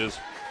 It is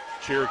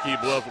Cherokee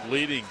Bluff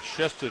leading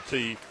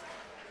Chestatee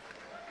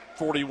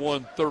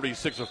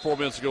 41-36 with 4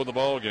 minutes to go in the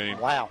ball game.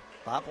 Wow.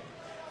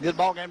 Good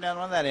ball game down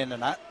on that end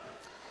tonight.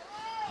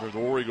 Where the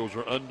War Eagles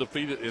are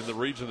undefeated in the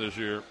region this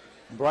year.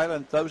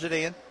 Braylon throws it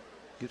in.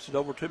 Gets it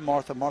over to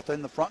Martha. Martha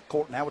in the front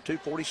court now with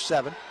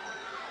 2:47.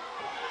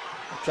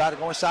 Try to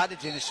go inside to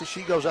Genesis.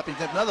 She goes up and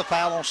takes another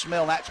foul on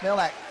Smelnack.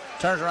 Smelnack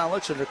turns around,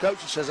 looks at her coach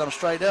and says, I'm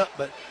straight up,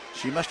 but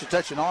she must have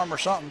touched an arm or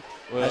something.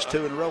 Well, that's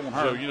 2 in a row on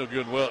her. You know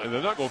good and well. And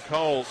they're not going to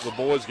call the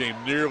boys' game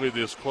nearly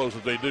this close.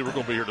 If they do, we're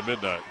going to be here to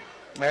midnight.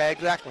 Yeah,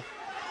 exactly.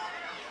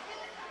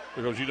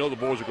 Because you know the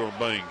boys are going to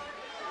bang.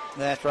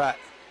 That's right.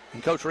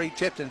 And Coach Reed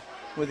Tipton,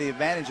 with the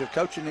advantage of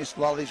coaching a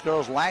lot of these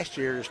girls last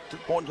year, is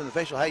pointing to the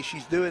official, hey,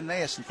 she's doing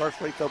this, and first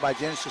free throw by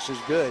Genesis is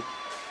good.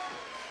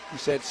 He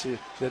said,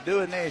 they're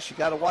doing this. You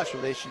got to watch for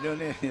this. She's doing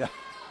this. You know.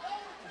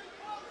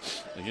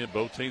 Again,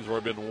 both teams have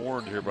already been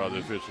warned here by the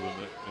officials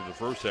in the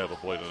first half of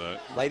play tonight.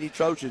 Lady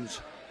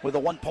Trojans with a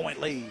 1-point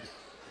lead.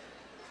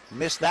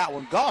 Missed that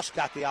one. Goss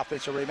got the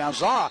offensive rebound.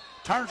 Zara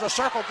turns the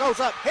circle, goes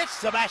up, hits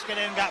the basket,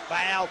 and got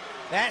fouled.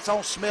 That's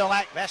on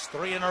Smelnack. That's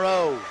 3 in a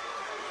row.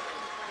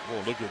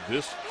 Boy, look at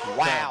this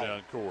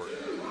down court.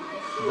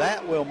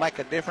 That will make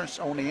a difference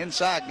on the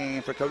inside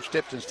game for Coach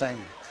Tipton's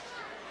team.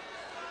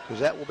 Because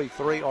that will be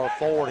 3 or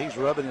 4. He's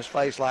rubbing his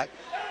face like,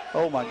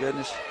 oh, my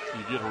goodness.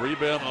 You get a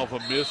rebound off a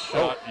missed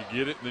shot, you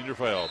get it, and then you're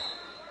fouled.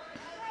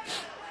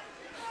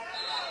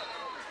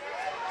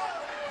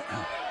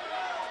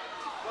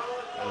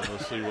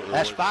 Let's see what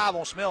that's 5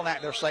 on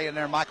Smelnack, they're saying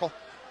there, Michael.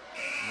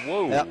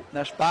 Whoa. Yep,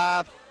 that's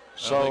 5.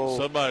 So I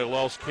think somebody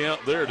lost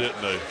count there,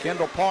 didn't they?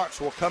 Kendall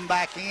Parks will come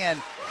back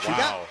in.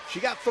 She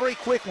got 3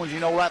 quick ones,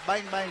 right?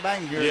 Bang, bang,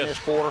 bang here in this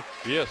quarter.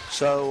 Yes.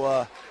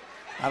 So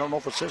I don't know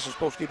if the assistant's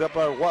supposed to keep up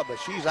or what, but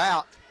she's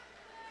out.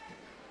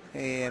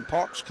 And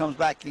Parks comes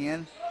back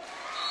in.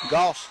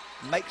 Goss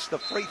makes the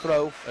free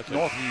throw. That's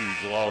a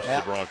huge loss to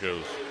the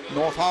Broncos.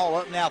 North Hall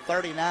up now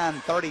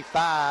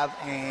 39-35,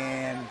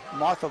 and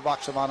Martha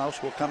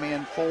Voxavanos will come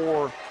in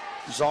for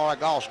Zara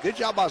Goss. Good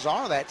job by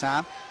Zara that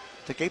time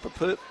to keep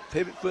a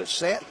pivot foot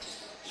set,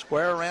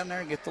 square around there,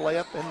 and get the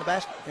layup in the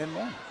basket and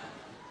one.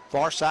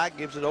 Far side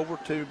gives it over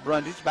to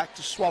Brundage. Back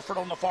to Swofford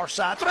on the far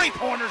side.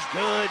 3-pointers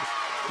good.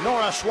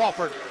 Nora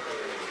Swofford.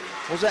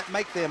 What does that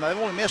make them? They've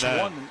only missed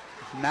 1.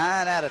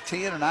 9 out of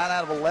 10 or 9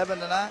 out of 11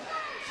 tonight.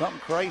 Something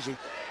crazy.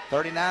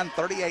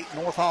 39-38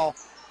 North Hall.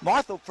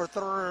 Martha for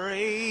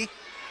 3.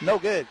 No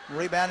good.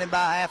 Rebounding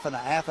by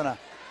Athena. Athena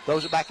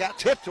throws it back out.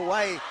 Tipped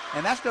away.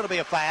 And that's going to be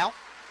a foul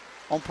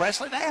on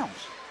Presley Downs.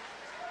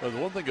 The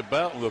one thing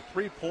about the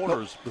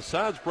 3-pointers,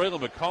 besides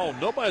Braylon McCall,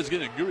 nobody's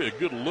getting a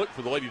good look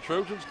for the Lady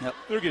Trojans. Yep.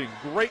 They're getting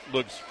great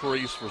looks for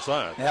East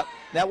Forsyth. Yep.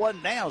 That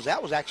wasn't Downs.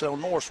 That was actually on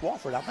Nora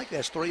Swofford. I think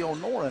that's 3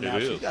 on Nora now.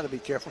 She's got to be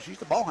careful. She's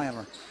the ball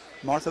handler.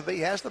 Martha V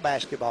has the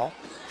basketball.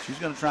 She's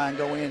going to try and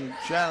go in,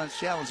 challenge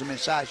them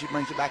inside. She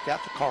brings it back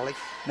out to Carly.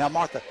 Now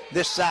Martha,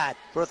 this side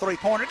for a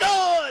 3-pointer.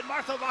 Good!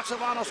 Martha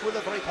Voxavanos with a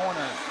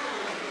 3-pointer.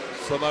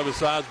 Somebody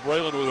besides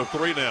Braylon with a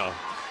 3 now.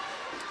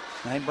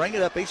 They bring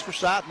it up. East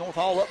Forsyth, North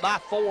Hall up by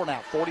 4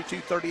 now.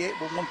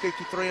 42-38 with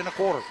 1:53 in the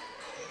quarter.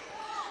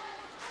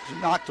 She's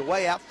knocked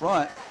away out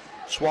front.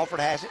 Swofford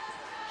has it.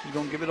 She's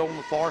going to give it on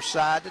the far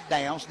side to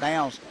Downs.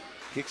 Downs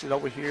kicks it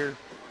over here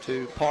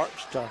to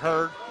Parks, to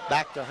Hurd,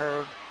 back to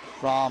Hurd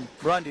from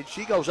Brundage.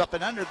 She goes up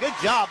and under. Good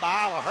job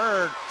by Isla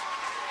Hurd.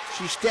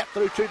 She stepped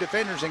through 2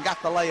 defenders and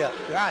got the layup.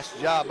 Nice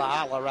job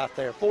by Isla right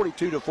there.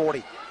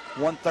 42-40,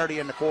 1:30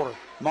 in the quarter.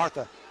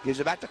 Martha gives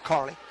it back to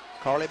Carly.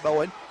 Carly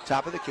Bowen,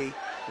 top of the key.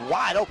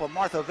 Wide open,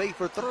 Martha V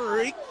for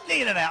 3.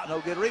 In and out,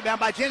 no good. Rebound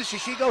by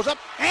Genesis. She goes up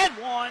and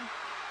 1.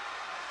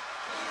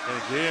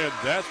 And again,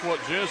 that's what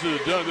Genesis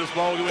has done this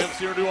ball. We haven't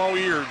seen her do all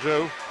year,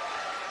 Joe.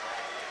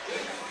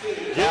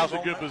 Gets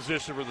a good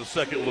position for the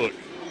second look.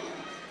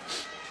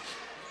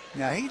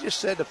 Now, he just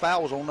said the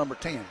foul was on number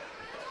 10.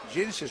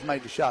 Genesis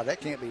made the shot.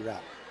 That can't be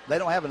right. They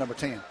don't have a number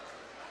 10.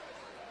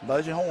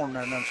 Buzzy Horn,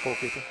 their number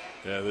scorekeeper.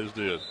 Yeah, this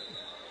did.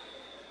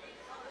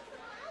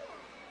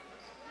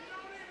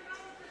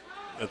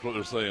 That's what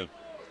they're saying.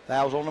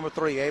 Foul's on number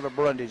 3, Ava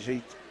Brundage.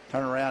 He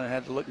turned around and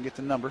had to look and get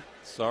the number.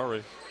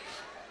 Sorry.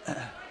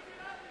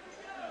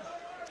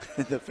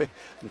 the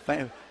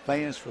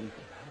fans from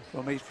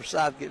East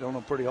Forsyth getting on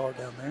them pretty hard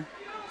down there.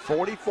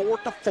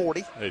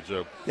 44-40. Hey,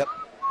 Joe. Yep.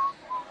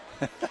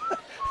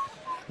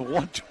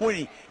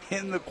 120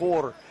 in the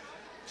quarter.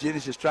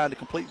 Genesis trying to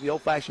complete the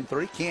old-fashioned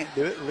 3. Can't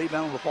do it.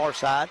 Rebound on the far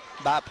side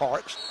by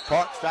Parks.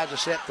 Parks tries to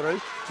set through,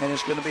 and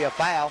it's going to be a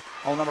foul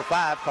on number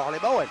 5, Carly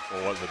Bowen.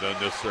 Well, wasn't an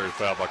unnecessary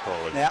foul by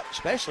Carly. Yeah,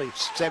 especially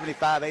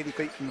 75, 80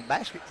 feet from the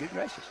basket. Good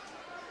gracious.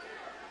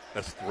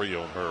 That's 3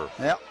 on her.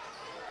 Yep.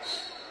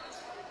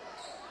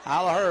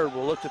 Isla Hurd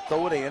will look to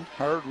throw it in.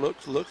 Hurd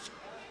looks,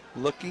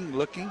 looking.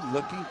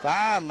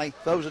 Finally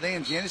throws it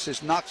in.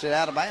 Genesis knocks it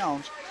out of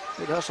bounds.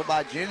 Good hustle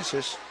by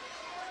Genesis.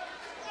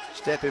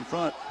 Step in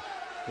front.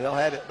 They'll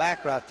have it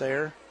back right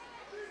there.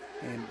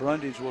 And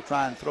Brundage will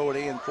try and throw it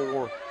in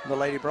for the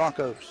Lady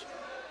Broncos.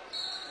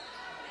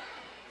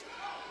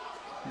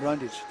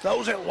 Brundage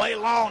throws it way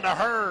long to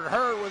Hurd.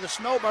 Hurd with a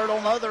snowbird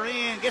on the other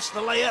end. Gets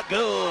the layup.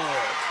 Good.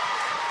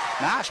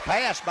 Nice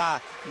pass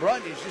by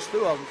Brundage. Just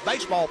threw a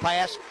baseball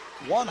pass.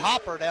 One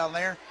hopper down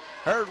there.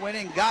 Hurd went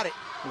in, got it,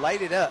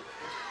 laid it up.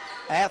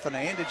 Athena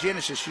into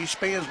Genesis. She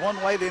spins one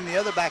way, then the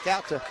other back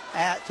out to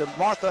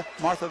Martha.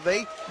 Martha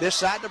V. This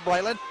side to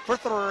Braylon for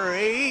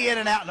 3. In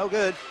and out, no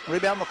good.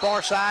 Rebound on the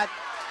far side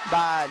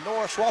by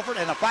Nora Swafford,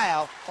 and a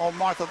foul on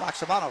Martha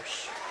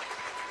Vaxavanos.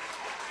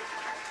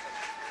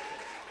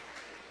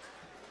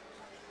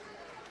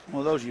 One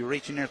of those you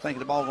reach in there thinking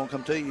the ball's going to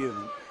come to you.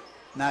 And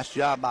nice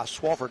job by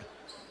Swafford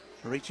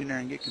to reach in there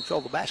and get control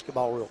of the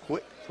basketball real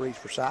quick for East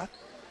Forsyth.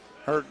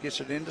 Hurd gets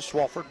it into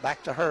Swafford.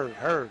 Back to Hurd.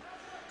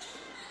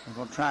 We're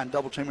going to try and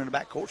double team her in the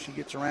backcourt. She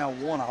gets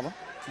around one of them.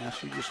 Now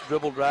she just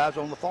dribble drives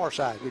on the far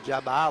side. Good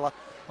job by Isla.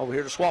 Over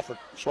here to Swafford.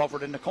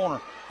 Swafford in the corner.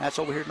 That's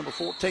over here, number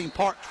 14,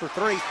 Parks for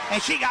 3.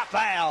 And she got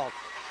fouled.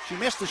 She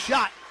missed the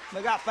shot.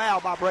 They got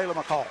fouled by Brayla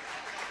McCall.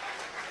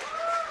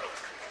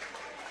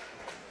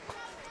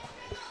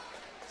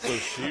 So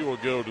she will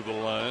go to the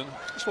line.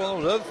 It's one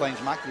of those other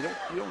things, Mike. You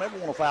don't ever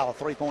want to foul a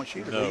three-point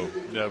shooter. No,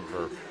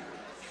 never.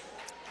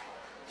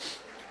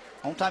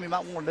 Only time you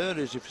might want to do it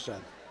is if it's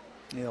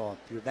if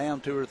you're down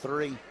 2 or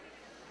 3, or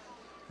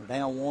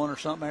down 1 or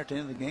something at the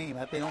end of the game.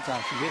 That'd be on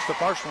time. She hits the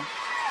first one,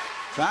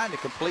 trying to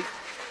complete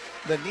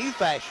the new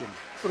fashion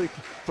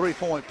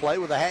three-point play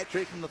with a hat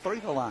trick from the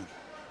three-point line.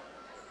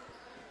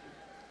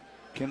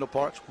 Kendall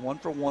Parks 1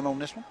 for 1 on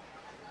this one.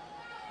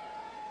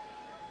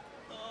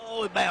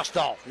 Oh, it bounced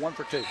off. 1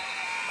 for 2.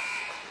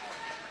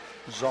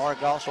 Zara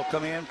Goss will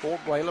come in for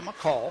Brayla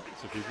McCall.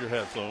 So keep your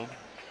hats on.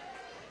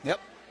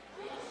 Yep.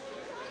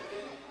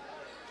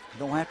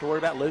 Don't have to worry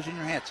about losing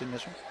your hats in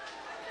this one.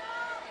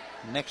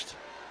 Next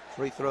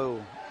free throw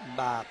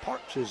by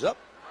Parks is up.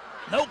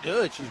 No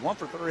good. She's 1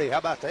 for 3. How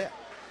about that?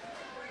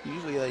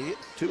 Usually they hit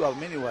 2 of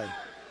them anyway.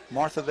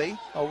 Martha V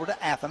over to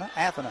Athena.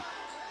 Athena,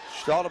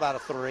 she thought about a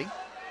 3.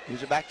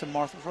 Gives it back to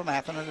Martha from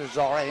Athena to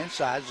Zara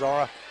inside.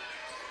 Zara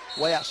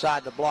way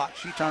outside the block.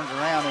 She turns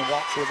around and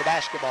walks with the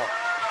basketball.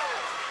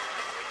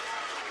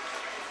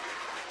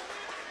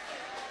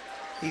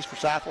 East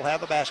Forsyth will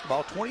have the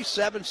basketball.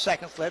 27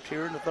 seconds left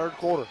here in the third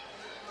quarter.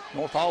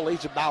 North Hall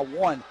leads it by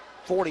 1,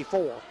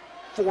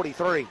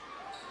 44-43.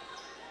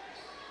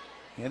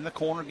 In the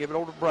corner, give it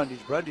over to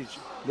Brundage. Brundage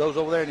goes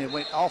over there and it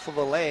went off of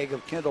the leg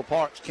of Kendall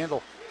Parks.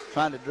 Kendall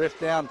trying to drift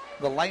down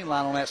the lane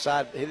line on that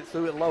side, hit it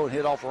through it low and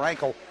hit off her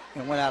ankle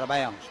and went out of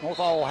bounds. North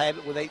Hall will have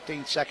it with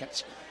 18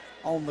 seconds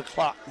on the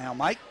clock now,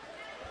 Mike.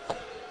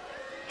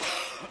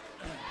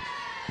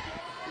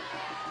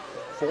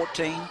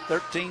 14,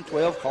 13,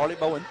 12, Carly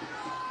Bowen.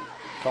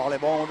 Carly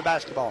Bowen with the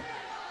basketball.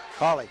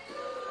 Carly,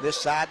 this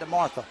side to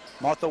Martha.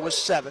 Martha was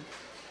 7.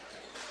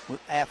 With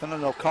Athena,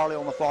 no, Carly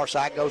on the far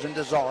side goes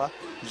into Zara.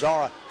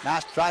 Zara,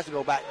 nice, tries to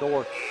go back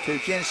door to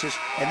Genesis,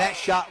 and that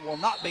shot will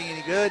not be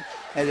any good.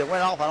 As it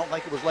went off, I don't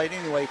think it was late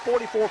anyway.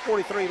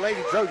 44-43,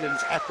 Lady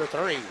Trojans after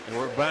 3. And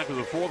we're back to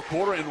the fourth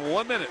quarter in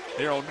 1 minute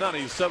here on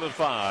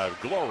 97.5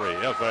 Glory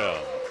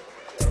FM.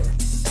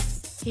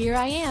 Here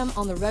I am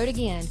on the road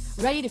again,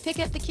 ready to pick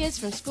up the kids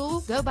from school,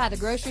 go by the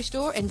grocery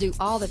store, and do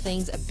all the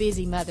things a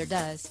busy mother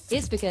does.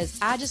 It's because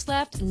I just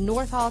left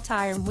North Hall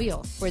Tire and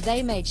Wheel, where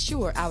they made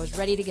sure I was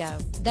ready to go.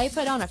 They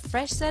put on a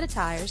fresh set of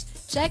tires,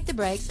 checked the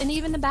brakes, and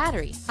even the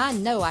battery. I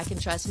know I can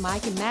trust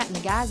Mike and Matt and the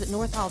guys at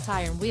North Hall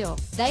Tire and Wheel.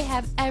 They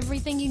have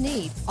everything you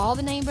need, all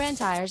the name brand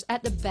tires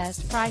at the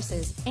best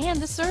prices,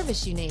 and the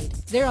service you need.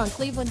 They're on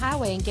Cleveland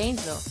Highway in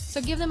Gainesville, so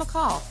give them a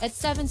call at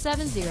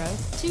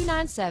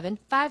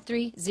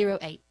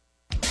 770-297-5308.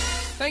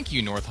 Thank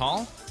you, North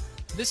Hall.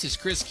 This is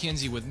Chris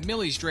Kinsey with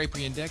Millie's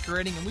Drapery and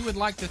Decorating, and we would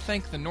like to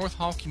thank the North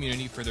Hall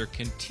community for their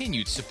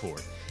continued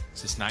support.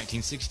 Since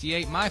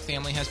 1968, my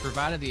family has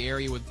provided the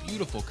area with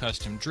beautiful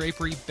custom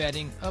drapery,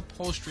 bedding,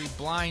 upholstery,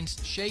 blinds,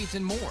 shades,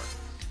 and more.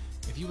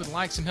 If you would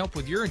like some help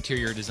with your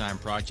interior design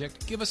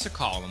project, give us a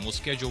call and we'll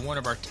schedule one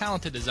of our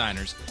talented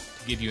designers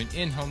to give you an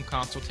in-home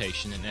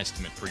consultation and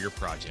estimate for your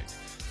project.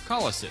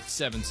 Call us at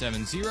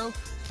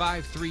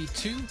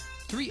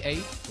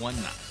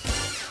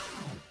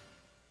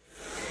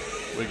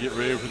 770-532-3819. We get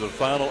ready for the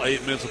final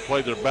 8 minutes of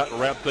play. They're about to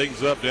wrap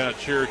things up down at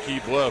Cherokee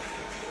Bluff.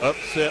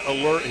 Upset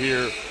alert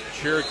here.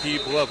 Cherokee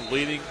Bluff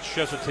leading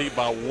Chestatee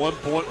by 1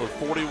 point with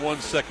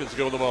 41 seconds to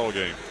go in the ball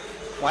game.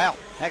 Wow,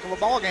 heck of a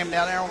ball game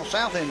down there on the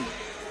south end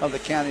of the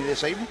county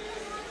this evening.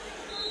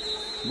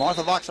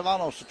 Martha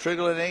Voxavanos to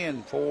trickle it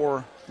in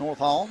for North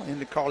Hall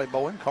into Carly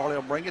Bowen. Carly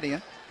will bring it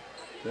in.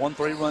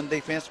 1-3 run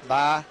defense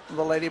by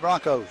the Lady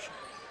Broncos.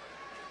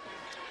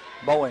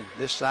 Bowen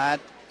this side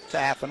to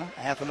Athena.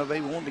 Athena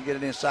V wanted to get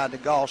it inside to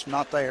Goss,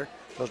 not there.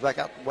 Goes back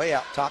out, way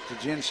out top to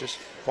Genesis.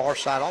 Far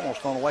side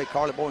almost gone away.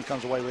 Carly Bowen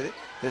comes away with it.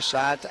 This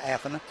side to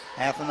Athena.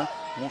 Athena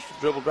wants to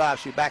dribble drive.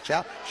 She backs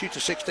out, shoots a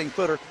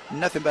 16-footer,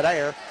 nothing but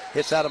air.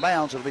 Hits out of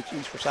bounds. It'll be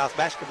East Forsyth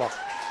basketball.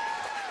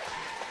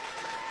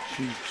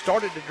 She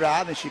started to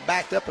drive and she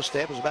backed up a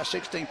step. It was about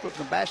 16 foot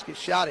from the basket.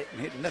 Shot it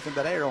and hit nothing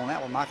but air on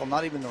that one, Michael.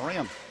 Not even the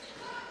rim.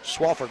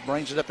 Swafford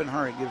brings it up in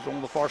her and gives it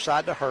on the far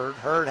side to Hurd.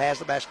 Hurd has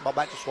the basketball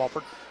back to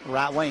Swafford,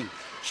 right wing.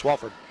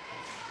 Swafford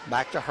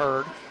back to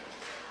Hurd.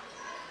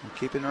 And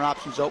keeping their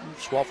options open.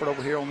 Swafford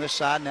over here on this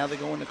side. Now they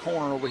go in the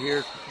corner over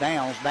here.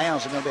 Downs.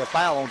 Downs is going to be a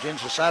foul on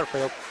Genesis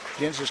Satterfield.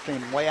 Genesis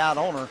came way out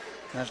on her. And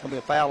that's going to be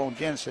a foul on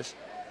Genesis.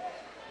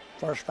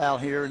 First foul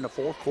here in the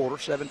fourth quarter.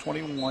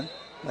 7:21.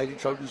 Lady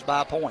Trojans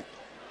by a point.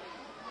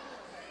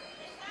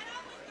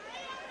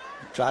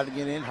 Tried to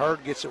get in.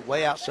 Hurd gets it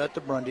way outside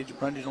to Brundage.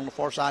 Brundage on the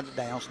far side to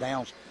Downs.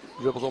 Downs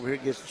dribbles over here.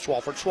 Gets to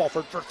Swafford.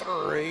 Swafford for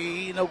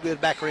three. No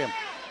good. Back rim.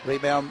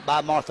 Rebound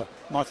by Martha.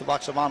 Martha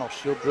Voxavanos.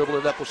 She'll dribble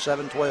it up with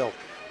 7-12.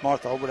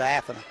 Martha over to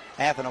Athena.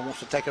 Athena wants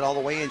to take it all the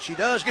way in. She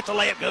does. Get the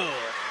layup good.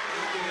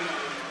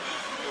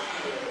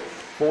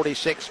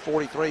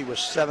 46-43 with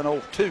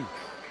 7:02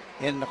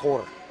 in the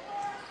quarter.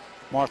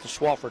 Martha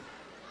Swafford.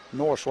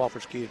 Nora Swafford,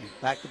 excuse me.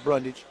 Back to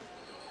Brundage.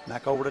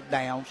 Back over to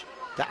Downs.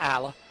 To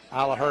Isla.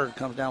 Isla Hurd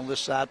comes down this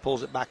side.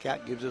 Pulls it back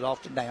out. Gives it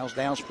off to Downs.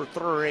 Downs for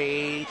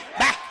three.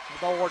 Back.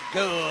 Board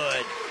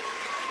good.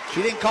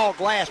 She didn't call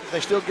glass, but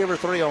they still give her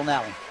three on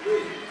that one.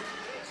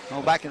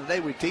 Well, back in the day,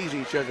 we tease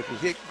each other. If you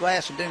hit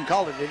glass and didn't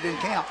call it, it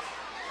didn't count.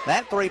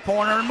 That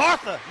three-pointer, and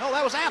Martha. No,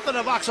 that was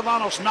Athena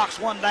Voxavanos knocks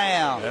one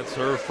down. That's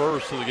her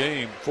first of the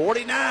game.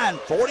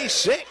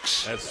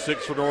 49-46. That's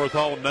 6 for North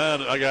Hall,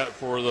 9 I got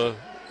for the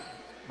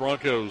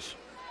Broncos.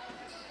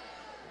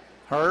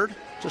 Hurd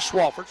to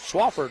Swafford.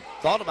 Swafford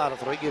thought about a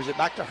three, gives it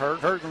back to Hurd.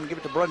 Hurd going to give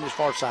it to Brundage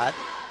far side.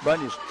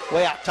 Brundage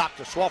way out top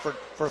to Swafford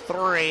for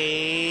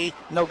three.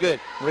 No good.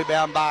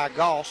 Rebound by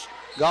Goss.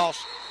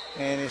 Goss,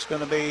 and it's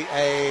going to be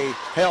a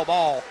hell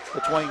ball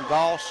between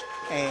Goss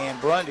and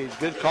Brundage.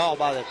 Good call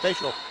by the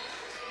official.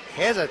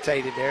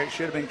 Hesitated there. It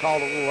should have been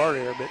called a little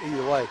earlier, but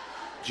either way,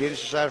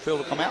 Genesis Satterfield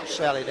will come out.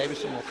 Sally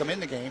Davidson will come in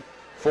the game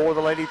for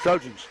the Lady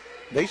Trojans.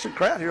 Decent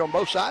crowd here on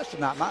both sides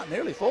tonight. Not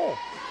nearly full.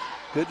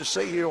 Good to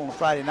see here on a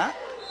Friday night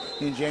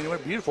in January.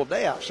 Beautiful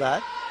day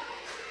outside.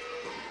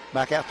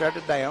 Back out there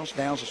to Downs.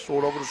 Downs is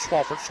thrown over to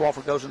Swafford.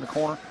 Swafford goes in the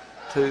corner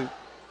to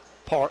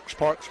Parks.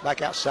 Parks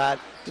back outside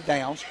to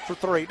Downs for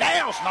three.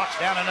 Downs knocks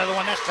down another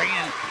one. That's 10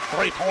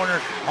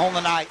 three-pointers on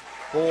the night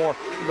for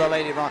the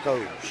Lady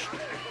Broncos.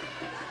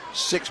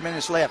 6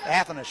 minutes left.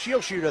 Athena,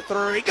 she'll shoot a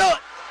three. Good.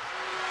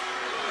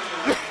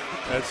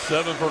 That's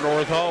 7 for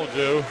North Hall,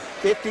 Joe.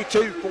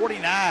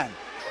 52-49.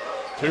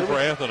 2 for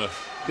Athena.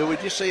 Could we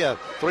just see a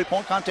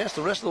three-point contest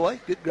the rest of the way?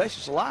 Good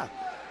gracious alive.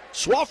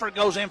 Swafford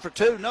goes in for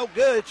two. No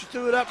good. She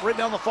threw it up right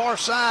on the far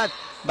side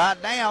by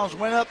Downs.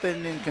 Went up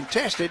and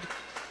contested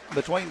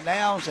between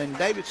Downs and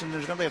Davidson.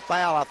 There's going to be a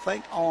foul, I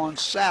think, on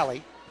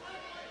Sally.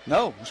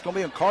 No, it's going to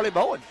be on Carly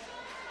Bowen.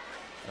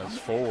 That's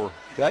 4.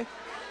 Okay.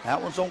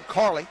 That one's on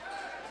Carly.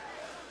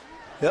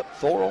 Yep,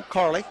 4 on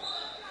Carly.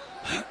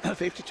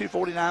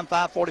 52-49,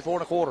 5:44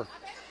 and a quarter.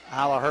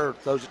 Isla Hurd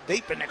throws it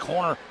deep in the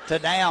corner to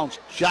Downs.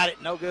 Shot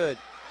it, no good.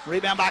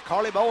 Rebound by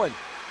Carly Bowen.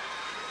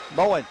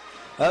 Bowen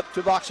up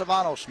to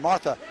Voxavanos.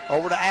 Martha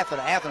over to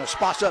Athena. Athena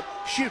spots up,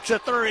 shoots a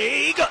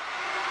three. Good.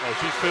 Oh,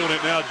 she's feeling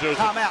it now, Joseph.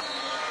 Timeout.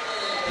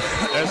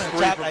 That's 3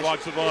 for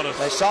Voxavanos.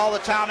 They saw the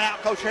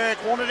timeout. Coach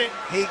Herrick wanted it.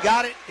 He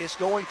got it. It's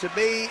going to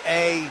be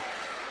a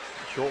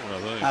short one, I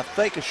think. I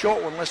think a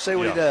short one. Let's see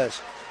what he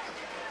does.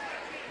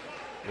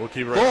 We'll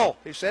keep it full.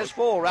 He says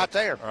full right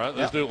there. All right,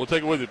 let's do it. We'll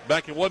take it with you.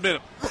 Back in 1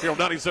 minute here on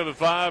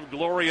 97.5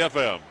 Glory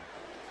FM.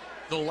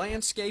 The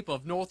landscape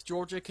of North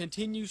Georgia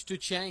continues to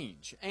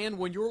change, and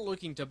when you're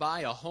looking to buy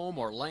a home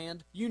or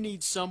land, you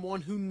need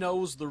someone who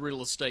knows the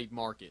real estate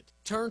market.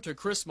 Turn to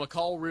Chris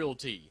McCall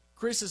Realty.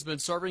 Chris has been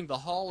serving the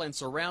Hall and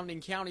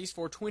surrounding counties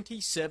for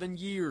 27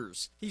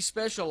 years. He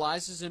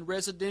specializes in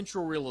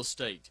residential real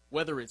estate.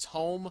 Whether it's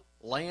home,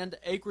 land,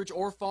 acreage,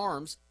 or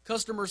farms,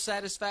 customer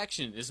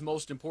satisfaction is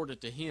most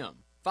important to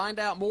him. Find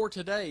out more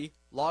today.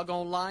 Log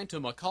online to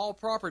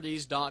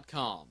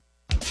McCallProperties.com.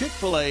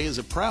 Chick-fil-A is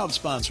a proud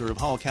sponsor of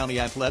Hall County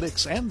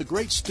Athletics and the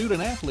great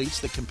student athletes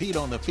that compete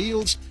on the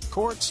fields,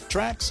 courts,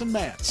 tracks, and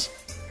mats.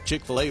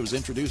 Chick-fil-A was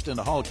introduced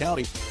into Hall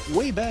County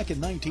way back in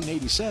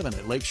 1987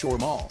 at Lakeshore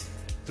Mall.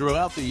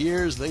 Throughout the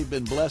years, they've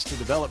been blessed to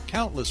develop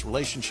countless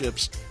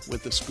relationships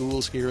with the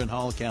schools here in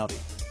Hall County.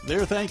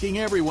 They're thanking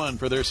everyone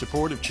for their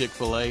support of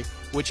Chick-fil-A,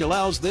 which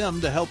allows them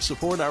to help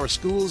support our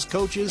schools,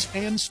 coaches,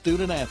 and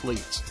student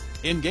athletes.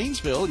 In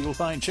Gainesville, you'll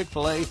find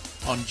Chick-fil-A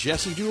on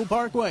Jesse Jewell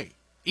Parkway.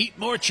 Eat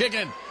more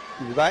chicken.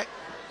 You back?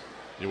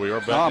 Yeah, we are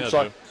back I'm now,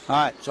 sorry. Joe. All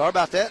right, sorry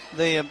about that.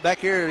 The back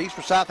here, East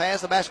Forsyth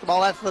has the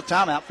basketball after the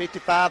timeout,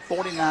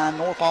 55-49.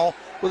 North Hall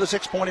with a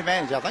 6-point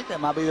advantage. I think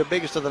that might be the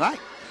biggest of the night.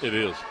 It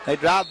is. They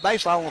drive the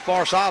baseline on the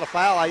far side, a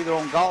foul either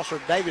on Goss or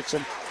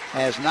Davidson.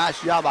 Has a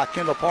nice job by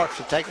Kendall Parks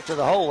to take it to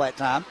the hole that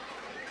time.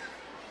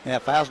 Yeah,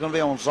 foul's going to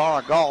be on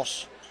Zara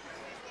Goss.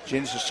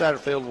 Genesis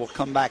Satterfield will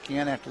come back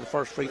in after the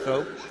first free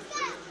throw.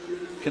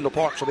 Kendall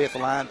Parks will be at the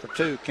line for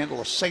two.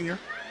 Kendall, a senior.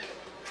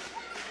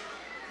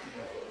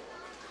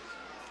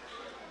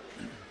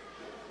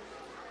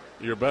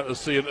 You're about to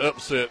see an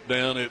upset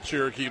down at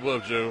Cherokee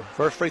Bluff, Joe.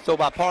 First free throw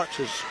by Parks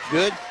is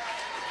good.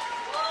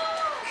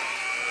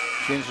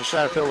 Genesis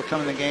Satterfield will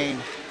come in the game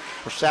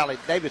for Sally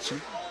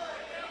Davidson.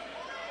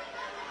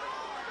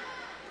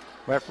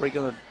 Referee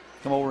going to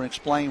come over and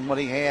explain what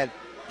he had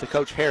to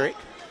Coach Herrick.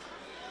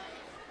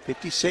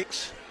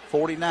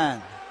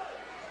 56-49.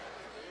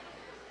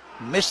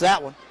 Missed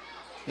that one.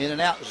 In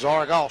and out.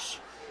 Zara Goss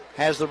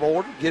has the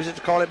board, gives it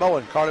to Carly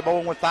Bowen. Carly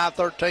Bowen with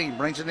 5-13,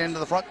 brings it into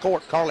the front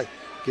court. Carly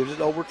gives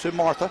it over to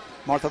Martha.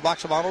 Martha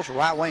Voxavanos,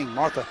 right wing.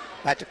 Martha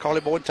back to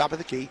Carly Bowen, top of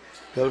the key.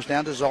 Goes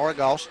down to Zara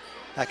Goss.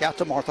 Back out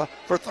to Martha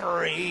for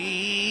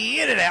three.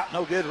 In and out.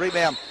 No good.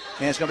 Rebound.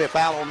 And it's going to be a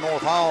foul on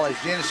North Hall as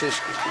Genesis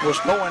was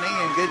going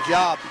in. Good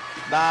job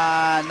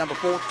by number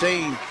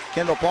 14,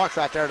 Kendall Parks,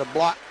 right there to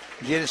block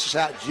Genesis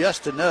out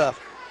just enough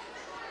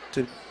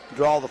to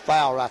draw the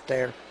foul right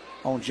there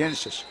on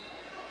Genesis.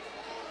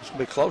 It's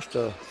going to be close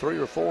to 3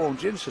 or 4 on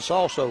Genesis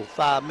also.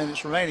 5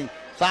 minutes remaining.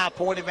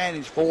 5-point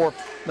advantage for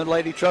the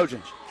Lady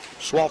Trojans.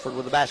 Swafford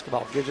with the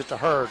basketball. Gives it to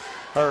Hurd.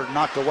 Hurd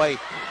knocked away.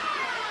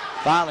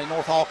 Finally,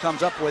 North Hall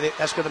comes up with it.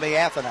 That's going to be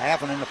Athena.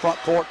 Athena in the front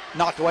court.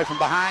 Knocked away from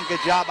behind. Good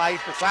job by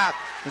East Forsyth.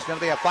 It's going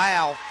to be a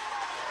foul,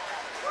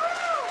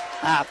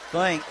 I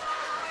think.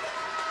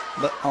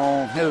 But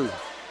on who?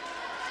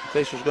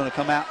 Official's going to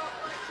come out.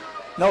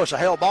 No, it's a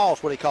hell ball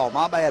is what he called.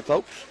 My bad,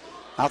 folks.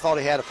 I thought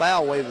he had a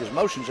foul away with his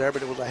motions there,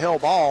 but it was a hell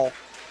ball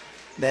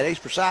that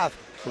East Forsyth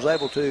was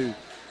able to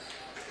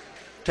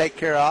take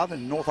care of,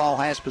 and North Hall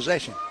has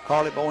possession.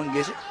 Carly Bowen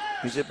gives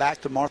it back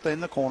to Martha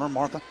in the corner.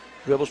 Martha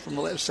dribbles from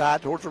the left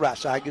side towards the right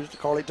side, gives it to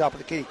Carly, top of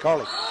the key.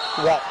 Carly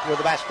walks with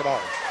the basketball.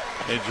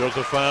 And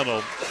Joseph,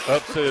 final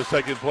upset is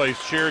taking place.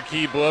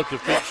 Cherokee Bluff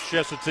defeats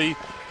Chestatee,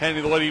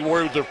 handing the Lady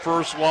Warriors their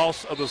first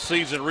loss of the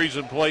season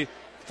region play,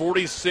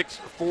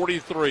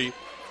 46-43.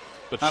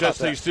 But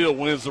Chestatee still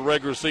wins the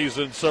regular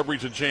season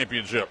sub-region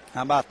championship.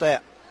 How about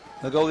that?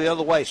 They'll go the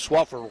other way.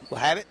 Swaffer will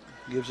have it.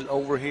 Gives it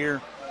over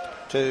here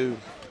to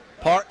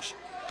Parks.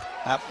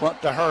 Out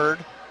front to Hurd.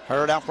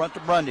 Hurd out front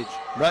to Brundage.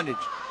 Brundage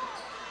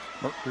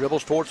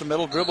dribbles towards the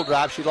middle. Dribble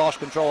drive. She lost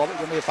control of it.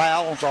 Going to be a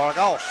foul on Zara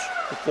Goss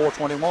at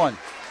 4:21.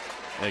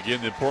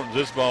 Again, the importance of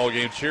this ball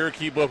game.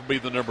 Cherokee Bluff will be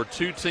the number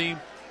 2 team.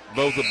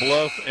 Both the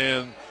Bluff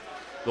and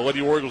the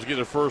Lady Warriors get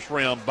a first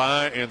round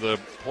bye, and the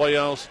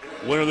playoffs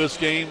winner of this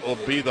game will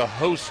be the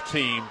host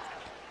team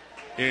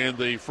in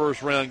the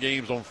first round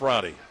games on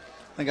Friday.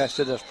 I think I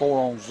said that's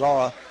 4 on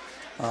Zara.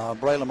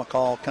 Braylon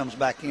McCall comes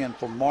back in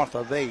for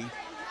Martha V.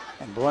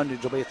 And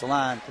Brundage will be at the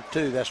line for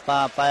 2. That's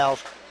 5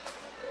 fouls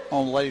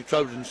on the Lady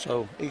Trojans.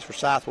 So East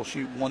Forsyth will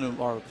shoot 1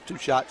 or 2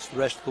 shots the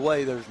rest of the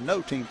way. There's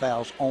no team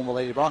fouls on the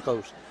Lady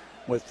Broncos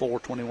with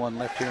 4:21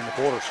 left here in the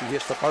quarter. She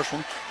hits the first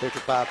one,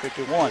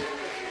 55-51.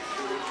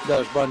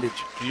 Does Brundage.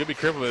 You got to be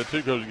careful with that, too,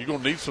 because you're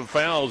going to need some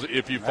fouls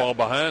if you fall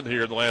behind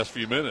here in the last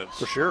few minutes.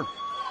 For sure.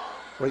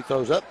 Free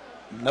throws up.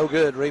 No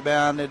good.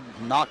 Rebounded.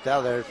 Knocked out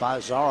of there.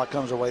 Zara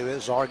comes away with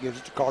it. Zara gives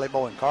it to Carly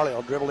Bowen. Carly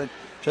will dribble in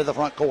to the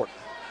front court.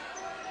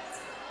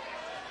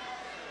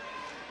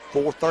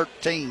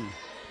 4:13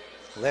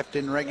 left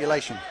in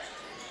regulation.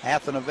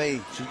 Athena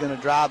V. She's going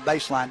to drive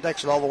baseline.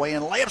 Takes it all the way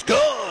in. Layup's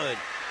good.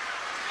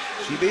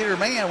 She beat her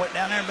man. Went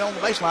down there and built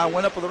the baseline.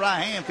 Went up with the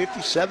right hand.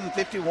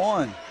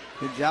 57-51.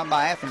 Good job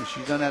by Athens.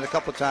 She's done that a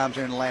couple of times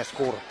here in the last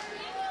quarter.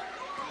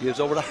 Gives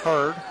over to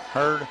Hurd.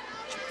 Hurd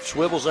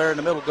swivels there in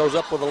the middle. Goes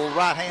up with a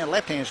right hand,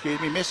 left hand,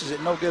 misses it.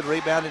 No good.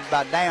 Rebounded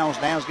by Downs.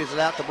 Downs gets it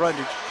out to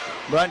Brundage.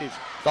 Brundage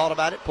thought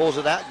about it, pulls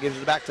it out, gives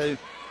it back to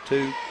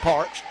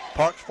Parks.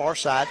 Parks far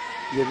side.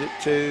 Gives it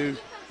to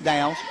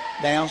Downs.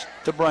 Downs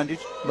to Brundage.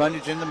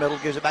 Brundage in the middle.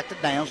 Gives it back to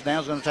Downs.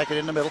 Downs going to take it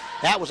in the middle.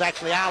 That was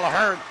actually Isla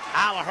Hurd.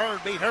 Isla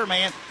Hurd beat her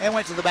man and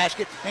went to the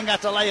basket and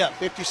got the layup.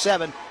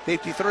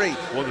 57-53.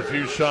 One of the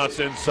few shots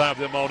inside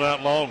them all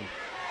night long.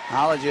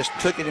 Isla just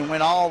took it and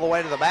went all the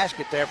way to the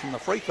basket there from the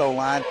free throw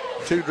line.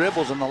 2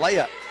 dribbles and the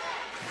layup.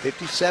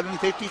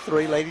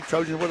 57-53. Lady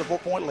Trojans with a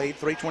 4-point lead.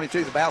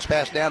 3:22. The bounce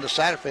pass down to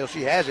Satterfield.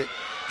 She has it.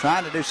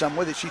 trying to do something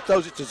with it. She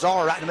throws it to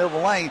Zara right in the middle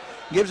of the lane,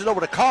 gives it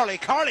over to Carly.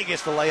 Carly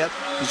gets the layup.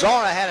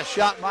 Zara had a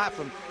shot right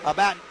from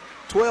about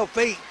 12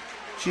 feet.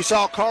 She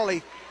saw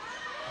Carly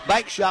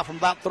bank shot from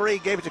about 3,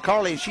 gave it to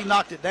Carly, and she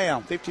knocked it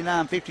down,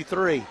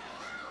 59-53.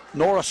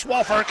 Nora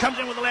Swafford comes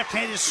in with the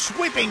left-handed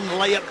sweeping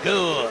layup,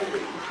 good.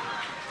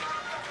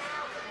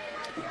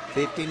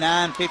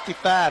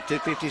 59-55,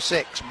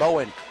 2:56.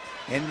 Bowen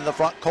into the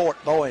front court.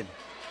 Bowen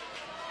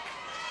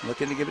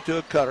looking to give it to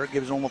a cutter.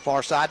 Gives it on the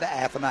far side to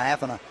Athena.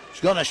 Athena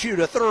is going to shoot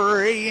a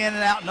 3, in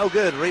and out, no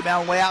good.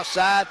 Rebound way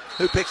outside.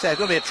 Who picks that? It's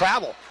going to be a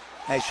travel.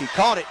 As she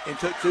caught it and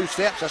took 2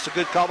 steps. That's a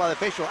good call by the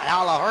official.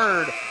 Ala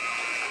Hurd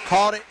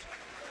caught it,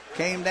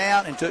 came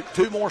down, and took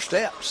 2 more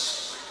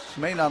steps. She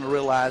may not have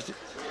realized it.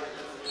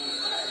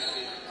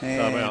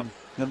 And going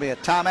to be a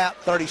timeout,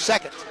 30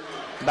 seconds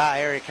by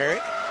Eric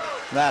Herrick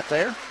right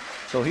there.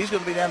 So he's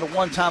going to be down to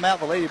 1 timeout.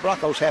 The Lady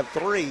Broncos have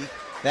 3.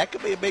 That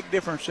could be a big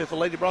difference if the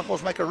Lady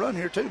Broncos make a run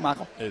here too,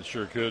 Michael. It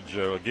sure could,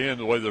 Joe. Again,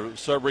 the way the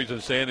sub-region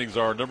standings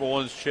are, number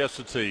 1 is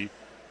Chestatee,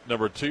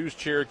 number 2 is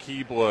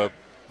Cherokee Bluff.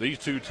 These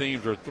 2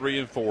 teams are 3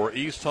 and 4.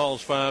 East Hall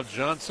is 5,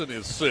 Johnson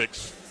is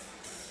 6.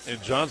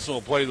 And Johnson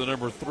will play the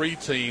number 3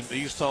 team.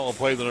 East Hall will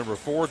play the number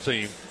 4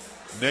 team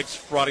next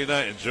Friday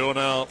night. And Joe and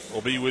I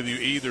will be with you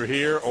either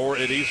here or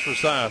at East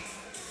Forsyth.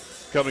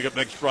 Coming up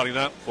next Friday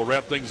night, we'll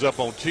wrap things up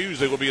on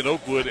Tuesday. We'll be in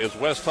Oakwood as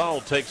West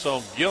Hall takes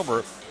on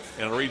Gilmer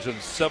in a Region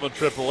 7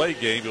 AAA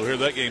game. You'll hear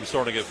that game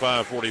starting at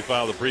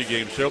 5:45, the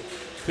pregame show.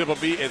 Tip will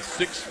be at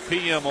 6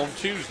 p.m. on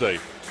Tuesday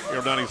here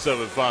on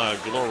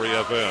 97.5 Glory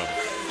FM.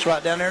 It's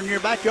right down there in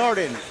your backyard,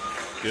 isn't it?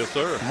 Yes,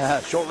 sir.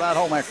 Short ride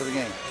home after the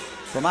game.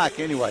 For Mike,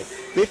 anyway.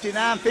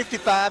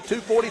 59-55,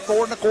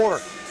 2:44 in the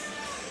quarter.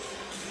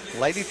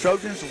 Lady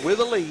Trojans with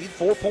a lead,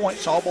 4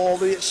 points, all ball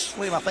albeit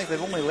slim. I think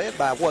they've only led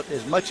by,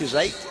 as much as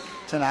 8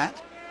 tonight.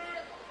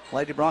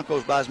 Lady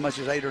Broncos by as much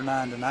as 8 or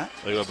 9 tonight.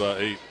 They led by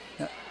 8.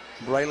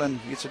 Braylon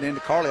gets it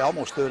into Carly,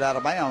 almost threw it out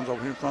of bounds over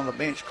here in front of the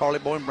bench. Carly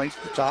Bowen brings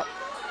it to the top.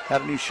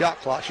 Had a new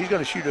shot clock. She's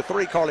going to shoot a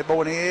 3. Carly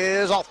Bowen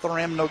is off the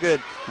rim, no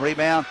good.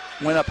 Rebound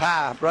went up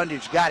high.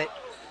 Brundage got it,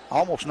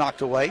 almost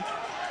knocked away.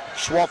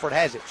 Swafford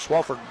has it.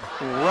 Swafford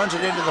runs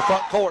it into the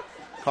front court.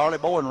 Carly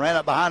Bowen ran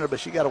up behind her, but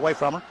she got away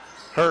from her.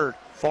 Hurd,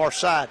 far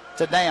side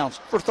to Downs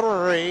for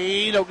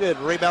 3. No good.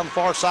 Rebound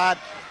far side.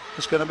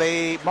 It's going to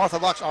be Martha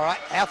Bucks. All right,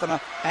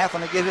 Athena.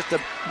 Athena gives it to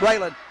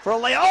Braylon for a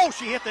lay. Oh,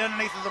 she hit the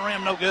underneath of the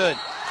rim. No good.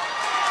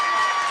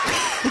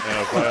 And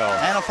a foul.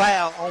 And a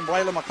foul on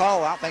Braylon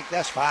McCall. I think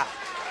that's 5.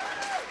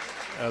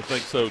 I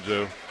think so,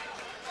 Joe.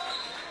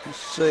 Let's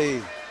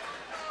see.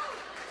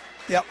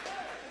 Yep.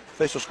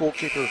 Official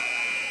scorekeeper,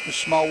 Ms.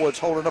 Smallwood's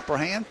holding up her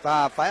hand.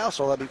 5 fouls,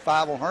 so that'll be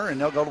 5 on her, and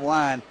they'll go to the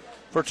line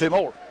for 2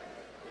 more.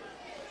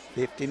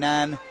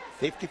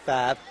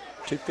 59-55,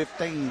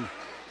 2:15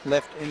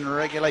 left in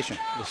regulation.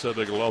 The said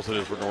big loss it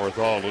is for North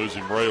Hall,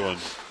 losing Braylon.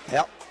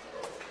 Yep.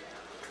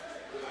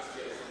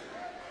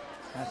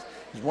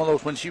 It's one of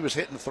those when she was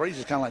hitting the 3s,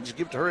 it's kind of like just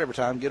give it to her every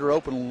time, get her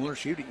open and let her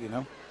shoot it,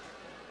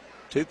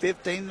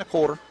 2:15 in the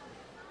quarter.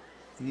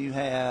 And you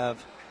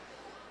have,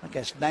 I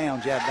guess,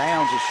 Downs. Yeah,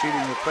 Downs is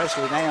shooting with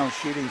Presley Downs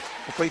shooting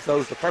the free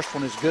throws. The first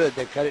one is good.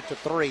 They've cut it to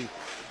 3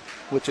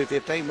 with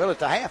 2:15. Well, at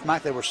the half,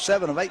 Mike, they were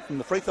 7 of 8 from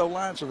the free throw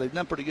line, so they've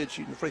done pretty good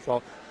shooting the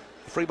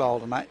free ball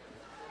tonight.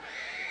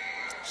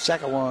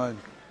 Second one,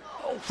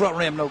 front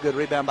rim, no good.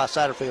 Rebound by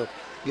Satterfield.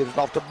 Gives it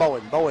off to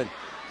Bowen. Bowen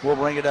will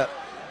bring it up.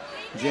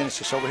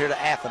 Genesis over here to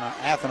Athena.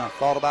 Athena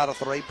thought about a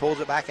 3, pulls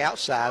it back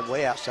outside,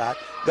 way outside.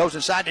 Goes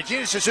inside to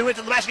Genesis, who went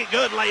to the basket.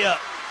 Good layup.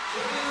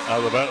 I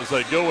was about to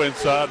say go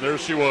inside, and there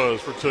she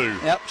was for 2.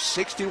 Yep,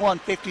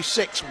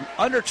 61-56.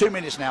 Under 2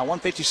 minutes now,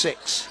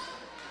 1:56.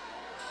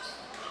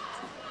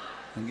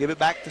 And give it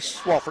back to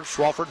Swafford.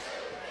 Swafford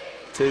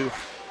to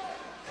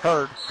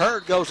Hurd.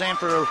 Hurd goes in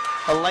for a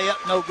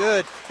layup, no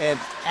good. And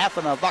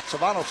Athena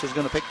Voxavanos is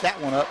going to pick that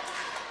one up.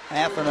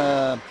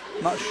 Athena,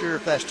 not sure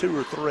if that's 2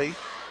 or 3.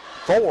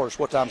 4 is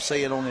what I'm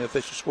seeing on the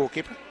official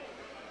scorekeeper.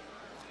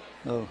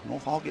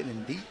 North Hall getting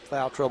in deep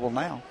foul trouble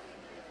now.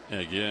 And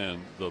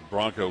again, the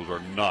Broncos are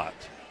not.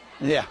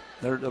 Yeah,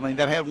 they've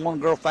had one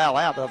girl foul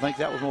out, but I think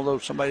that was one of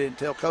those somebody didn't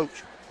tell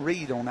Coach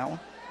Reed on that one.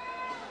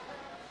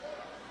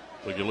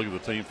 We can look at the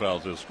team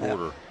fouls this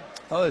quarter. Yeah.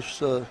 Oh, it's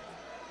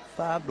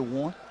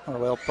 5-1. Or,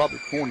 well, probably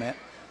more than that.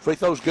 Free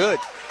throw's good.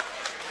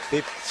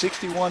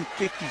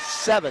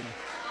 61-57.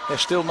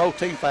 There's still no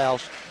team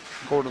fouls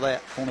according to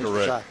that.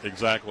 Correct,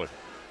 exactly.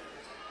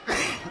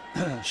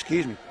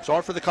 Excuse me.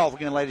 Sorry for the cough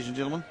again, ladies and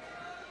gentlemen.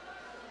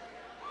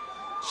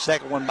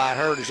 Second one by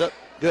Hurd is up.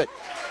 Good.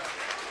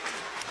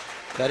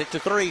 Cut it to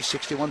 3.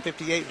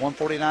 61-58.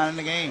 1:49 in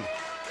the game.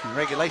 In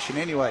regulation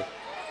anyway.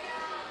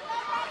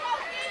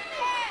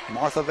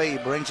 Martha V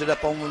brings it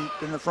up in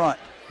the front.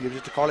 Gives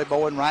it to Carly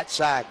Bowen right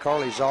side.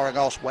 Carly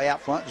Zaragoza way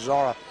out front.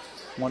 Zara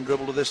one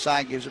dribble to this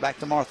side. Gives it back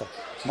to Martha.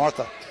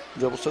 Martha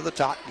dribbles to the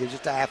top. Gives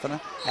it to Athena.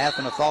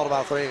 Athena thought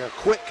about throwing a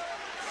quick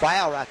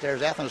foul right there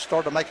as Athena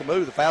started to make a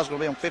move. The foul's going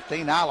to be on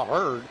 15. Isla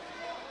Hurd.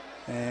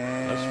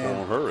 And that's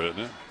for her, isn't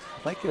it?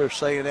 I think they're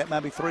saying that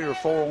might be 3 or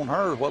 4 on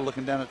her. What,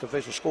 looking down at the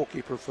official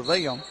scorekeeper for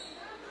them.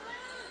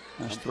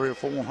 That's 3 or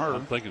 4 on her.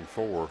 I'm thinking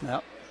 4.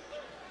 Yep.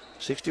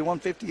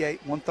 61-58,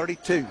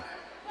 132.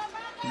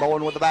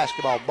 Bowen with the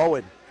basketball.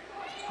 Bowen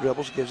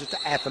dribbles, gives it to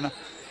Athena.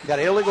 Got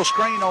an illegal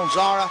screen on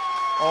Zara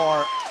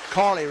or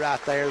Carly right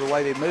there, the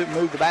way they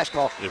move the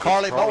basketball.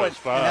 Carly Bowen, and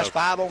that's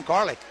 5 on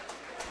Carly.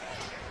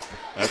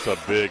 That's a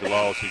big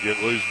loss. You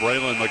lose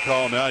Braylon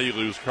McCall, now you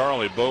lose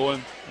Carly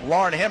Bowen.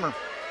 Lauren Hemmer,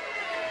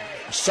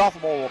 a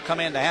sophomore, will come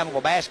in to handle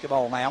the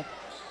basketball now.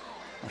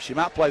 She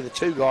might play the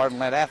 2 guard and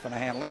let Athena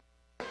handle it.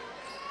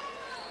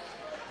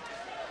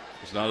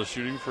 It's not a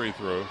shooting free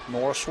throw.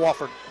 Nora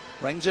Swafford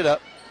brings it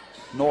up.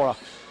 Nora,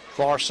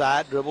 far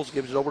side, dribbles,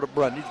 gives it over to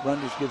Brundage.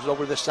 Brundage gives it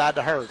over this side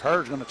to Hurd.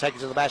 Hurd's going to take it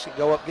to the basket,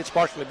 go up, gets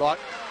partially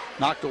blocked,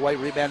 knocked away,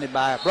 rebounded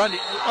by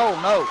Brundage. Oh,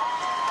 no.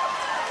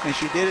 And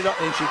she did it,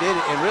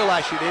 and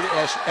realized she did it,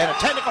 and a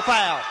technical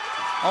foul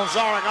on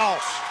Zara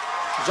Goss.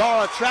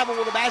 Zara traveled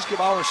with the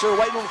basketball, and instead of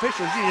waiting on the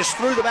officials, she just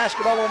threw the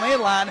basketball on the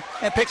end line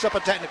and picks up a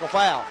technical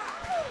foul.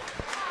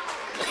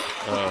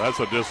 That's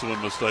a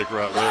discipline mistake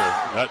right there.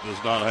 That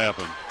does not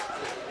happen.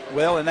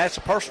 Well, and that's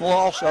a personal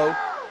also.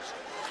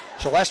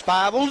 So that's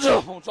 5 on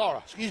Zara.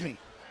 Excuse me.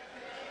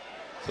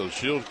 So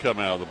she'll come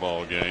out of the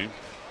ball game.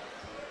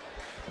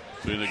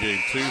 Zena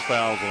getting 2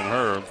 fouls on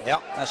her.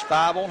 Yep, that's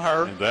 5 on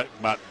her. And that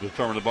might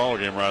determine the ball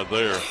game right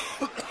there.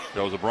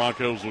 Because the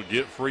Broncos will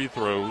get free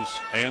throws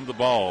and the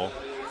ball.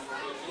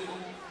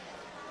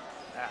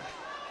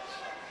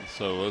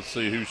 So let's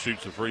see who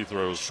shoots the free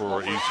throws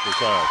for East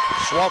Forsyth.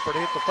 Swafford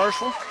hit the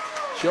first one.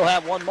 She'll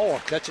have one more.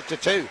 Cuts it to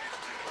 2.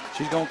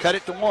 She's going to cut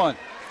it to 1.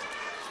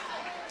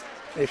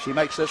 If she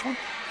makes this one.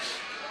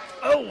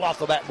 Oh, off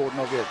the backboard,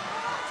 no good.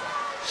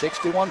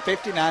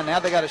 61-59. Now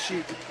they got to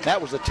shoot.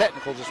 That was the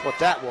technicals, is what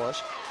that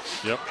was.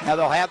 Yep. Now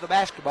they'll have the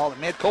basketball at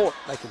midcourt.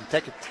 They can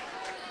take it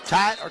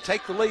tight or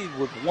take the lead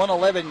with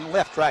 1:11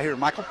 left right here,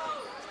 Michael.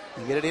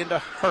 And get it into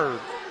Hurd.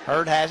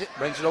 Hurd has it,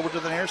 brings it over to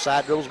the near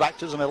side, dribbles back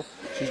to the middle.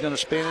 She's going to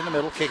spin in the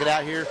middle, kick it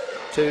out here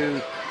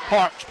to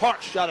Parks.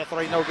 Parks shot a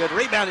 3, no good.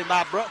 Rebounded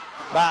by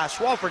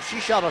Swafford. She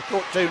shot a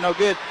short 2, no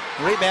good.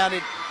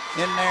 Rebounded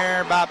in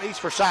there by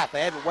East Forsyth.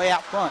 They have it way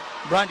out front.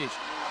 Brundage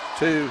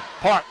to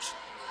Parks,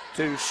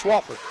 to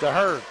Swafford, to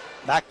Hurd.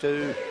 Back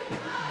to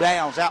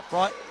Downs out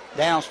front.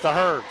 Downs to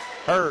Hurd.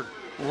 Hurd,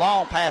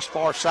 long pass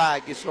far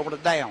side, gets it over to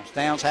Downs.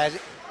 Downs has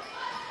it.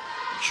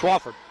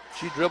 Swafford,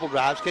 she dribble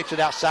drives, kicks it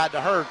outside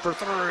to Hurd for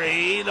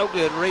 3. No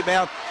good.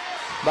 Rebound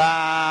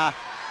by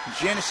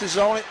Genesis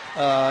on it.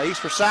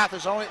 East Forsyth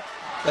is on it.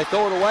 They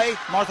throw it away.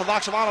 Martha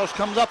Voxavanos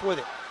comes up with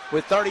it.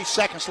 With 30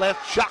 seconds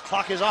left, shot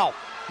clock is off.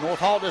 North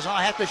Hall does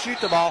not have to shoot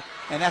the ball,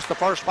 and that's the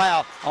first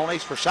foul on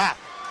East Forsyth.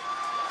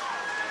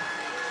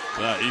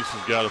 Now East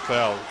has got a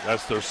foul.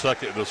 That's their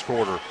second this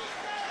quarter.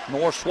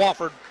 North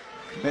Swafford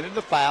committed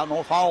the foul.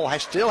 North Hall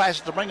still has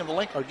to bring them the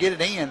link or get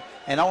it in,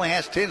 and only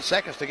has 10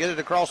 seconds to get it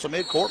across the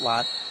midcourt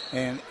line.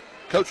 And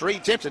Coach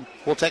Reed Timpson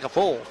will take a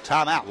full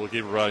timeout. We'll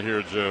keep it right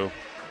here, Joe.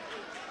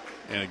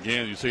 And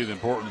again, you see the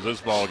importance of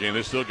this ball game.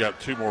 They still got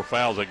 2 more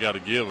fouls they got to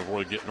give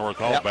before they get North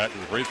Hall back to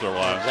the free throw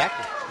line.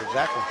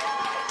 Exactly.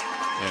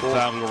 And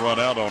time will run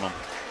out on them.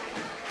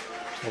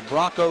 The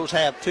Broncos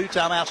have 2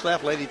 timeouts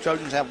left. Lady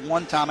Trojans have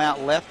 1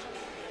 timeout left.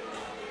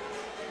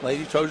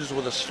 Lady Trojans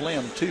with a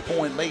slim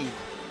 2-point lead,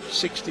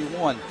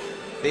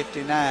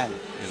 61-59.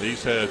 And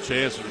East had a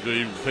chance to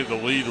even take the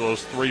lead of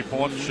those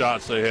 3-point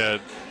shots they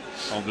had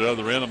on the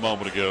other end a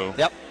moment ago.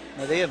 Yep,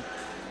 they did.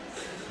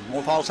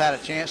 North Hall's had a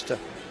chance to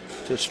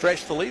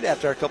stretch the lead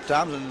out there a couple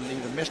times and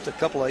even missed a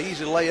couple of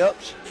easy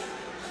layups.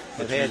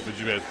 But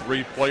you've had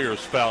 3 players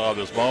foul out of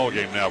this ball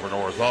game now for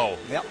North Hall.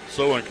 Yep.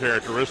 So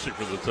uncharacteristic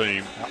for the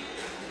team. Yep.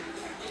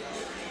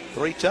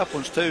 3 tough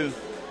ones, too,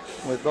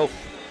 with both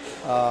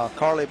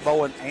Carly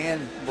Bowen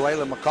and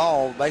Braylon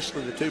McCall,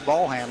 basically the 2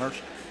 ball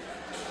handlers.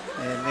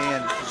 And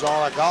then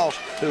Zara Goss,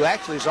 who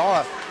actually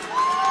Zara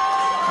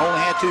only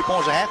had 2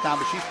 points at halftime,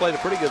 but she's played a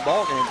pretty good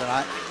ball game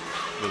tonight.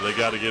 But they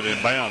got to get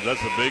inbounds.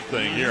 That's the big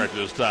thing here at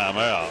this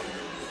timeout.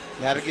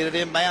 Got to get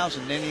it inbounds,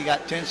 and then you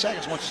got 10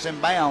 seconds once it's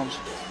inbounds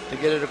to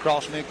get it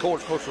across midcourt.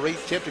 Of course, Reed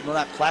Tipton going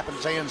out clapping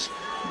his hands,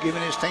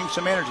 giving his team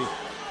some energy.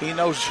 He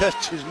knows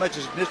just as much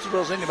as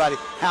anybody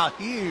how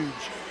huge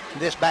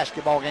this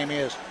basketball game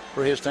is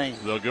for his team.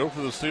 They'll go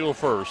for the steal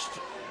first.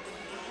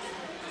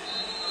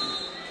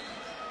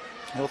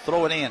 He'll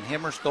throw it in.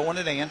 Hemmer's throwing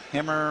it in.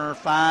 Hemmer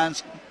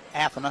finds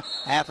Athena.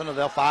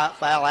 They'll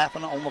foul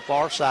Athena on the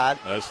far side.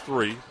 That's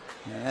 3.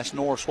 And that's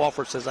Nora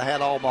Swafford says I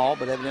had all ball,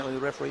 but evidently the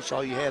referee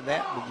saw you had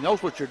that. But he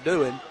knows what you're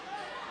doing.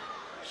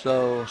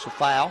 So it's a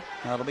foul.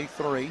 That'll be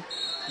 3. You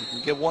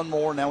can give one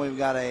more. Now we've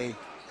got we're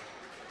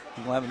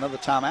going to have another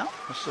timeout.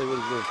 Let's see what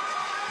he's doing.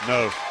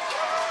 No.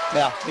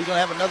 Yeah, he's going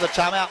to have another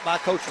timeout by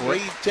Coach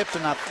Reed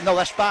Tipton. No,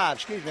 that's 5.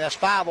 Excuse me. That's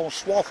 5 on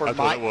Swafford, That's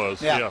Mike. what it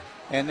was, yeah.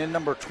 And then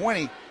number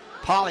 20,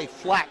 Polly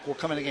Flack will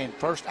come in again.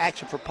 First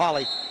action for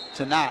Polly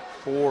tonight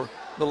for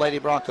the Lady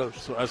Broncos.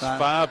 So that's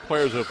 5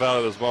 players who have out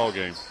of this ball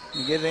game.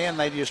 You get it in,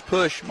 they just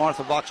push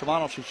Martha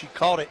Voxavanos, so she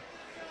caught it.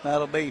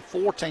 That'll be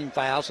 14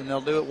 fouls, and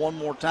they'll do it one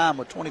more time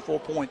with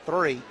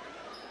 24.3.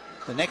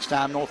 The next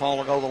time, North Hall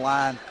will go to the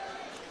line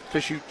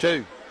to shoot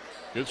 2.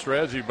 Good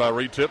strategy by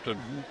Reed Tipton.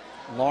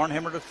 Lauren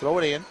Hemmer to throw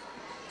it in.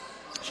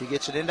 She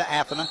gets it into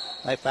Athena.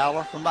 They foul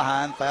her from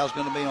behind. Foul's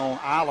going to be on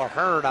Isla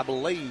Hurd, I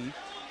believe.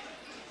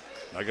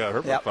 I got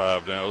her for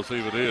 5 now. Let's see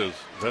if it is.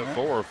 Is that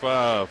 4 or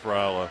 5 for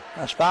Isla?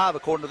 That's 5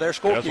 according to their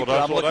scorekeeper.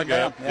 That's what I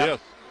got. Down. Yes.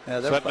 Yeah,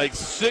 so that makes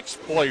 6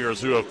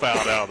 players who have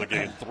fouled out of the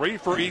game. 3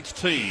 for each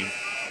team.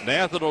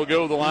 Nathan will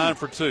go to the line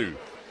for 2.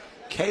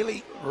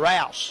 Kaylee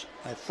Rouse,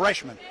 a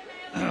freshman,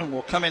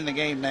 will come in the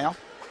game now.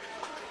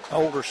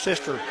 Older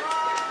sister.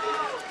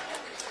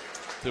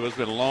 So it's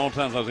been a long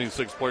time since I've seen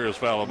 6 players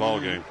foul a ball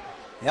game.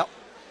 Yep.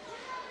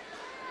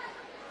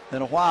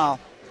 Been a while.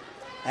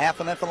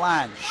 Athens at the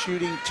line,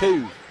 shooting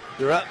 2.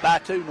 They're up by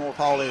 2, North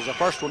Hall is. The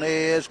first one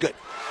is good.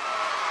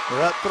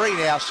 They're up 3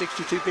 now,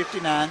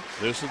 62-59.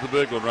 This is the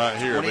big one right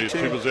here. It'll be a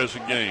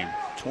 2-possession game.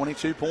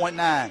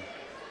 22.9.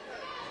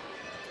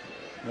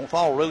 North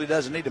Hall really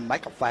doesn't need to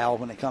make a foul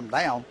when they come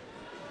down.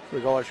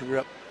 Regardless if you're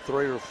up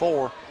 3 or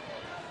 4.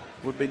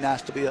 Would be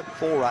nice to be up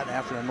 4 right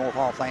now for a North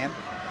Hall fan.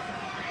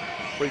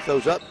 Free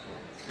throws up.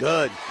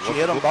 Good. She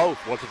hit them both.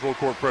 What's the full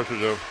court pressure,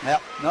 Joe?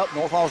 Yep. Nope.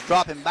 North Hall's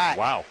dropping back.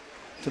 Wow.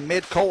 To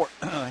midcourt.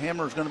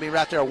 Hemmer's going to be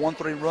right there, a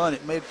 1-3 run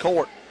at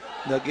midcourt.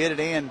 They'll get it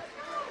in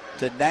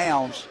to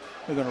Downs.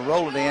 They're going to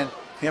roll it in.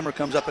 Hemmer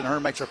comes up and her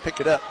makes her pick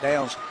it up.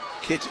 Downs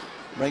kicks it,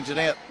 brings it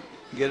in.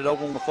 Get it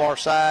over on the far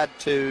side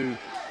to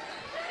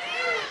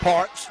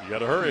Parks. You got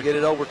to hurry. Get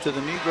it over to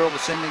the new girl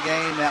that's in the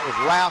game. That was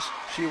Rouse.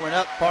 She went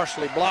up,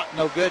 partially blocked,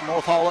 no good.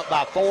 North Hall up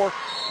by 4.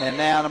 And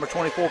now number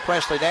 24,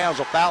 Presley Downs,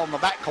 will foul in the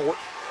backcourt.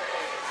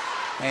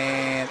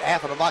 And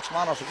Athena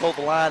Voxmanos will go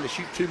to the line to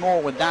shoot 2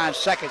 more with 9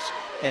 seconds.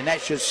 And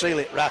that should seal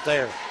it right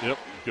there. Yep,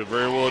 could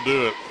very well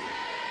do it.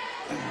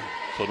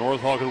 So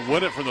North Hall can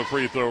win it from the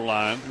free throw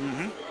line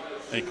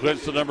and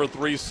clinch the number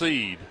 3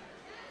 seed.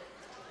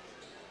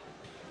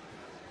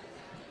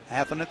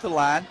 Athens at the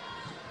line.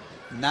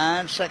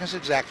 9 seconds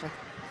exactly.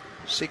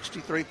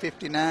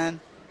 63-59,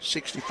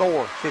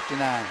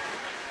 64-59.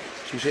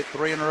 She's hit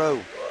 3 in a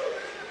row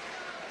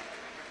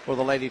for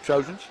the Lady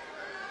Trojans.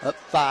 Up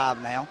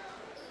 5 now.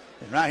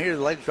 And right here,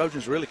 the Lady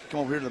Trojans really can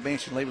come over here to the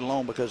bench and leave it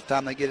alone because the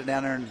time they get it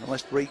down there, and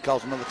unless Reed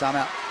calls another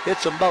timeout,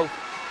 hits them both.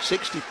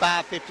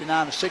 65-59,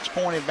 a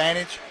 6-point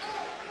advantage.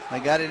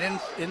 They got it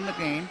in the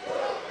game.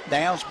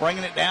 Downs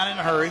bringing it down in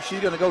a hurry. She's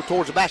going to go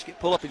towards the basket,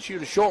 pull up and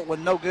shoot a short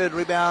one. No good.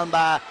 Rebound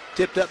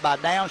tipped up by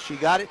Downs. She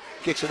got it.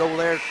 Kicks it over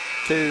there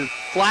to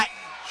Flack.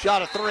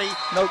 Shot a 3.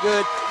 No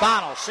good.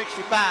 Final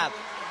 65-59.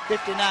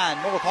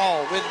 North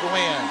Hall with the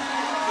win.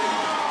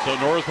 So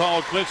North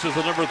Hall clinches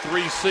the number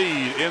 3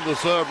 seed in the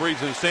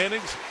sub-region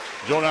standings.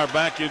 Joe and I are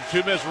back in 2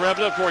 minutes to wrap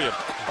it up for you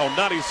on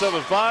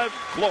 97.5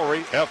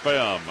 Glory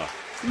FM.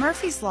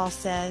 Murphy's Law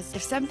says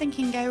if something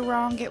can go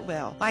wrong, it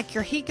will. Like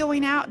your heat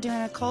going out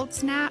during a cold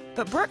snap.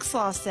 But Brooks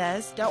Law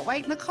says don't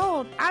wait in the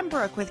cold. I'm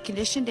Brooke with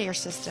Conditioned Air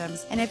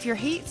Systems. And if your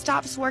heat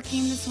stops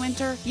working this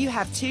winter, you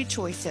have 2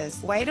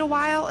 choices. Wait a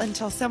while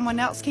until someone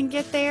else can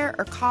get there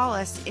or call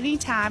us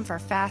anytime for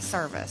fast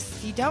service.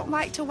 If you don't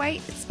like to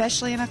wait,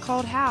 especially in a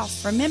cold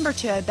house, remember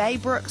to obey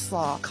Brooks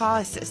Law. Call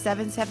us at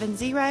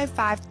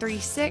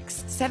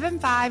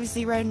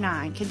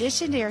 770-536-7509.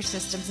 Conditioned Air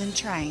Systems and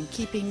Train,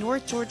 keeping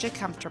North Georgia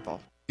comfortable.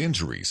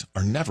 Injuries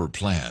are never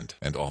planned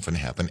and often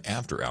happen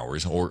after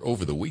hours or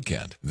over the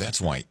weekend.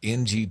 That's why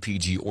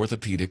NGPG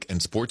Orthopedic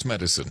and Sports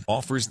Medicine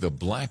offers the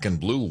Black and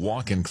Blue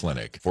Walk-In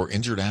Clinic for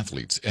injured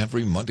athletes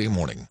every Monday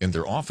morning in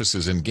their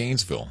offices in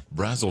Gainesville,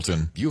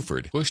 Brazelton,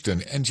 Beaufort,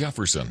 Houston, and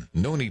Jefferson.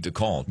 No need to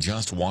call.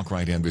 Just walk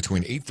right in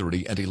between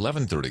 8:30 and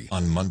 11:30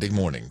 on Monday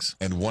mornings.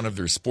 And one of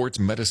their sports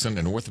medicine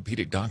and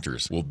orthopedic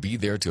doctors will be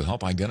there to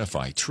help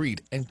identify,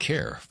 treat, and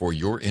care for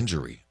your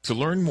injury. To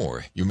learn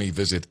more, you may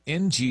visit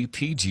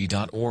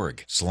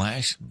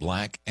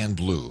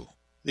ngpg.org/blackandblue.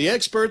 The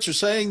experts are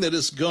saying that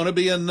it's going to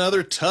be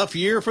another tough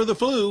year for the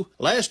flu.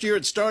 Last year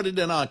it started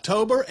in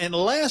October and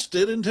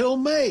lasted until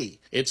May.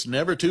 It's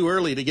never too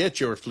early to get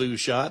your flu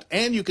shot,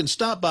 and you can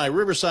stop by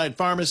Riverside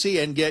Pharmacy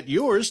and get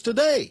yours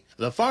today.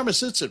 The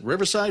pharmacists at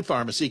Riverside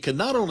Pharmacy can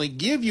not only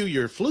give you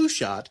your flu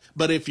shot,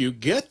 but if you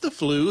get the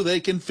flu, they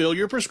can fill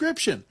your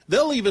prescription.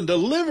 They'll even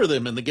deliver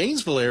them in the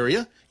Gainesville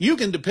area. You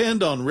can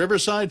depend on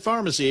Riverside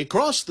Pharmacy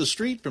across the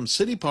street from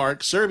City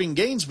Park, serving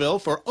Gainesville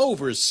for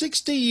over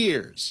 60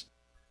 years.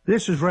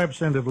 This is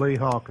Representative Lee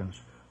Hawkins,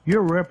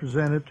 your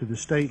representative to the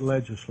state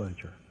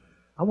legislature.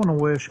 I want to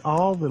wish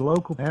all the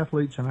local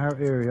athletes in our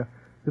area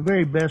the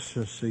very best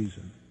this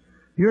season.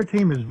 Your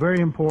team is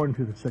very important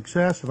to the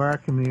success of our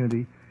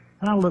community,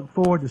 and I look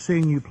forward to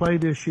seeing you play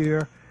this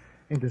year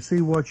and to see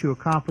what you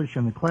accomplish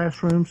in the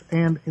classrooms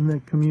and in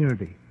the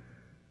community.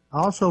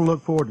 I also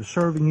look forward to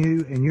serving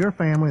you and your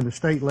family in the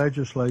state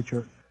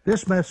legislature.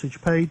 This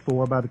message paid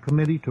for by the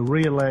committee to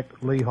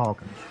re-elect Lee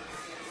Hawkins.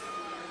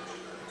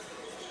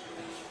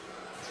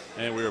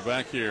 And we are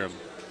back here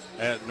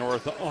at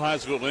North Hall High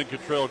School Lincoln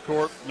Trail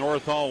Court.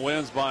 North Hall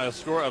wins by a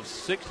score of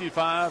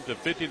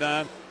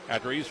 65-59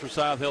 after East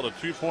Forsyth held a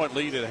 2-point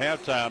lead at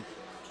halftime.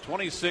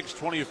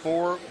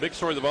 26-24. Big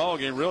story of the ball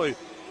game really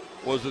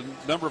was the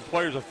number of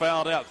players that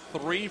fouled out.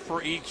 3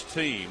 for each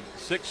team.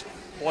 6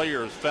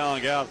 players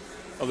fouling out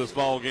of this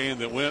ball game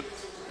that went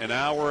an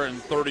hour and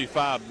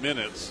 35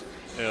 minutes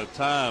at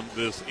time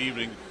this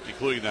evening,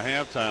 including the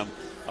halftime.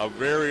 A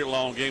very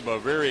long game, but a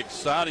very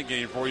exciting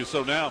game for you.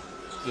 So now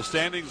the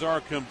standings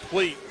are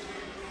complete.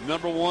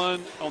 Number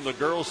one on the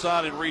girls'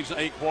 side in Region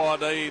 8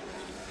 Quad 8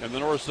 and the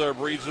North Sub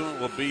region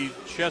will be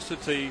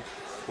Chestatee,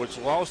 which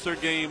lost their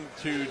game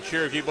to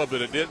Cherokee Bluff,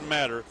 but it didn't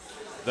matter.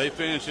 They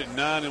finished at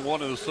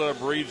 9-1 in the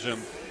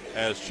sub-region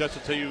as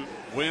Chestatee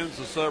wins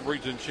the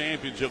sub-region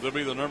championship. They'll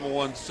be the number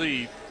one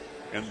seed,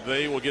 and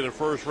they will get a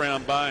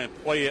first-round bye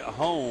and play at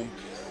home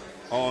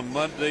on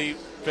Monday,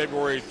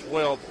 February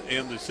 12th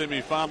in the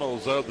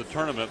semifinals of the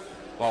tournament.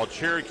 While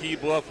Cherokee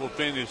Bluff will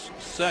finish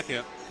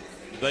second,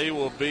 they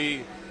will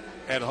be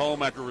at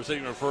home after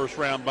receiving a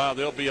first-round bye.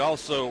 They'll be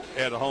also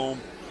at home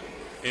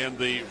in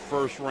the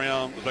first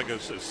round, I think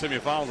it's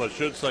semifinals, I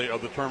should say,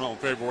 of the tournament on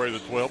February the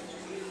 12th.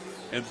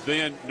 And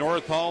then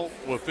North Hall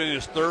will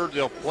finish third.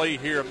 They'll play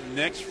here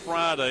next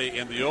Friday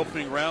in the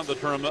opening round of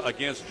the tournament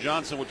against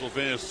Johnson, which will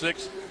finish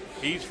sixth.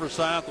 East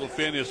Forsyth will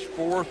finish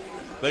fourth.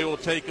 They will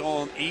take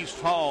on East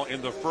Hall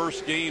in the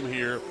first game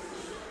here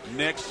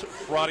next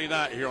Friday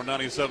night here on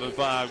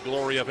 97.5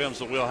 Glory FM.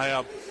 So we'll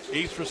have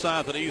East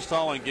Forsyth and East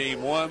Hall in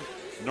game one,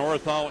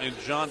 North Hall and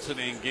Johnson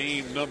in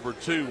game number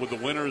two, with the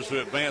winners who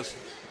advance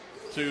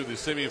to the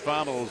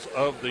semifinals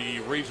of the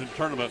region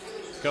tournament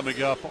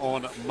coming up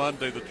on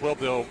Monday the 12th.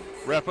 They'll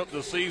wrap up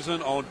the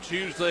season on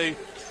Tuesday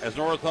as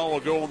North Hall will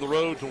go on the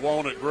road to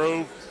Walnut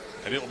Grove,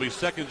 and it will be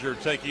Seconder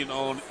taking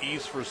on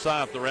East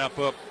Forsyth to wrap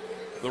up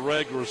the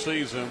regular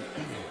season.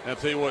 And I'll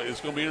tell you what,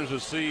 it's going to be interesting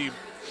to see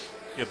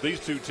if these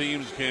two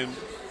teams can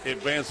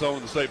advance on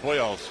in the state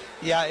playoffs.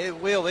 Yeah,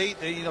 it will.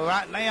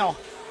 Right now,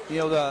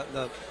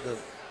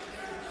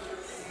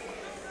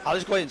 I'll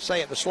just go ahead and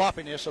say it, the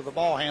sloppiness of the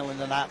ball handling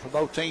tonight for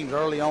both teams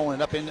early on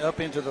and up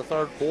into the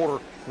third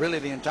quarter, really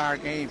the entire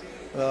game,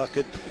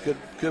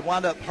 could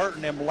wind up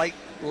hurting them late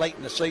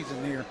in the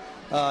season here.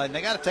 And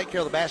they got to take care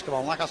of the basketball.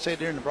 And like I said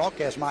during the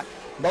broadcast, Mike,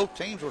 both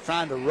teams were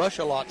trying to rush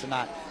a lot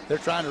tonight. They're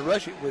trying to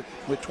rush it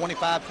with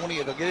 25,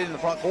 20. They'll get it in the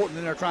front court, and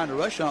then they're trying to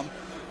rush something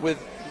with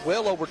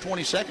well over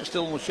 20 seconds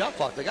still on the shot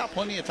clock. They got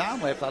plenty of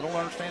time left. I don't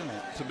understand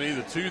that. To me,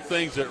 the two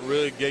things that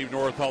really gave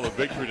North Hall the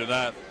victory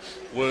tonight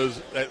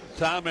was that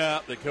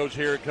timeout that Coach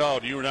Harrod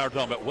called. You and I were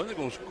talking about when they're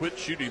going to quit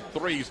shooting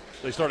threes.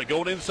 They started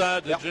going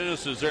inside the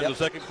Genesis there in the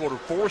second quarter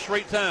 4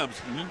 straight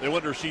times. They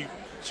wonder, she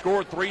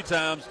scored 3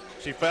 times.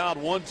 She fouled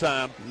 1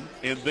 time,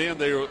 and then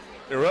they were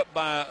up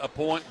by a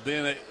point.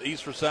 Then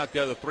East Forsyth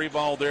got a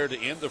 3-ball there to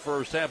end the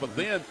first half. But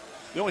then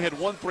they only had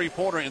 1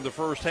 3-pointer in the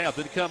first half.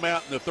 Then come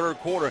out in the third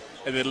quarter,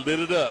 and they lit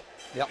it up.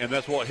 And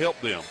that's what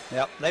helped them.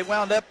 They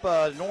wound up,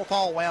 North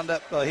Hall wound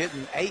up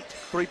hitting 8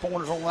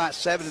 3-pointers on the night,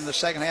 7 in the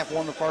second half,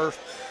 1 in the first.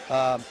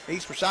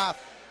 East Forsyth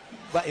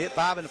hit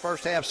 5 in the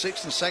first half,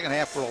 6 in the second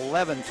half for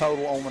 11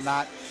 total on the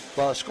night.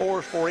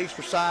 Scores for East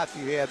Forsyth,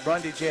 you had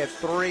Brundage had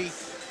 3,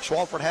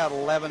 Swafford had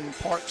 11,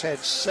 Parks had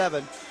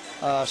 7,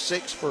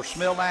 6 for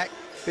Smilnack,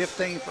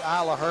 15 for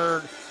Isla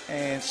Hurd,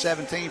 and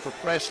 17 for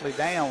Presley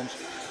Downs.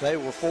 They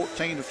were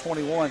 14 of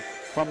 21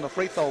 from the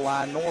free throw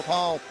line. North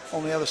Hall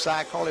on the other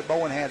side, Carly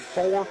Bowen had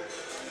 4,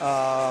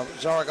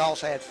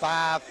 Zaragoza had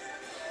 5,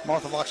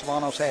 Martha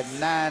Voxavanos had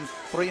 9,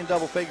 3 in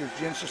double figures,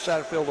 Genesis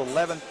Satterfield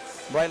 11,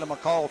 Braylon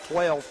McCall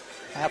 12,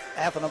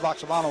 Athena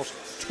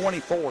Voxavanos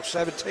 24,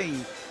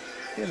 17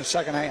 in the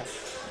second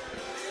half.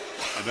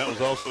 And that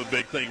was also a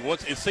big thing.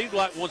 It seemed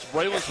like once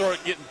Braylon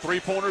started getting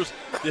 3-pointers,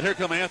 then here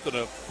come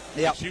Athena.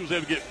 She was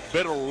able to get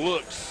better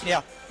looks.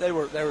 Yeah, they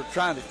were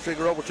trying to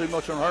trigger over too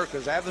much on her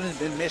because Athena had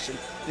been missing.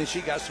 Then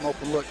she got some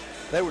open look.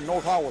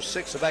 North Hall was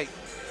 6 of 8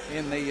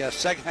 in the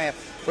second half.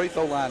 Free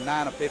throw line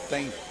 9 of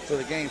 15 for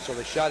the game, so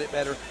they shot it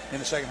better in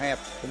the second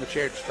half than the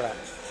Charity Stripe.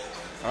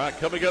 All right,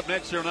 coming up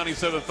next here on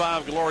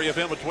 97.5 Glory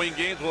FM between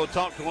games, we'll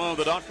talk to one of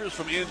the doctors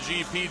from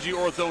NGPG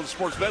Ortho and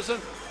Sports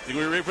Medicine.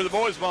 We're ready for the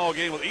boys' ball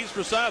game with East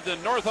Forsyth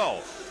and North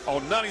Hall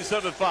on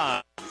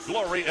 97.5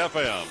 Glory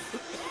FM.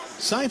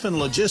 Siphon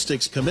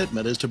Logistics'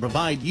 commitment is to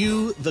provide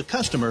you, the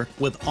customer,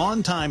 with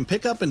on-time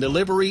pickup and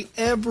delivery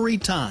every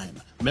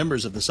time.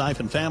 Members of the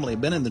Siphon family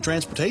have been in the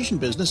transportation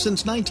business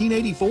since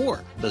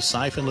 1984. The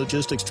Siphon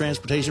Logistics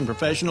transportation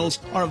professionals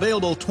are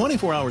available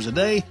 24 hours a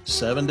day,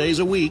 7 days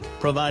a week,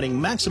 providing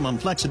maximum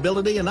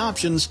flexibility and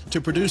options to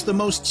produce the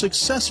most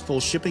successful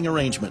shipping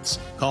arrangements.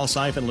 Call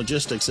Siphon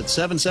Logistics at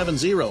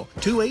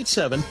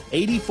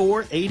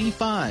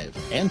 770-287-8485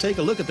 and take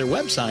a look at their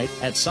website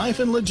at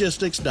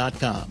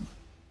siphonlogistics.com.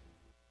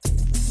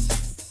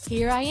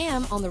 Here I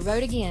am on the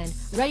road again,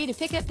 ready to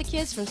pick up the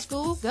kids from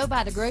school, go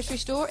by the grocery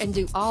store, and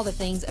do all the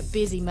things a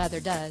busy mother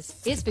does.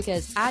 It's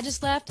because I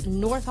just left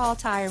North Hall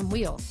Tire and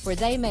Wheel, where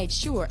they made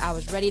sure I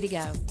was ready to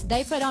go.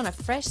 They put on a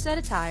fresh set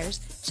of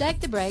tires,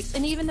 checked the brakes,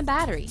 and even the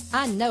battery.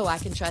 I know I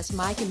can trust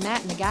Mike and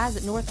Matt and the guys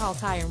at North Hall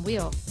Tire and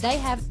Wheel. They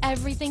have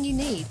everything you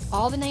need,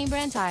 all the name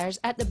brand tires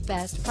at the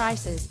best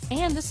prices,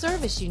 and the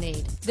service you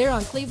need. They're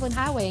on Cleveland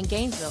Highway in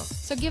Gainesville,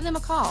 so give them a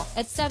call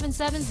at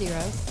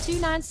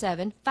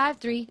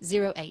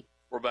 770-297-5308.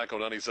 We're back on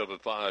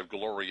 97.5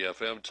 Glory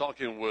FM,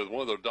 talking with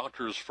one of the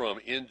doctors from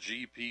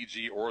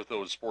NGPG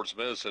Ortho and Sports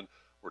Medicine.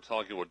 We're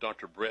talking with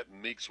Dr. Brett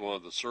Meeks, one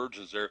of the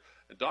surgeons there.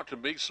 And Dr.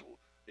 Meeks,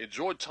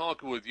 enjoyed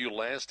talking with you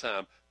last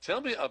time. Tell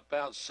me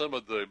about some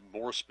of the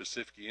more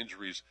specific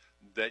injuries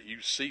that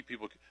you see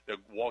people that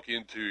walk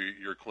into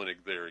your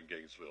clinic there in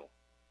Gainesville.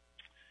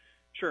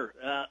 Sure.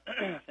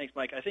 Thanks,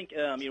 Mike. I think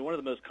one of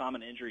the most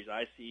common injuries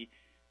I see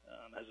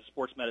as a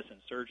sports medicine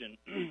surgeon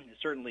is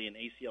certainly an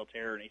ACL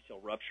tear, an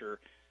ACL rupture.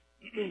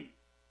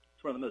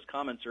 It's one of the most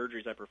common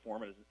surgeries I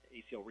perform is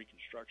ACL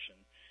reconstruction,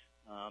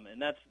 and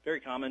that's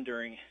very common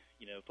during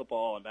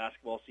football and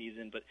basketball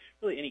season, but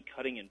really any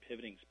cutting and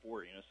pivoting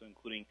sport, so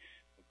including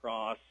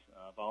lacrosse,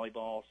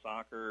 volleyball,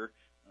 soccer.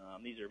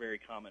 These are very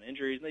common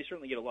injuries, and they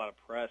certainly get a lot of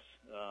press,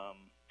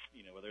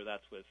 whether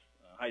that's with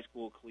high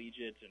school,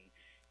 collegiate, and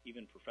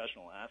even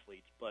professional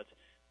athletes. But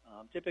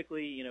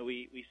typically,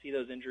 we see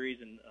those injuries,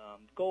 and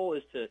the goal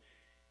is to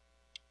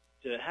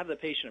have the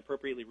patient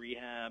appropriately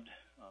rehabbed,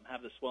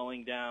 have the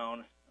swelling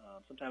down.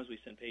 Sometimes we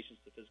send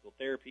patients to physical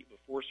therapy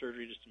before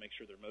surgery just to make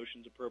sure their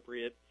motion's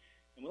appropriate.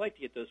 And we like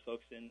to get those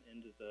folks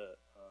into the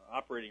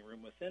operating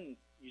room within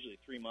usually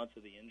 3 months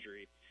of the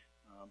injury,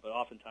 but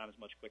oftentimes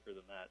much quicker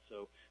than that.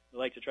 So we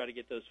like to try to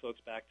get those folks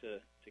back to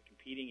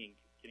competing and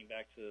getting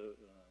back to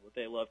what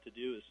they love to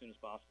do as soon as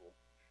possible.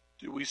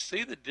 Do we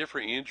see the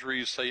different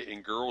injuries, say,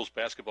 in girls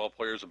basketball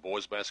players and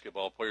boys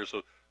basketball players?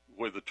 So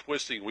with the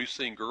twisting, we've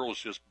seen girls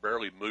just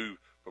barely move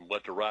from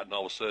left to right, and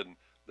all of a sudden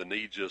the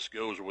knee just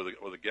goes. Or with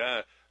a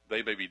guy,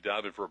 they may be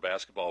diving for a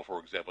basketball, for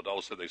example, and all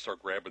of a sudden they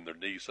start grabbing their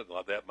knee. Something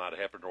like that might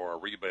happen, or a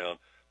rebound.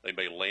 They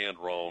may land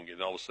wrong,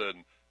 and all of a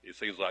sudden it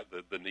seems like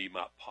the knee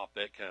might pop,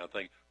 that kind of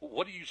thing.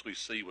 What do you usually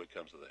see when it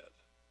comes to that?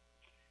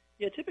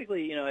 Yeah,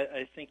 typically,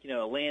 I think,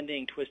 a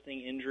landing,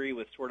 twisting injury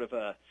with sort of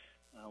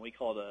we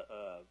call it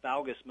a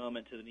valgus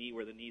moment to the knee,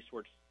 where the knee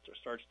starts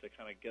to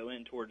kind of go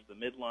in towards the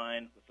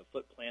midline with the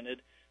foot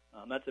planted.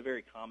 That's a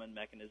very common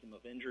mechanism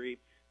of injury.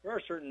 There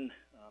are certain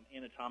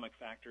anatomic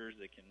factors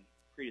that can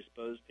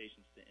predispose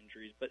patients to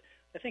injuries, but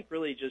I think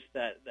really just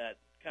that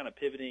kind of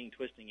pivoting,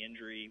 twisting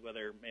injury,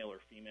 whether male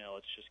or female,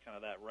 it's just kind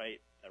of that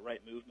right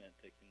movement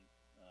that can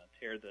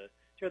tear the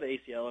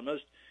ACL. And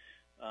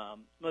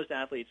most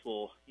athletes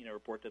will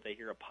report that they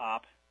hear a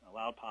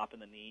loud pop in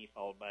the knee,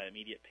 followed by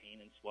immediate pain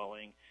and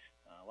swelling.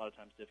 A lot of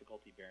times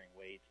difficulty bearing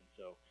weights, and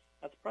so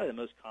that's probably the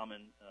most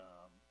common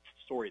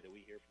story that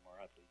we hear from our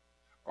athletes.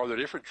 Are there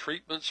different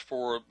treatments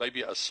for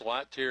maybe a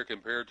slight tear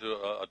compared to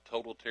a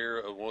total tear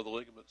of one of the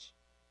ligaments?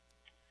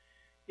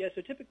 Yeah,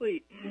 so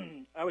typically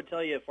I would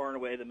tell you far and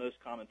away the most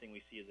common thing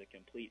we see is a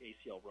complete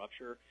ACL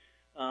rupture.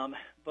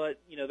 But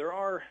there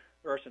are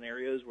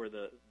scenarios where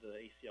the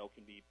ACL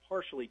can be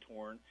partially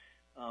torn,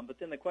 but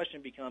then the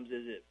question becomes,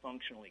 is it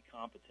functionally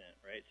competent,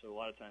 right? So a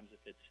lot of times if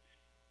it's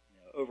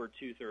over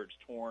 2/3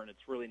 torn,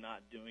 it's really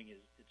not doing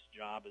its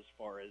job as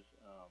far as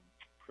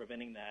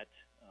preventing that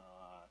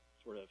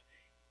sort of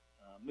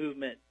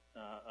movement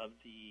of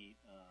the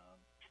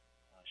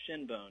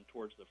shin bone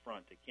towards the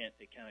front. It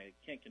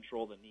can't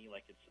control the knee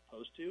like it's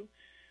supposed to,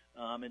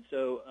 and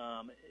so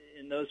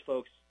in those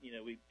folks,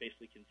 we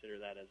basically consider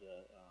that as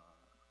a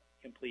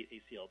complete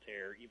ACL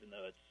tear, even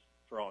though it's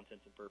for all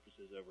intents and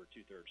purposes over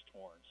 2/3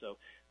 torn. So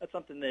that's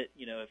something that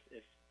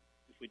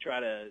if we try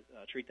to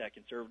treat that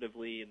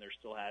conservatively and they're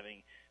still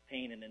having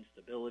pain and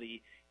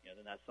instability,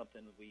 then that's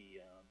something that we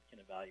can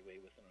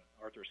evaluate with an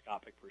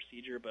arthroscopic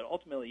procedure, but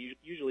ultimately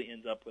usually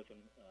ends up with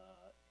an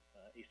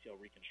ACL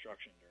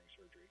reconstruction during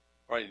surgery.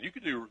 All right, and you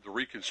can do the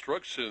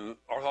reconstruction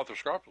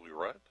arthroscopically,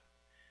 right?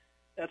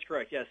 That's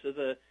correct, yeah. So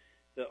the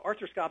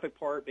arthroscopic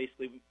part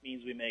basically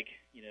means we make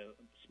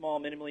small,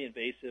 minimally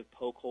invasive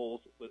poke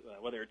holes,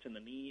 whether it's in the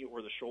knee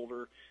or the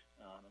shoulder,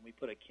 and we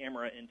put a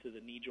camera into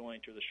the knee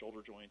joint or the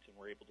shoulder joint, and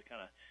we're able to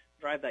kind of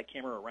drive that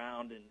camera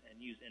around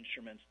and use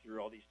instruments through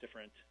all these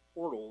different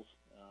portals.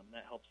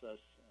 That helps us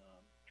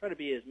try to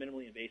be as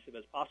minimally invasive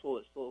as possible,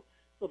 but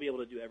still be able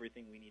to do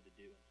everything we need to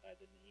do inside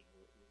the knee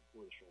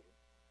or the shoulder.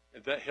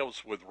 And that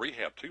helps with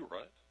rehab too,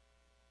 right?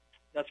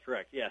 That's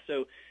correct, yeah.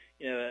 So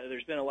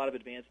there's been a lot of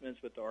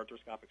advancements with the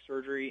arthroscopic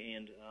surgery,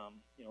 and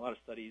a lot of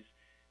studies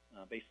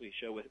basically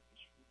show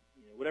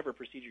whatever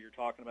procedure you're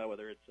talking about,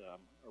 whether it's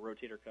a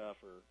rotator cuff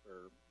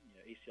or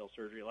ACL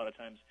surgery, a lot of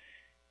times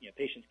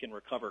patients can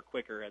recover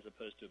quicker as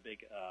opposed to a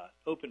big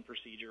open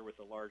procedure with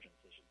a large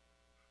incision.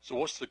 So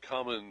what's the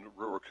common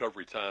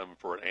recovery time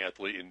for an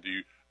athlete, and do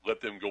you let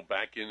them go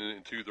back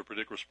into the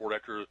particular sport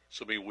after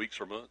so many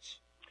weeks or months?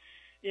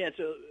 Yeah,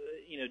 so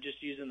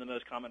just using the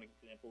most common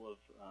example of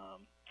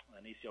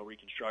an ACL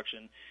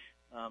reconstruction,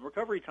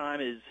 recovery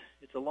time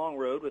it's a long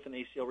road with an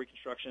ACL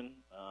reconstruction.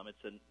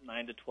 It's a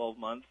 9 to 12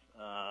 month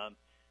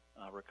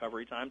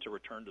recovery time to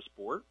return to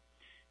sport,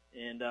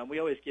 and we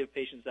always give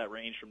patients that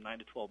range from 9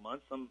 to 12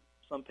 months.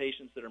 Some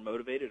patients that are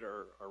motivated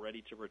are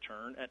ready to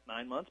return at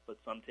 9 months, but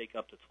some take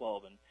up to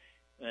 12,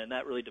 and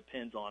that really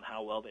depends on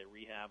how well they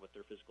rehab with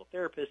their physical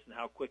therapist and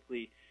how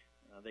quickly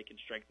they can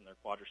strengthen their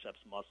quadriceps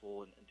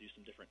muscle and do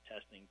some different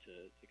testing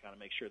to kind of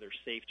make sure they're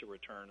safe to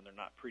return and they're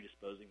not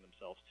predisposing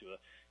themselves to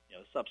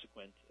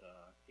subsequent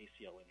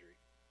ACL injury.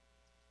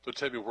 So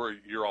tell me where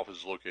your office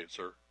is located,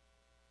 sir.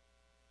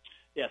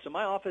 Yeah, so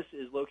my office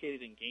is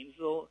located in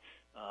Gainesville,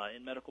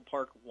 in Medical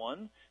Park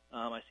 1.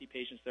 I see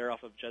patients there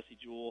off of Jesse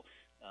Jewell.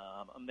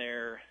 I'm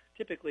there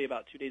typically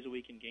about 2 days a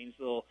week in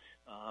Gainesville,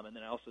 and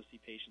then I also see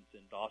patients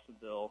in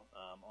Dawsonville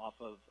off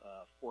of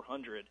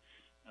 400.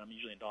 I'm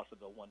usually in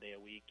Dawsonville 1 day a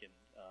week, and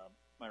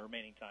my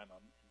remaining time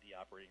I'm in the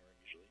operating room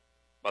usually.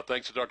 My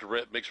thanks to Dr.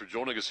 Rhett Mix for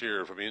joining us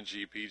here from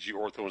NGPG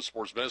Ortho and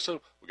Sports Medicine.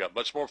 We got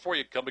much more for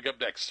you coming up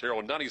next here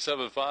on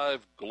 97.5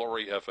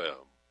 Glory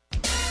FM.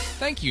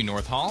 Thank you,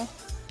 North Hall.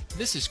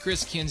 This is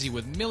Chris Kinsey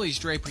with Millie's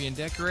Drapery and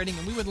Decorating,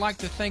 and we would like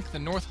to thank the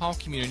North Hall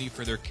community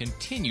for their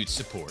continued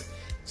support.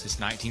 Since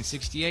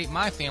 1968,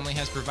 my family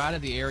has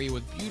provided the area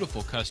with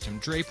beautiful custom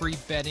drapery,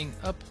 bedding,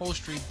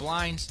 upholstery,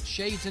 blinds,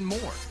 shades, and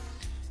more.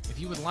 If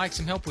you would like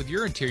some help with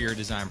your interior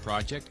design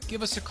project,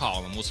 give us a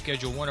call and we'll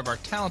schedule one of our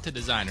talented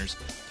designers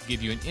to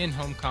give you an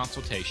in-home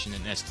consultation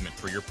and estimate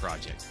for your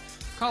project.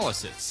 Call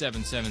us at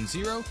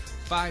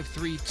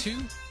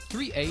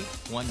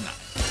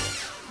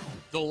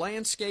 770-532-3819. The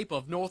landscape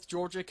of North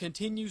Georgia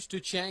continues to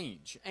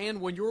change,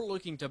 and when you're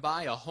looking to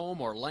buy a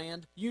home or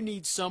land, you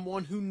need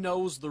someone who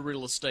knows the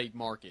real estate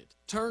market.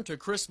 Turn to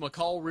Chris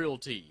McCall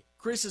Realty.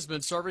 Chris has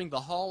been serving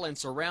the Hall and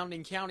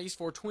surrounding counties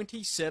for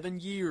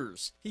 27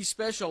 years. He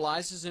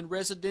specializes in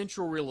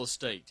residential real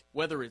estate.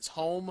 Whether it's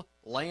home,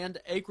 land,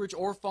 acreage,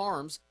 or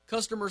farms,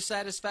 customer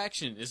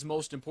satisfaction is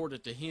most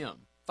important to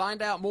him. Find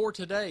out more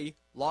today.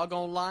 Log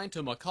online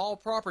to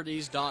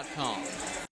McCallProperties.com.